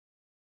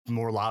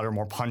more louder,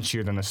 more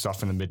punchier than the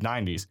stuff in the mid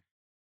 90s.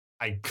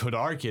 I could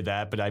argue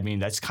that, but I mean,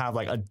 that's kind of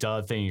like a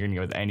duh thing you're gonna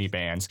get with any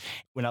bands.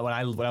 When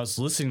I was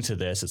listening to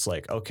this, it's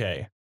like,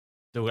 okay,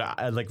 so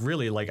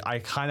I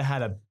kind of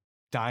had a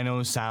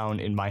Dino sound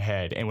in my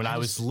head, and when I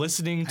was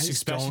listening to,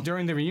 especially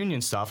during the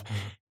reunion stuff,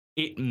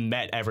 it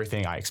met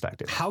everything I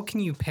expected. How can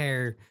you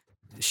pair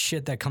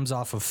shit that comes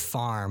off of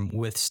Farm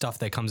with stuff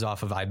that comes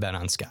off of I Bet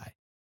on Sky?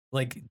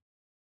 Like,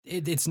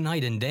 it's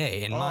night and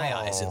day in my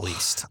eyes, at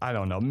least. I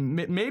don't know.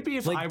 Maybe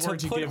if I were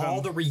to put give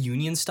all the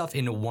reunion stuff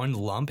into one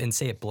lump and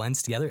say it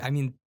blends together. I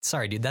mean,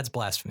 sorry, dude, that's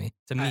blasphemy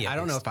to me. I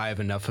don't know if I have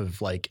enough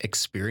of like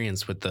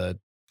experience with the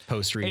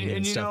post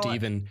reunion stuff to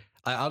even.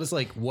 I'll just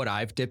like what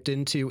I've dipped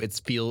into.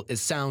 It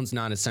sounds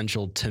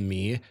non-essential to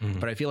me,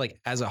 but I feel like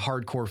as a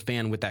hardcore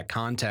fan with that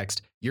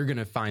context, you're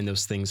gonna find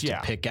those things to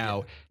pick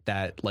out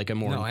that like a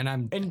more. No, and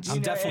I'm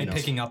definitely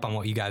picking up on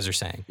what you guys are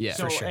saying. Yeah,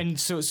 so, for sure. And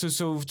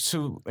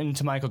so, and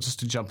to Michael,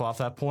 just to jump off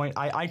that point,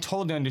 I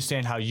totally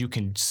understand how you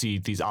can see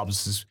these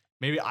albums as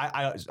maybe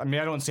I mean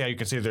I don't see how you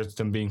can see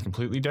them being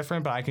completely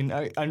different, but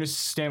I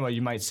understand why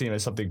you might see them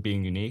as something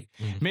being unique.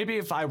 Maybe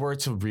if I were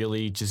to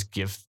really just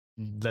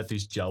let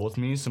these gel with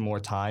me some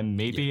more time,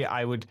 maybe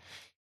I would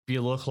be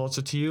a little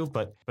closer to you.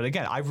 But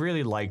again, I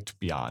really liked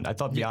Beyond. I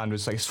thought Beyond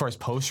was like, as far as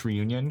post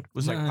reunion,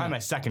 was like probably my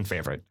second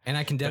favorite. And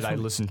I can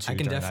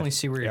definitely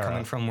see where you're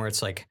coming from, where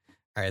it's like,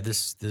 all right,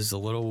 this is a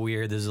little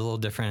weird, this is a little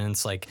different. And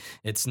it's like,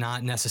 it's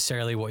not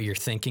necessarily what you're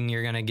thinking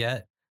you're gonna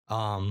get.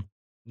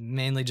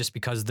 Mainly just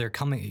because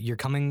you're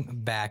coming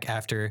back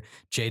after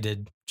Jay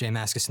did J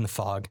Mascis in the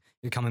Fog.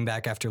 You're coming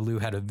back after Lou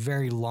had a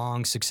very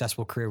long,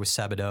 successful career with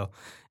Sebadoh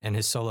and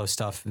his solo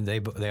stuff.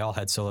 They all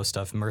had solo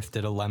stuff. Murph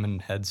did a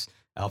Lemonheads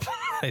album,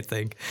 I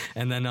think.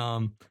 And then,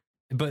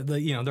 but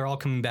they're all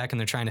coming back and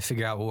they're trying to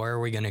figure out where are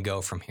we going to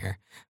go from here,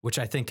 which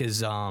I think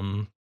is,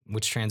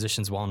 which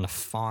transitions well into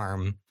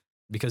Farm.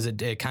 Because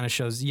it kind of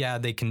shows,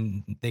 they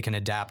can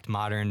adapt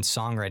modern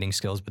songwriting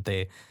skills, but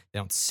they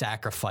don't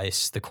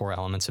sacrifice the core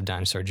elements of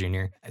Dinosaur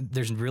Jr.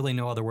 There's really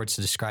no other words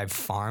to describe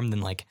Farm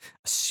than like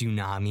a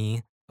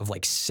tsunami of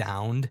like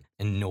sound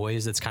and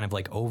noise that's kind of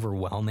like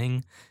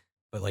overwhelming,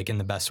 but like in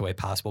the best way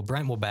possible.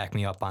 Brent will back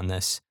me up on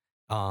this.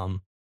 And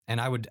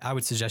I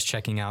would suggest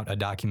checking out a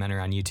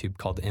documentary on YouTube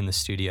called In the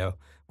Studio,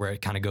 where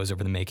it kind of goes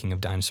over the making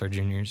of Dinosaur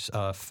Jr.'s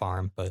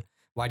Farm. But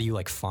why do you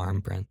like Farm,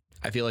 Brent?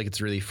 I feel like it's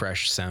really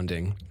fresh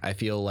sounding. I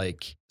feel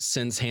like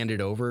since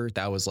Handed Over,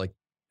 that was like,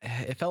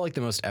 it felt like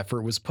the most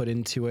effort was put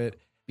into it.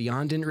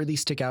 Beyond didn't really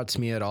stick out to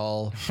me at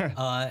all.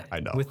 I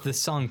know. With the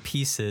song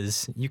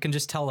Pieces, you can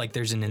just tell like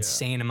there's an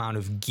insane amount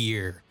of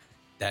gear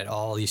that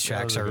all these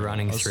tracks are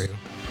running through.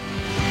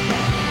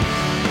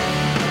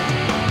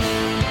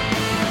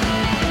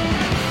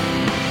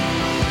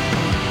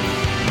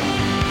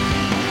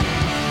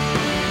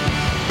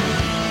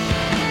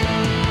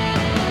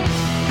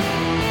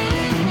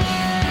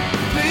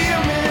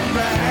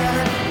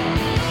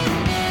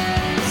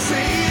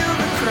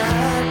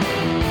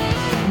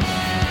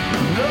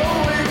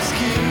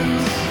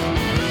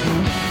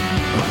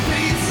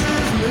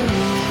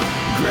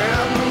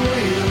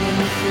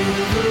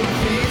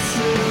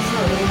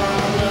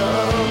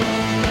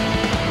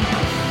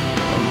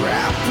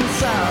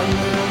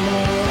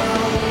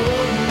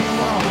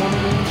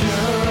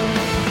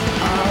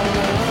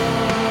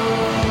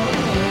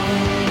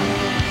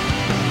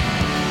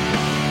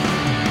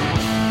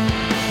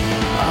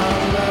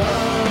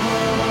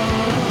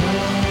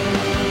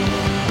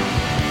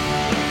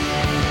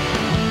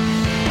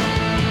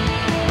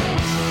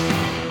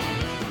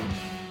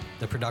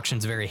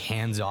 Production's very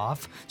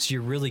hands-off, so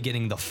you're really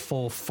getting the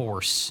full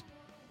force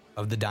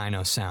of the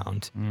Dino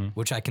sound,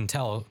 which I can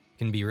tell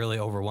can be really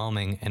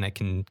overwhelming, and I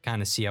can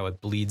kind of see how it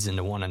bleeds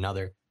into one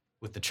another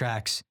with the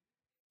tracks.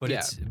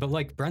 But but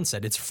like Brent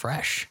said, it's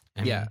fresh.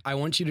 I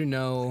want you to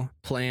know,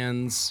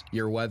 Plans,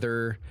 Your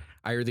Weather,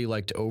 I really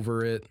liked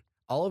Over It.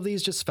 All of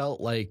these just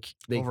felt like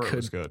they Over It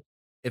was good.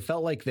 It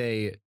felt like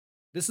they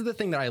This is the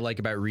thing that I like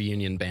about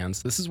reunion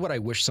bands. This is what I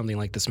wish something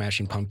like the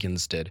Smashing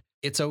Pumpkins did.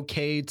 It's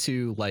okay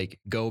to like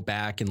go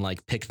back and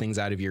like pick things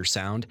out of your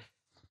sound,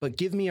 but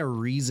give me a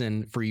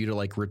reason for you to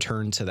like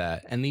return to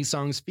that. And these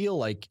songs feel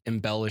like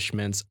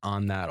embellishments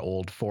on that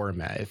old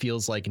format. It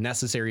feels like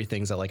necessary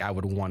things that like I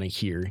would want to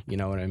hear. You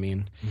know what I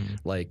mean? Mm-hmm.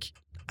 Like,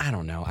 I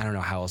don't know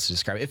how else to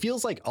describe it. It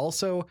feels like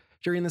also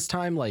during this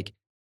time, like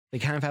they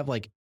kind of have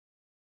like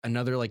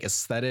another like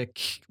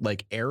aesthetic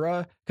like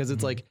era, because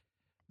it's like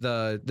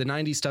the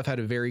 90s stuff had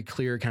a very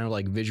clear kind of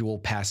like visual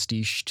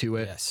pastiche to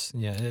it. Yes.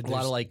 Yeah. A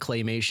lot of like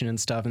claymation and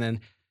stuff. And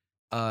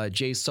then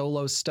Jay's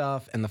solo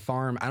stuff and The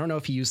Farm. I don't know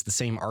if he used the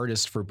same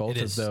artist for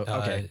both of those.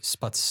 Okay.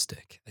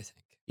 Sputstick, I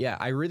think. Yeah.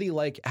 I really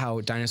like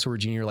how Dinosaur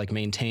Jr. like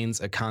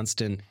maintains a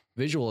constant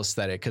visual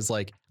aesthetic, because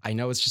like I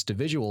know it's just a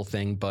visual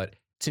thing, but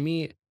to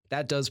me,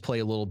 that does play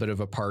a little bit of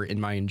a part in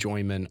my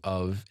enjoyment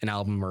of an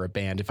album or a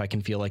band. If I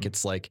can feel like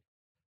it's like,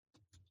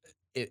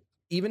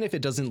 even if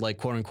it doesn't like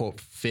quote unquote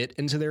fit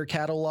into their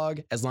catalog,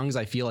 as long as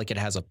I feel like it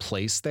has a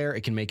place there,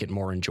 it can make it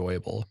more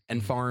enjoyable.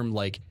 And Farm,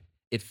 like,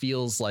 it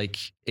feels like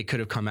it could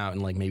have come out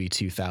in like maybe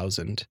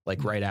 2000,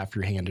 like right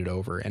after Hand It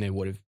Over, and it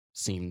would have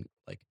seemed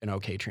like an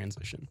okay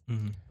transition.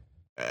 Mm-hmm.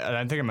 And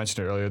I think I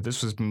mentioned it earlier,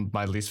 this was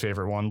my least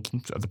favorite one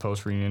of the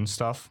post reunion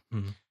stuff.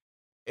 Mm-hmm.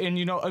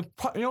 And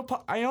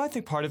I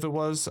think part of it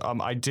was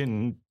I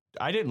didn't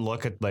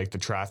look at like the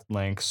track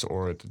lengths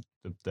or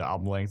the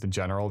album length in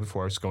general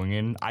before I was going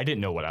in. I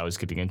didn't know what I was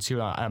getting into.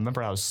 I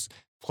remember I was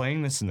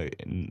playing this in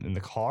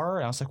the car,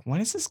 and I was like, when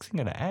is this thing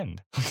gonna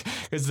end?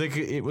 Because like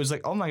it was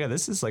like, oh my god,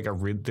 this is like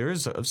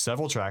there's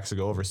several tracks that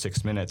go over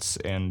 6 minutes,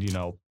 and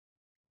and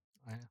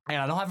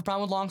I don't have a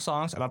problem with long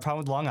songs. I don't have a problem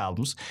with long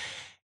albums.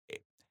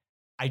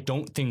 I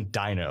don't think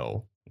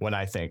Dino. When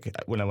I think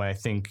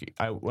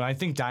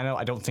Dino,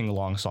 I don't think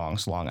long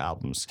songs, long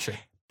albums. Sure.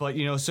 But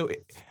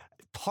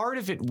part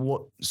of it.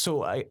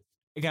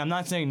 I'm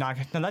not saying now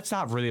that's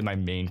not really my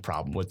main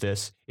problem with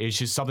this. It's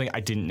just something I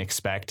didn't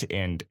expect,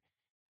 and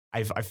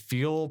I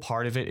feel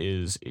part of it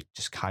is it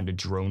just kind of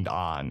droned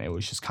on. It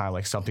was just kind of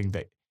like something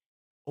that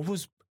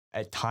was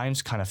at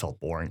times kind of felt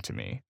boring to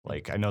me.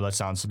 Like, I know that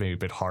sounds maybe a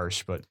bit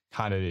harsh, but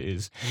kind of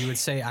is. You would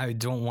say I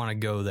Don't Want to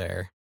Go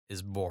There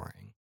is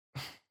boring.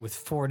 With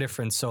 4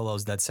 different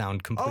solos that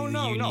sound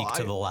completely unique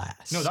to the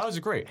last. No, that was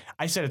great.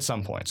 I said at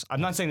some points.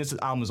 I'm not saying this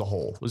album as a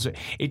whole.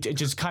 It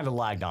just kind of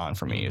lagged on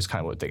for me. Is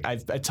kind of what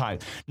at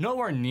times.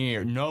 Nowhere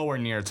near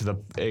to the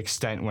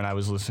extent when I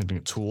was listening to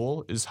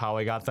Tool is how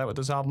I got that with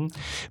this album.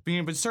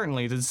 But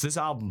certainly this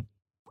album,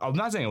 I'm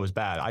not saying it was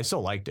bad. I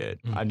still liked it.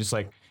 I'm just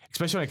like,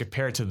 especially when I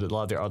compare it to a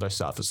lot of their other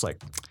stuff, it's like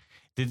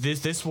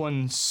this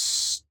one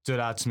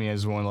stood out to me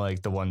as one of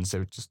like the ones that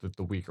were just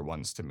the weaker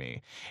ones to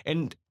me.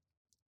 And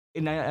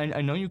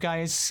I know you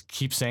guys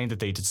keep saying that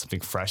they did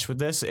something fresh with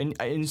this, and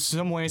in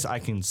some ways I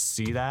can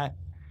see that.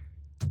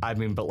 I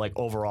mean, but like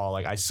overall,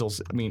 like I still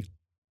see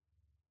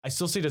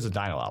it as a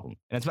Dino album,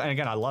 and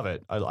again, I love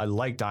it. I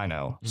like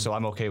Dino, so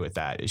I'm okay with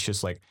that. It's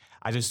just like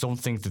I just don't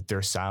think that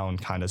their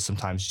sound kind of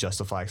sometimes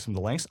justifies some of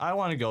the lengths. I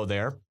want to go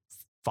there,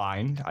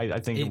 fine. I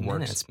think 8 it works.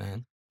 Minutes,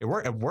 man. It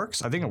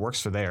works. I think it works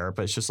for there,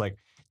 but it's just like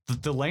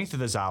the length of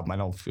this album, I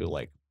don't feel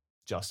like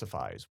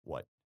justifies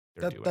what.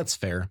 That's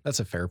fair.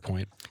 That's a fair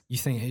point. You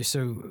think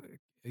so?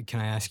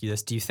 Can I ask you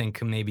this? Do you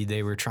think maybe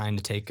they were trying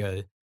to take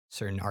a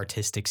certain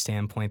artistic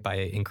standpoint by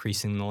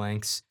increasing the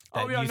lengths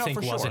that you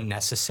think wasn't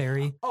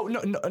necessary? Oh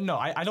no!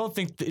 I don't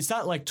think it's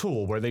not like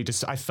Tool where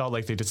I felt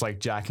like they just like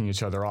jacking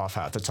each other off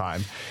half the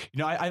time.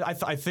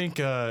 I think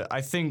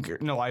I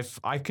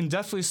can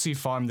definitely see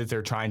Farm that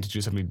they're trying to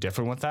do something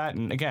different with that,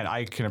 and again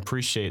I can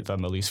appreciate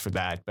them at least for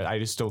that. But I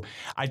just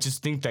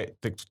think that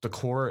the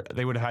core,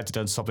 they would have had to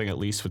done something at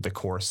least with the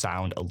core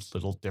sound a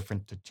little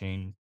different to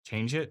change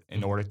it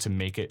in order to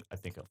make it, I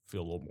think, feel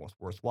a little more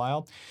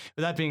worthwhile.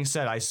 But that being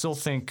said, I still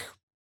didn't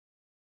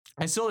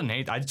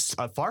hate.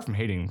 Far from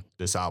hating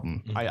this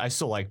album. Mm-hmm. I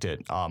still liked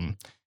it.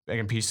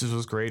 Again, Pieces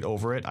was great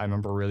over it. I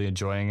remember really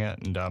enjoying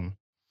it, and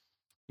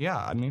yeah,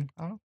 I mean,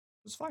 I don't know,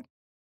 it was fine.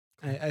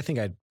 I think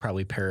I'd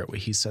probably parrot what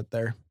he said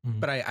there,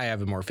 but I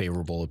have a more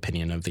favorable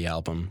opinion of the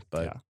album.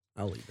 But yeah.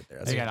 I'll leave it there.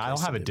 That's again, I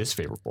don't have a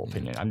disfavorable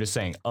opinion. I'm just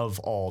saying of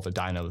all the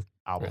Dino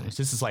albums, right.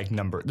 This is like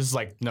number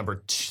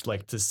two,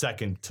 like the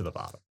second to the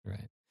bottom.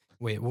 Right.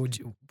 Wait,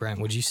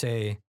 Brent, would you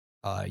say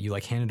you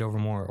like Hand It Over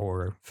more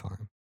or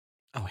Farm?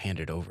 Oh, Hand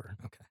It Over.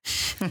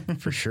 Okay.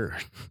 For sure.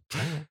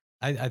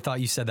 I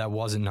thought you said that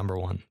wasn't number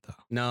 1 though.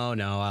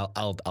 No,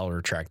 I'll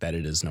retract that.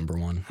 It is number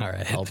 1. All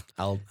right.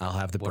 I'll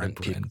have the Brent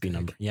pick be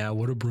number. Yeah,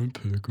 what a Brent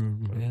pick.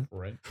 Yeah.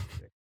 Right.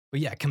 But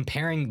yeah,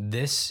 comparing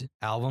this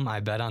album, I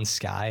Bet on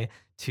Sky,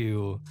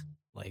 to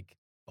like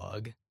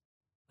Bug,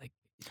 like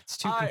it's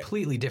 2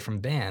 completely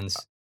different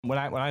bands. When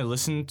I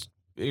listened,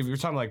 if you're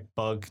talking like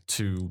Bug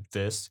to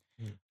this,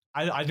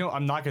 I know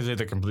I'm not gonna say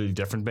they're completely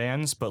different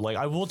bands, but like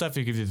I will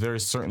definitely give you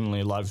there's certainly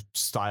a lot of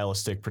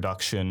stylistic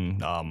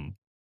production,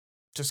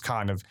 just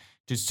kind of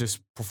just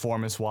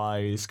performance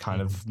wise,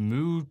 kind of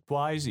mood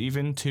wise,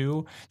 even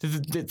too.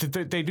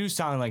 They do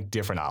sound like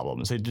different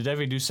albums. They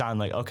definitely do sound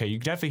like, okay, you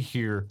can definitely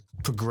hear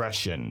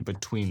progression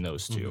between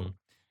those two.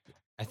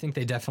 I think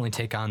they definitely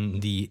take on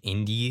the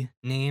indie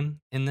name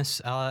in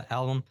this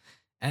album.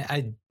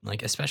 I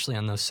like, especially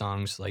on those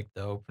songs like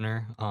the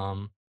opener.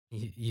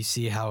 You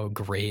see how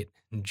great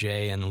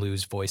Jay and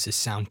Lou's voices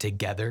sound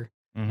together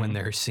when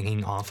they're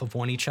singing off of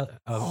one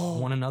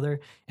another,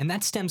 and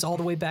that stems all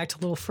the way back to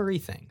Little Furry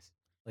Things,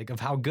 like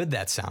of how good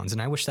that sounds.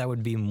 And I wish that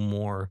would be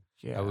more.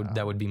 Yeah,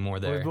 that would be more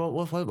there.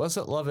 What was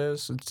it? Love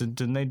Is?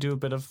 Didn't they do a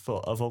bit of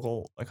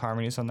vocal like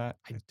harmonies on that?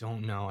 I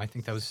don't know. I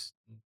think that was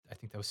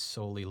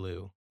solely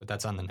Lou, but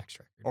that's on the next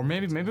record. Or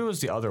maybe it was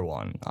the other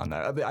one on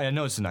that. I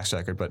know it's the next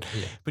record, but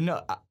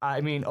no.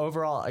 I mean,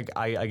 overall, like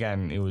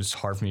again, it was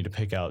hard for me to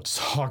pick out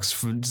songs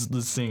from just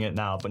listening it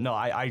now. But no,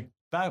 I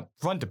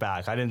front to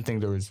back, I didn't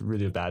think there was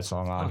really a bad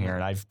song on here,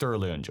 and I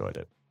thoroughly enjoyed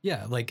it.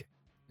 Yeah, like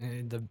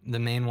the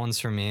main ones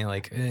for me,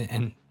 like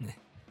and.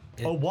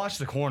 Watch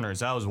the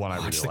Corners. That was one I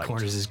really liked. Watch the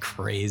Corners is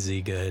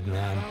crazy good,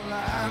 man.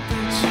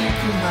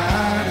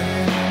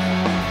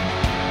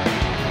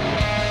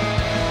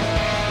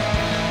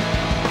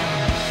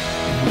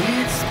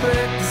 We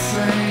expect the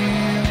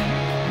same,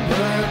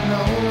 but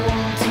no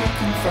one to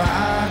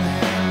confide in.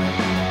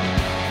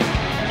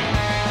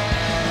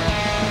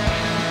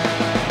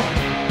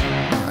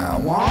 I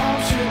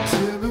want you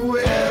to be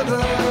with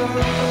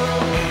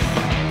us,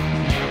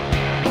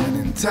 and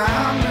in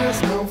time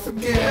there's no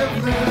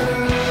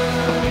forgiveness.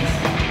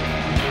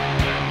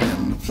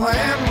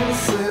 Plan was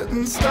set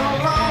in stone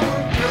long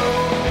ago.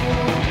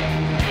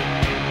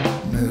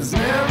 There's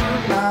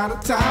never not a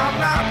time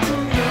not to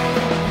know.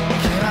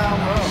 Can I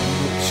run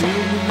but you'll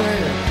be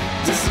there?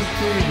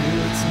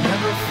 Disappear, it's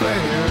never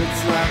fair.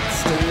 It's like a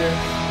stare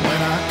when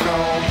I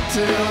call to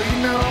tell you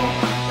no.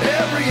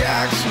 Every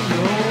action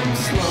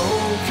goes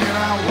slow. Can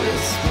I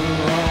whisper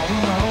all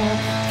alone?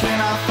 Can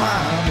I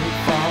find it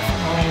far from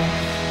home?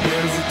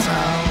 There's a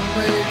time to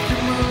make you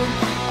move.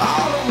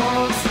 All at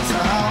once, the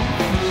time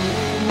to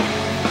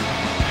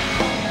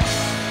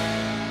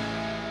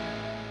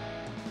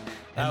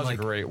That was a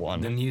great one.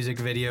 The music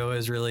video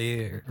is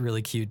really,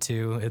 really cute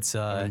too. It's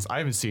I don't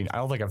think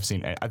I've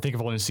seen it. I think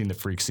I've only seen the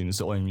Freak Scene. It's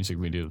the only music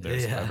video I've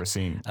ever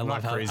seen. I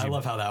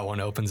love how that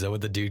one opens up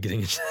with the dude getting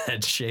his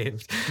head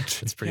shaved.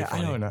 It's pretty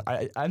funny. I don't know.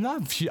 I'm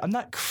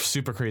not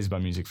super crazy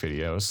about music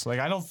videos. Like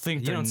I don't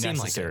think they're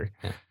necessary.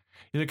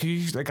 Like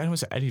Like I know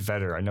it's Eddie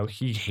Vedder. I know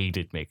he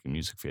hated making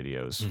music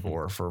videos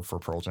for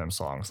Pearl Jam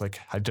songs. And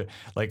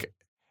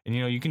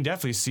you can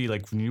definitely see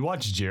when you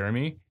watch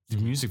Jeremy, the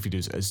music video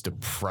is as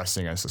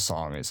depressing as the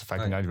song is. In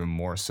fact, not even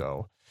more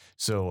so.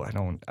 So I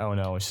don't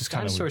know. It's just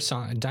kind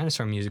of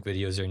dinosaur music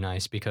videos are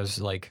nice because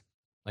like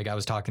I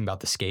was talking about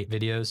the skate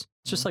videos.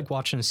 It's just like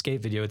watching a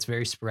skate video. It's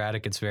very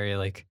sporadic. It's very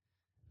it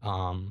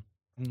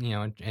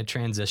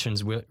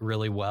transitions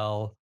really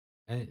well.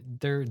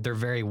 They're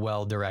very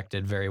well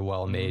directed, very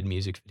well made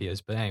music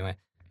videos. But anyway,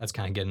 that's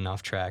kind of getting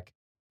off track.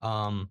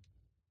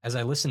 As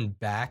I listened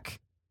back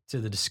to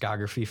the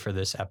discography for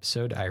this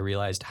episode, I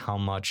realized how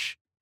much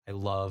I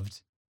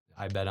loved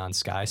I Bet on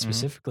Sky,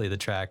 specifically the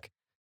track.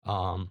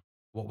 What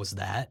was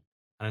that?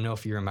 I don't know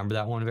if you remember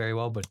that one very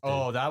well, but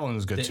that one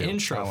was good too. The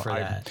intro for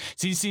that.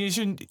 See, you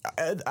shouldn't.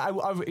 As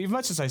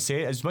much as I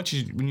say it, as much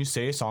as when you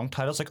say a song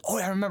title, it's like, oh,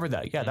 I remember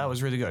that. Yeah, that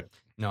was really good.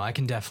 No, I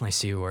can definitely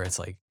see where it's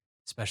like,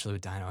 especially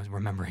with Dino,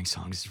 remembering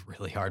songs is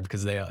really hard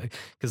because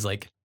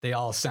they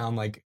all sound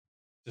like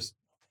just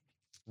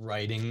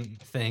writing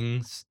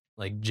things.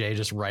 Like Jay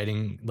just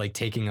writing, like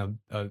taking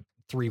a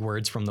 3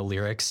 words from the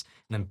lyrics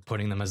and then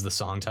putting them as the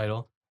song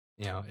title.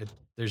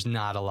 There's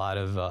not a lot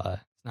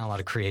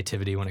of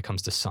creativity when it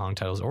comes to song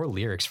titles or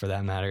lyrics for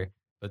that matter.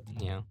 But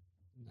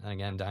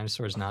again,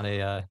 Dinosaur is not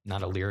a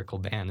lyrical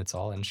band. It's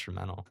all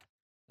instrumental.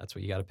 That's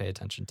what you got to pay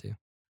attention to.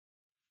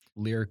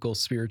 Lyrical,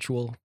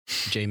 spiritual,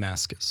 Jay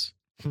Mascis.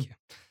 Thank you.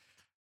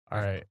 All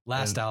right.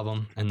 Last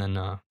album, and then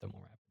we'll wrap it up.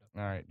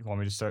 All right. You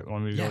want me to start?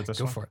 Want me to go with this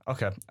go one? for it.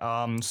 Okay.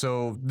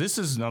 So this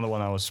is another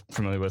one I was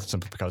familiar with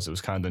simply because it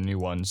was kind of the new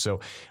one.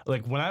 So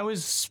when I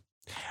was,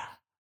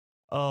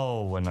 I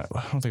don't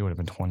think it would have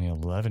been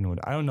 2011.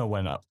 I don't know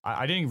when.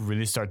 I didn't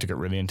really start to get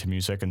really into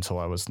music until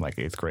I was in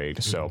 8th grade.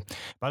 Mm-hmm. So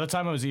by the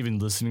time I was even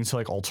listening to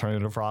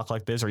alternative rock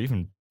like this, or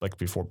even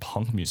before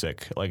punk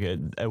music,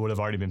 it would have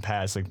already been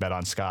past Bet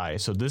on Sky.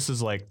 So this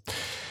is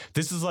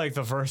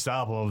the first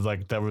album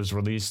that was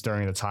released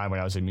during the time when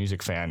I was a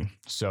music fan.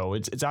 So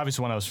it's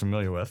obviously one I was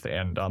familiar with.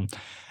 And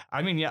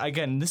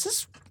again, this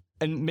is,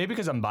 and maybe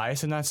because I'm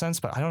biased in that sense,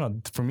 but I don't know.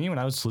 For me, when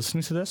I was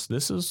listening to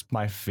this is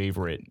my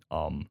favorite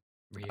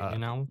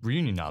reunion album.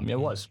 Reunion album, yeah,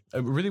 it was.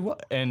 It really was.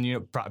 And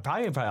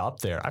probably up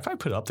there. I probably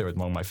put it up there with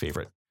one of my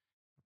favorites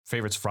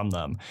from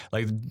them.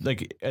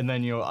 And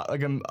then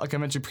like I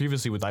mentioned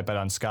previously with I Bet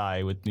on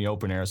Sky with the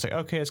opener, it's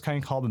okay, it's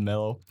kind of calm and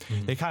mellow.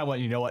 They kind of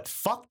went, you know what,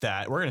 fuck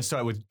that, we're gonna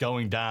start with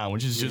Going Down,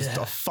 which is just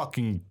a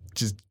fucking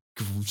just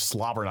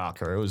slobber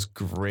knocker. It was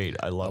great.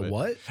 I love it.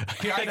 What?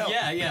 Yeah, I know.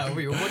 yeah.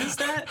 Wait, what is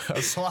that?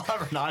 A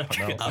slobber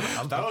knocker. I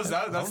don't know.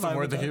 That's the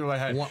word that came in my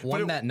head.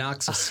 One that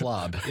knocks a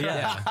slob.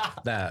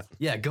 That.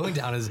 Yeah, Going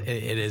Down it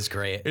is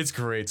great. It's a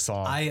great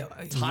song.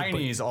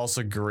 Tiny is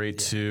also great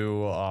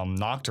too.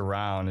 Knocked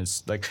Around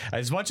is like,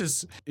 as much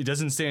as it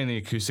doesn't stay in the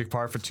acoustic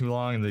part for too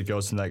long, and it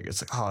goes in like,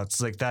 it's like, oh,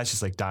 it's like, that's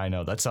just like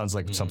Dino. That sounds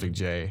like something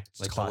Jay.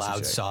 It's like the loud,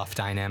 Jay. soft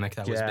dynamic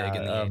that was big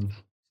in the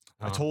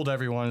I Told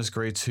Everyone is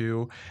great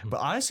too. But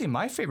honestly,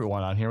 my favorite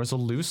one on here was a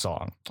Lou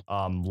song.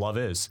 Love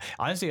Is.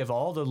 Honestly, of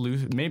all the Lou,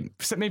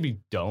 maybe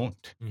Don't.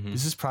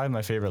 This is probably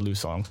my favorite Lou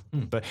song.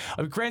 But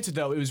granted,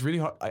 though, it was really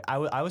hard.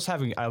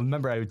 I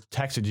remember I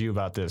texted you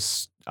about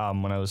this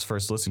when I was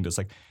first listening to this.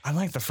 Like, I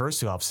like the first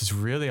two albums. It's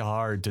really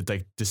hard to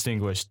like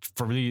distinguish.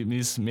 For me,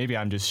 maybe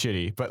I'm just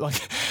shitty, but like,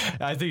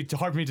 I think it's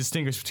hard for me to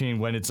distinguish between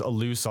when it's a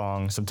Lou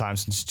song,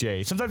 sometimes it's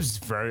Jay. Sometimes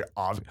it's very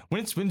obvious.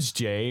 When it's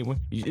Jay,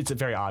 it's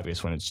very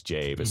obvious when it's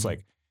Jay, but it's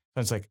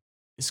like,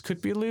 this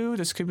could be Lou,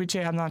 this could be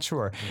Jay, I'm not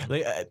sure.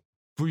 Like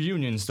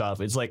reunion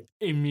stuff, it's like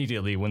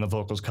immediately when the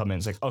vocals come in,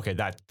 it's like, okay,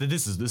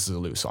 this is a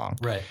Lou song.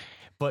 Right.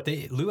 But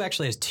Lou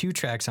actually has 2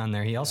 tracks on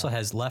there. He also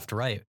has Left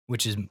Right,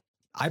 which is,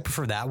 I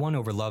prefer that one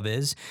over Love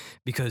Is,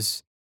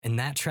 because in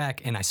that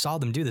track, and I saw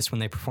them do this when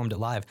they performed it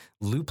live,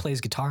 Lou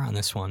plays guitar on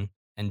this one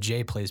and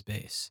Jay plays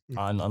bass.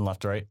 On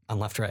Left Right? On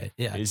Left Right,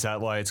 yeah. Is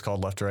that why it's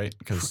called Left Right?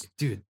 Because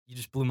dude, you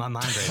just blew my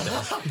mind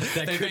right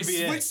there. they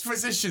switched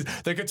positions.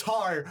 The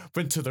guitar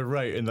went to the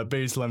right and the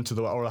bass went to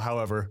the, or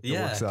however it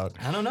works out.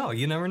 I don't know.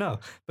 You never know.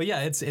 But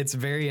yeah, it's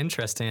very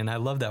interesting, and I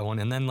love that one.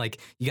 And then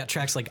like you got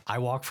tracks like I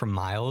Walk for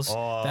Miles.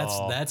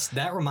 Oh.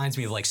 That reminds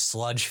me of like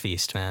Sludge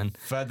Feast, man.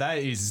 But that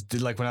is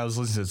like when I was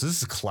listening to this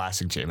is a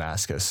classic J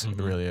Mascis.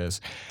 It really is.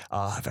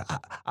 I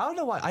don't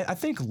know why. I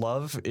think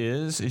Love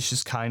Is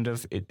just kind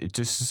of it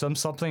just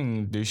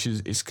something.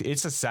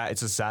 It's a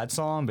sad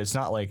song, but it's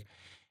not like.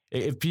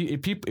 If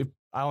people,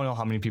 I don't know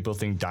how many people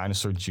think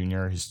Dinosaur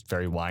Jr. is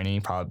very whiny,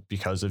 probably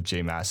because of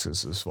J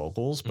Mascis'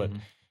 vocals, but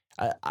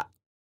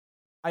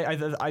I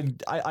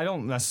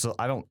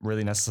don't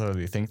really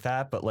necessarily think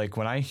that. But like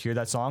when I hear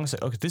that song, it's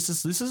like, okay, this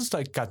is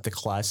like got the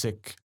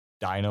classic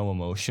Dino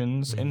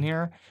emotions in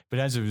here, but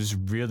it's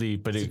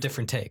a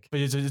different take. But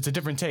it's a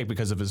different take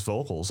because of his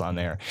vocals on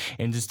there,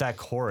 and just that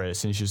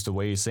chorus, and it's just the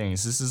way he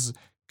sings. This is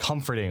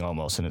comforting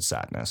almost in its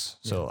sadness.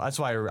 So that's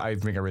why I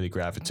think I really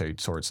gravitate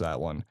towards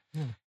that one.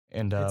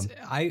 And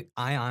I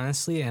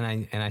honestly,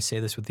 and I say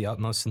this with the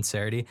utmost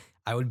sincerity,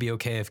 I would be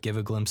okay if Give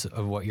a Glimpse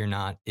of What You're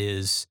Not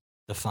is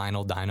the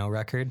final Dino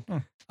record.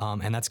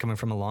 And that's coming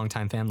from a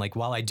longtime fan. Like,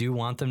 while I do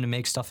want them to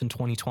make stuff in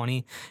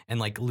 2020,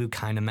 and like Luke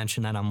kind of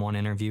mentioned that on one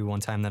interview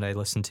one time that I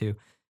listened to,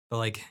 but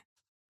like,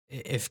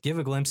 if Give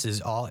a Glimpse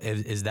is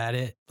that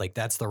it? Like,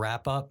 that's the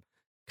wrap up,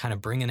 kind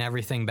of bringing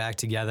everything back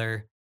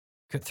together,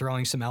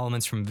 throwing some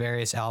elements from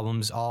various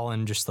albums all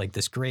in just like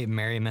this great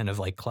merriment of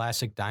like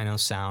classic Dino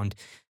sound,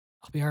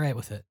 I'll be all right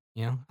with it.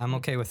 You know, I'm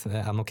okay with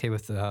that. I'm okay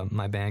with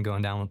my band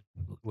going down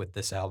with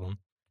this album.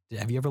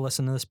 Have you ever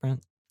listened to this,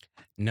 Brent?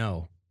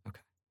 No.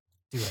 Okay.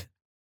 Do it.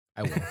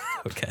 I will.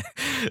 Okay.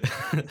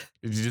 Did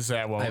you just say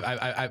I won't?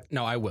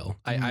 No, I will.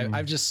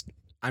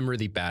 I'm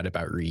really bad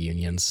about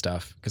reunion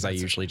stuff because I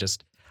usually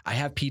I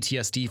have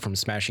PTSD from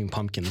Smashing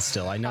Pumpkins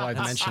still. I know I've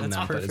mentioned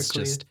them, but it's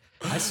just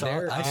I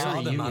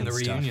saw them on the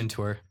reunion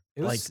tour.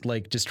 It was,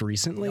 like just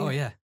recently. Oh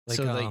yeah. Like,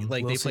 so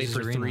they played for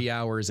Arena. 3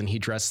 hours and he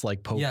dressed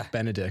like Pope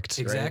Benedict.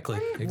 Exactly.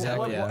 Right?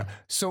 Exactly. Yeah.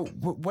 So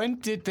when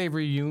did they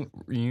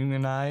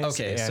reunionize?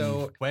 Okay,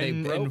 so they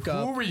broke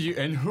up.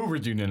 Who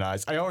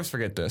reunionized? I always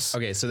forget this.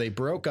 Okay, so they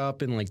broke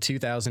up in like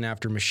 2000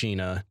 after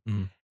Machina,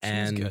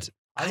 and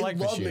I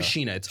love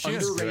Machina. It's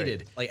underrated.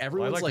 Great. Like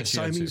everyone's like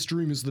Siamese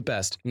Dream is the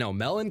best. No,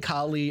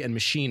 Melancholy and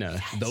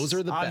Machina, those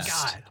are the best.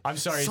 God. I'm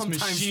sorry, it's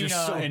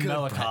Machina and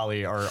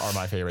Melancholy are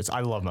my favorites.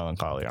 I love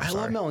Melancholy. I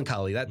love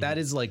Melancholy. That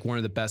is like one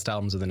of the best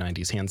albums of the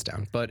 90s, hands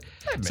down. But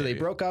so they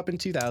broke up in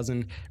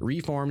 2000,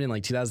 reformed in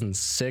like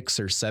 2006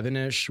 or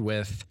 7ish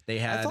with they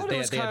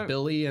had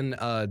Billy and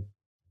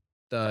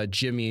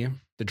Jimmy,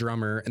 the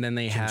drummer, and then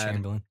they had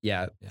Chamberlain.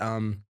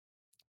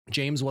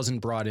 James wasn't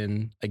brought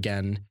in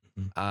again.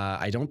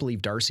 I don't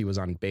believe Darcy was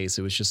on bass.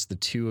 It was just the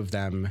two of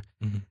them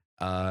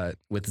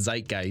with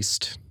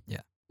Zeitgeist,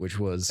 which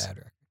was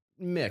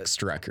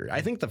mixed record. I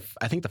think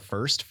the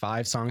first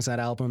 5 songs of that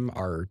album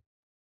are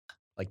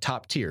like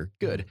top tier,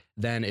 good.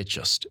 Then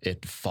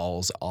it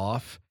falls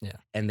off,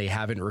 and they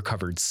haven't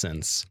recovered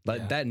since.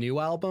 But that new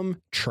album,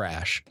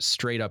 trash,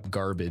 straight up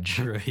garbage,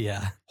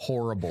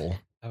 horrible.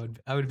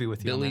 I would be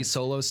with you. Billy's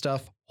solo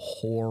stuff,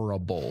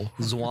 horrible.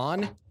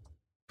 Zwan,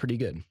 pretty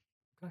good.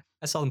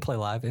 I saw them play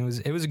live. It was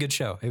a good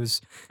show.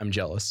 I'm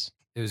jealous.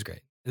 It was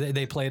great.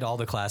 They played all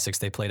the classics.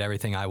 They played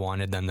everything I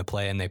wanted them to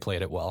play, and they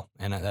played it well.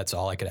 And that's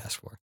all I could ask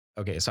for.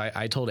 Okay, so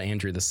I told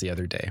Andrew this the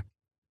other day.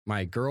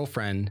 My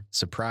girlfriend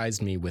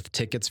surprised me with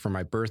tickets for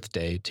my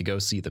birthday to go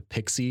see the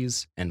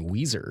Pixies and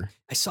Weezer.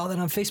 I saw that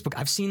on Facebook.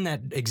 I've seen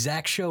that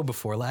exact show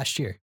before last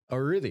year. Oh,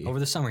 really? Over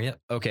the summer, yep.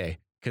 Okay,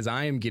 because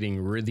I am getting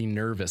really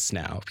nervous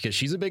now because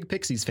she's a big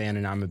Pixies fan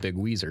and I'm a big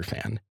Weezer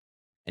fan.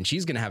 and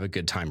she's going to have a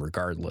good time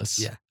regardless.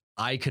 Yeah.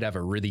 I could have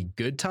a really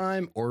good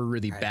time or a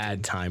really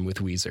bad time with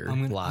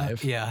Weezer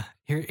live.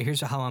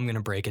 Here's how I'm going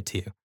to break it to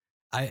you.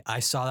 I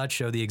saw that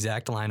show, the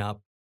exact lineup.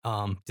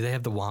 Do they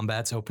have the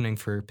Wombats opening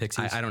for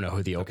Pixies? I don't know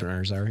who the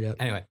openers are yet.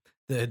 Anyway,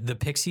 the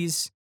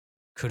Pixies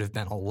could have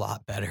been a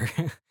lot better.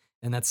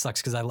 And that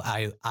sucks because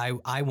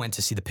I went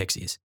to see the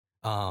Pixies.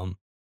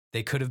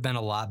 They could have been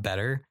a lot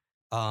better.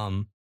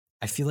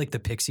 I feel like the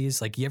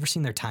Pixies, like, you ever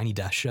seen their Tiny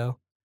Desk show?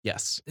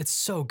 Yes. It's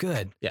so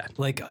good. Yeah.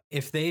 Like,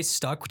 if they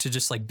stuck to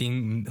just like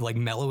being like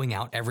mellowing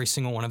out every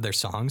single one of their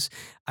songs,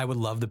 I would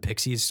love the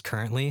Pixies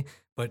currently.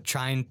 But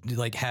trying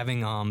like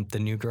having the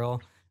new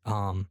girl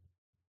on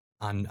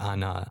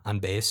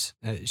bass,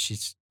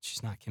 she's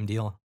not Kim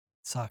Deal.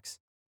 It sucks.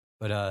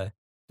 But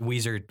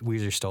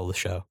Weezer stole the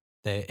show.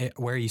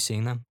 Where are you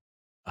seeing them?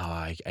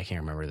 I can't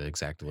remember the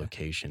exact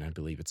location. I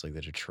believe it's like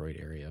the Detroit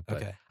area.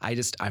 But okay.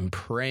 I'm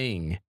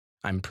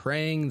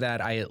praying that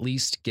I at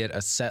least get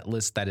a set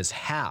list that is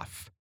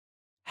half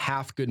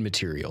good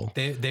material.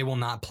 They will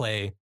not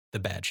play the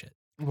bad shit.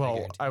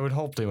 Well, I would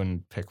hope they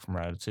wouldn't pick from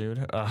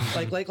Raditude.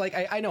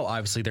 I know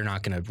obviously they're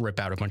not going to rip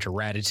out a bunch of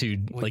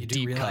Raditude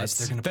deep cuts.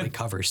 They're going to play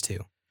covers too.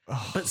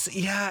 But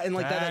yeah, and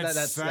like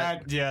that's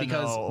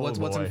because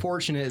what's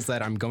unfortunate is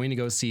that I'm going to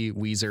go see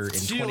Weezer in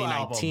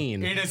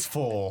 2019. It is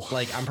full.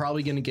 Like, I'm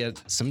probably going to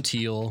get some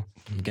Teal.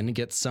 I'm going to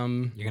get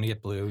some. You're going to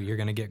get Blue. You're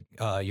going to get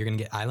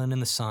Island in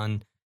the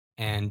Sun,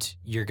 and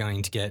you're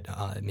going to get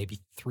maybe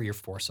 3 or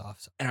 4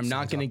 softs. And I'm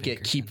not going to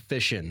get Keep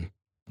Fishing.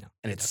 No,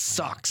 and it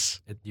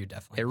sucks. You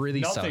definitely. It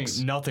really sucks.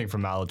 Nothing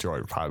from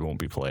Maladroit probably won't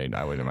be played,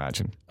 I would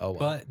imagine. Oh,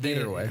 well. But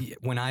either way,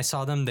 when I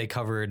saw them, they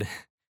covered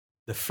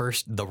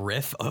the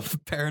riff of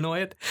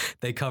Paranoid.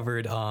 They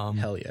covered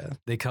hell yeah.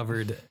 They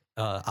covered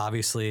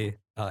obviously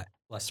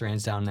Lester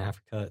Rains Down in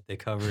Africa. They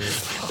covered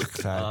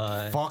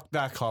fuck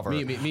that cover.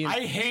 I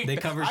hate. They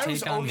covered I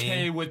was Take on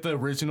okay Me. with the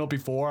original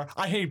before.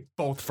 I hate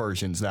both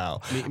versions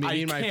now.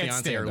 Me and my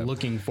fiance are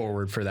looking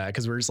forward for that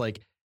because we're just like,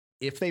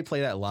 if they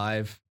play that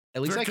live.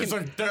 At least they're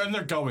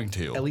going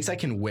to. At least I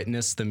can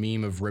witness the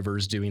meme of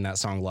Rivers doing that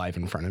song live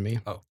in front of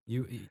me. Oh,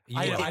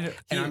 and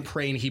I'm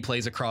praying he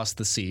plays Across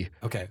the Sea.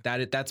 Okay,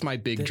 that's my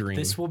big dream.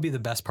 This will be the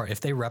best part.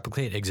 If they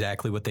replicate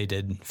exactly what they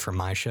did for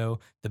my show,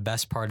 the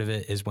best part of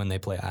it is when they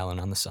play Island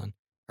in the Sun.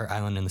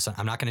 I'm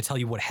not going to tell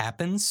you what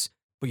happens,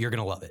 but you're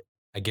going to love it.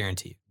 I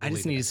guarantee you. I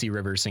just need to see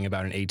Rivers sing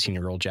about an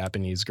 18-year-old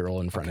Japanese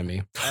girl in front of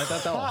me.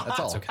 That's all. That's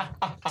all. Okay.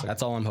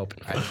 That's all I'm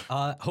hoping.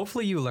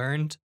 Hopefully you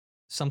learned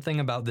something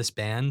about this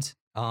band.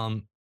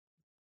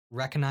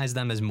 Recognize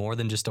them as more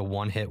than just a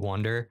one-hit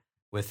wonder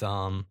with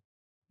Feel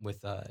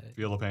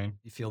the Pain.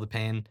 You Feel the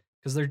Pain,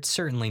 because they're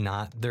certainly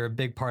not. They're a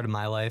big part of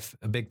my life,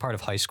 a big part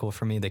of high school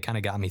for me. They kind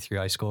of got me through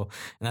high school,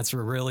 and that's a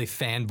really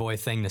fanboy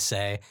thing to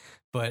say.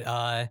 But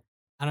I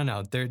don't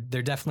know. They're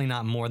definitely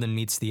not more than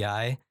meets the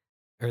eye,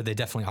 or they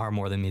definitely are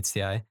more than meets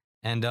the eye.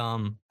 And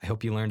I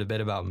hope you learned a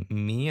bit about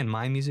me and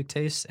my music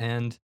tastes.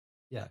 And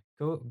yeah,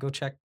 go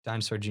check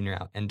Dinosaur Jr.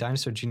 out. And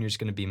Dinosaur Jr. is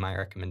going to be my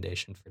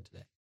recommendation for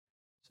today.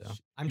 So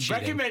I'm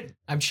cheating.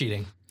 I'm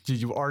cheating.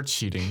 You are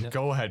cheating. Yep.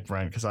 Go ahead,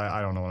 Brent, because I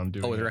don't know what I'm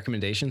doing. Oh, with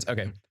recommendations?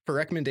 Okay. For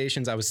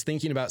recommendations, I was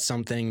thinking about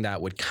something that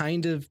would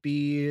kind of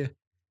be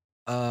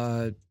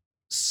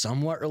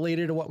somewhat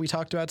related to what we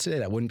talked about today.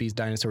 That wouldn't be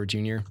Dinosaur Jr.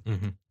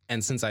 Mm-hmm.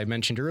 And since I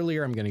mentioned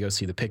earlier, I'm going to go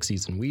see the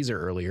Pixies and Weezer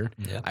earlier.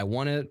 Yep. I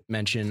want to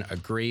mention a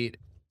great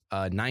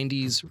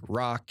 90s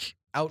rock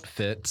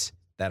outfit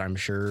that I'm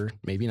sure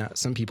maybe not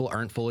some people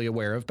aren't fully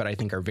aware of, but I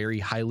think are very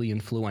highly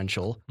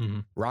influential.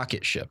 Mm-hmm.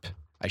 Rocket Ship.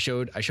 I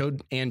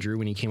showed Andrew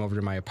when he came over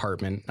to my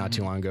apartment not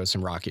too long ago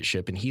some Rocket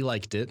Ship, and he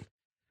liked it.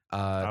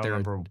 I don't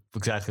remember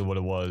exactly what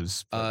it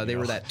was. They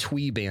were that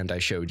twee band I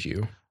showed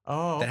you.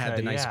 Oh, that had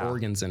the nice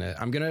organs in it.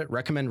 I'm gonna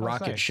recommend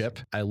Rocket nice. Ship.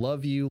 I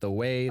love you the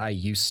way I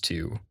used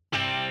to.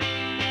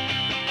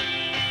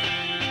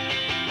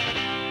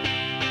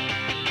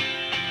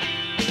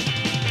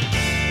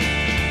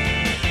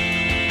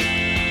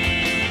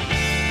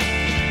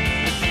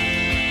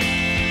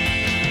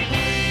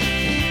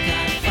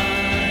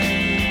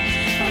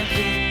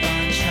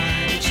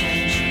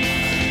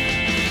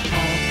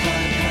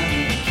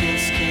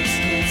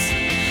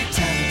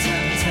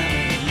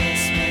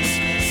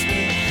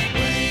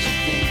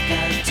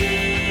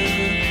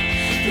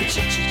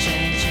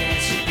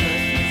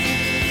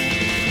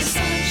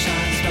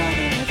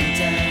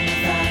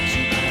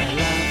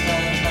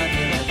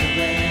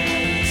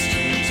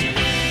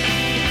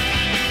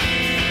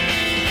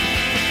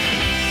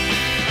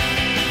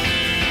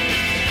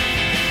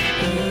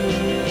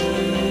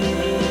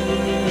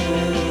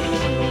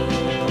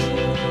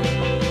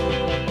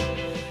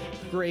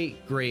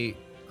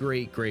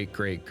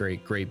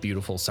 Great,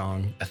 beautiful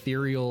song.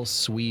 Ethereal,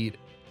 sweet.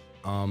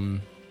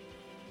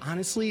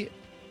 Honestly,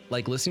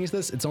 like listening to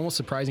this, it's almost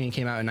surprising it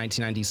came out in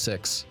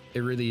 1996. It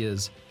really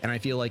is. And I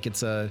feel like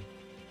it's an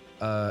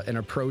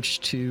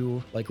approach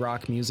to like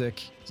rock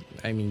music.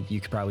 I mean,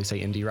 you could probably say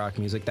indie rock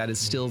music that is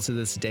still to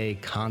this day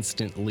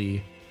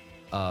constantly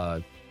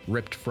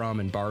ripped from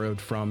and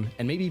borrowed from.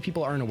 And maybe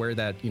people aren't aware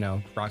that,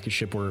 Rocket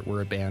Ship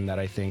were a band that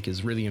I think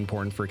is really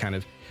important for kind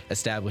of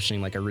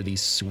establishing like a really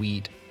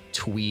sweet,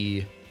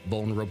 twee,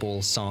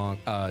 vulnerable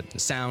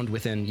sound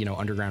within,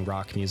 underground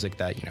rock music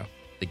that,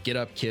 the Get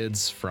Up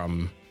Kids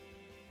from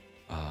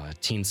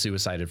Teen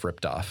Suicide have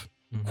ripped off.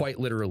 Quite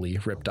literally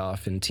ripped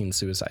off in Teen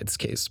Suicide's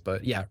case.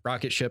 But yeah,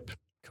 Rocket Ship.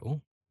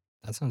 Cool.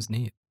 That sounds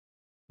neat.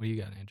 What do you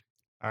got, Andrew?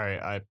 All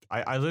right,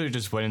 I literally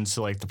just went into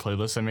like the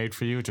playlist I made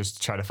for you just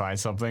to try to find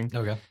something.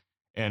 Okay.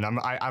 And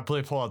I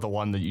pulled out the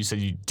one that you said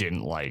you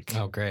didn't like.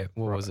 Oh, great.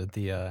 What was it?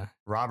 The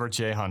Robert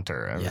J.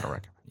 Hunter. Yeah.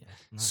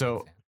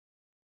 So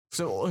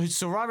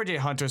Robert J.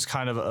 Hunter's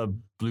kind of a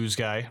blues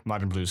guy,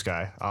 modern blues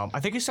guy. I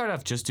think he started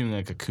off just doing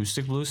like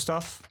acoustic blues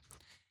stuff.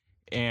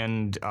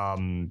 And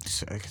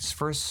his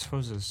first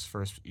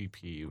EP?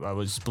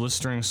 Was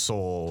Blistering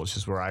Soul, which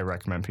is where I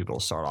recommend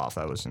people start off.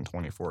 That was in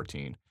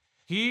 2014.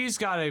 He's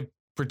got a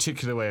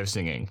particular way of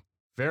singing,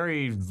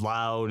 very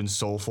loud and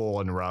soulful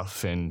and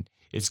rough, and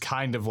it's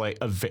kind of like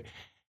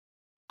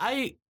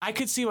I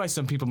could see why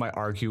some people might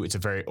argue it's a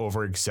very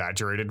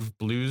over-exaggerated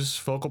blues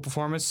vocal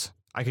performance.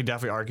 I could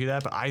definitely argue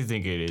that, but I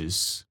think it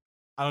is.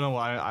 I don't know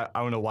why. I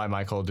don't know why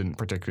Michael didn't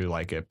particularly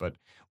like it, but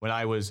when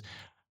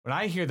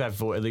I hear that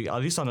voice,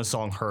 at least on the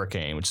song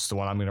Hurricane, which is the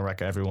one I'm going to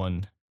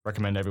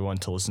recommend everyone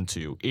to listen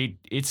to,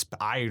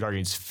 I would argue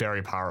it's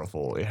very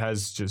powerful. It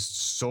has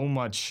just so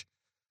much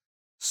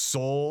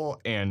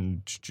soul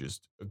and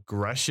just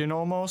aggression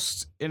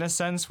almost in a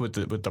sense with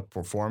the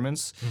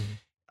performance.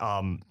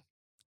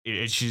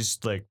 It's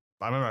just like,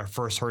 I remember I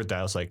first heard that,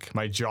 I was like,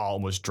 my jaw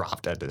almost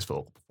dropped at this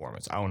vocal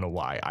performance. I don't know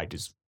why.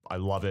 I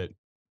love it.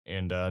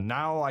 And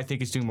now I think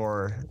he's doing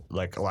more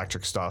like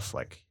electric stuff.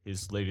 Like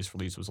his latest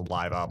release was a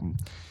live album.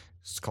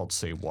 It's called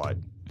Say What.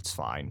 It's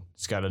fine.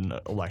 It's got an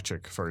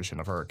electric version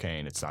of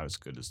Hurricane. It's not as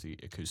good as the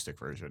acoustic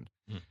version.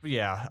 But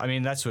yeah, I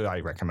mean, that's what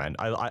I recommend.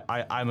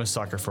 I'm a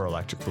sucker for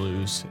electric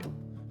blues.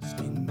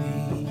 Sting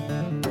me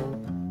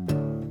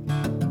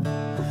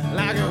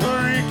like a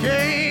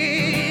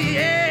hurricane,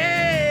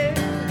 yeah.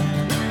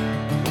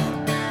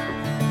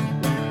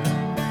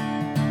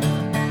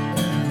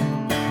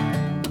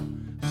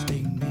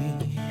 Sting me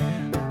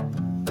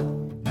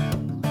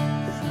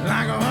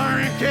like a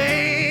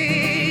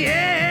hurricane,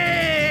 yeah.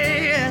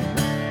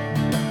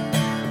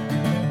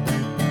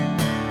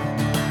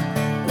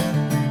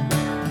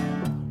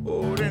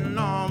 Holding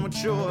on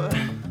with your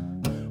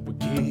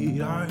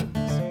wicked arms,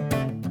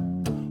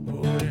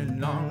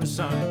 holding on to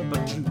something,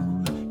 but you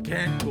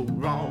can't go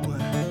wrong.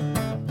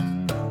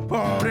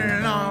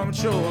 Holding on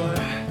with your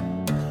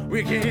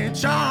wicked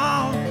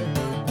charm,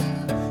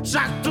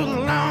 shot through the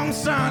long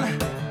sun,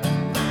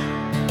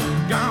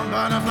 gone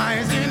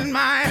butterflies in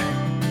my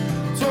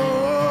soul.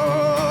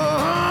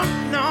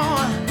 No.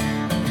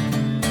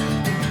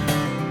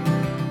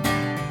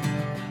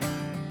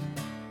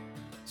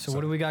 So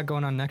what do we got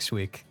going on next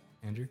week,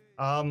 Andrew?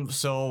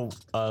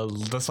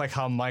 Just like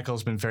how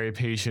Michael's been very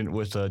patient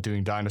with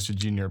doing Dinosaur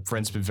Jr.,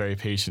 Brent's been very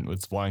patient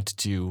with wanting to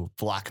do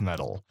black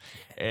metal,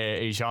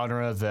 a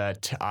genre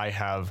that I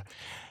have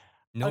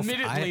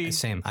admittedly...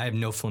 I have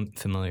no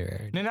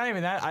familiarity. No, not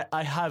even that.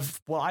 I have,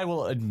 I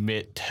will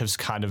admit, has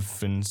kind of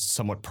been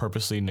somewhat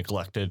purposely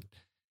neglected.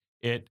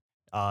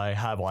 I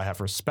have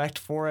respect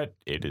for it.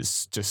 It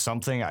is just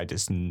something I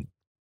just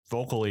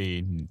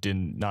vocally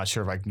not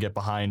sure if I can get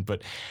behind,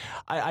 but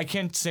I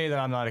can't say that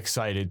I'm not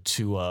excited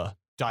to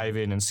dive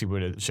in and see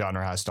what a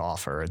genre has to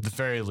offer. At the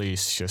very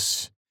least,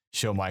 just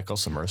show Michael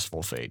some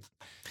merciful fate.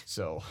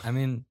 So, I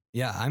mean,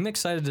 yeah, I'm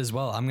excited as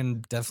well. I'm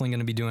definitely going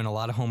to be doing a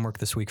lot of homework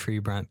this week for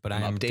you, Brent, but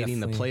I'm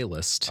updating the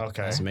playlist.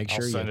 Okay. So make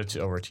sure I'll send it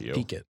over to you.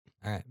 Peek it.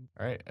 All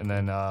right. And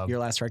then your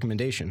last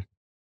recommendation.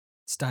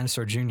 It's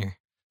Dinosaur Jr.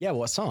 Yeah,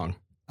 what song?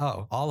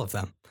 Oh, all of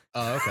them.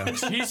 Oh, okay.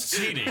 He's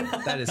cheating.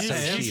 That is so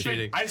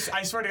cheating.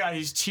 I swear to God,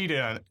 he's cheated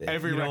on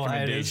every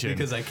recommendation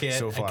because I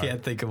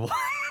can't think of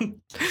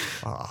one.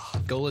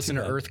 Go listen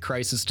to Earth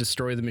Crisis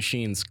Destroy the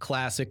Machines.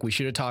 Classic. We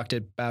should have talked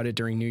about it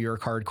during New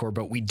York Hardcore,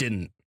 but we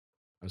didn't.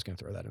 I was going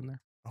to throw that in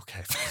there.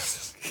 Okay.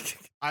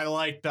 I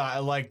like that. I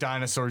like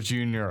Dinosaur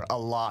Jr. a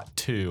lot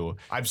too.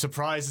 I'm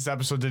surprised this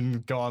episode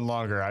didn't go on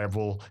longer. I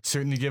will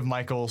certainly give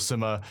Michael some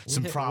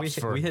props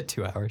for. We hit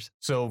 2 hours.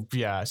 So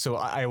yeah. So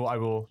I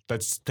will.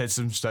 That's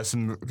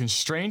some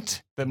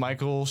constraint that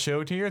Michael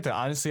showed here. That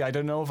honestly, I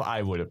don't know if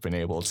I would have been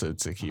able to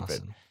keep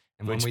it.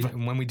 And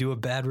when we do a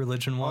Bad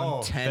Religion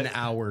one, 10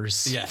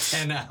 hours. Yeah,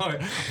 10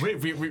 hours.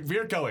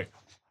 We're going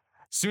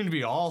soon to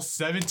be all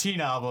 17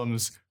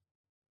 albums,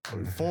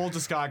 full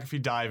discography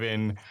dive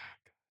in.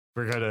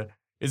 We're gonna.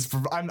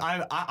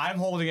 I'm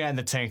holding it in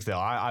the tank though.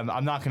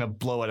 I'm not gonna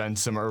blow it on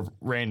some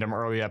random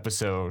early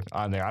episode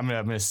on there. I'm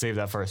gonna save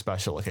that for a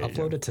special occasion.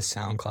 Upload it to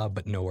SoundCloud,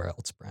 but nowhere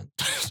else, Brent.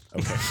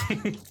 Okay. All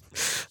right.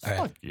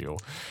 Fuck you.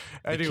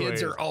 Anyway, the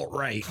kids are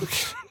alt-right.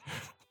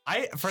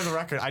 For the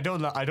record, I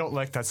don't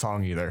like that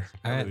song either.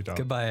 All right.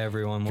 Goodbye,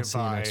 everyone. We'll see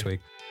you next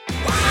week.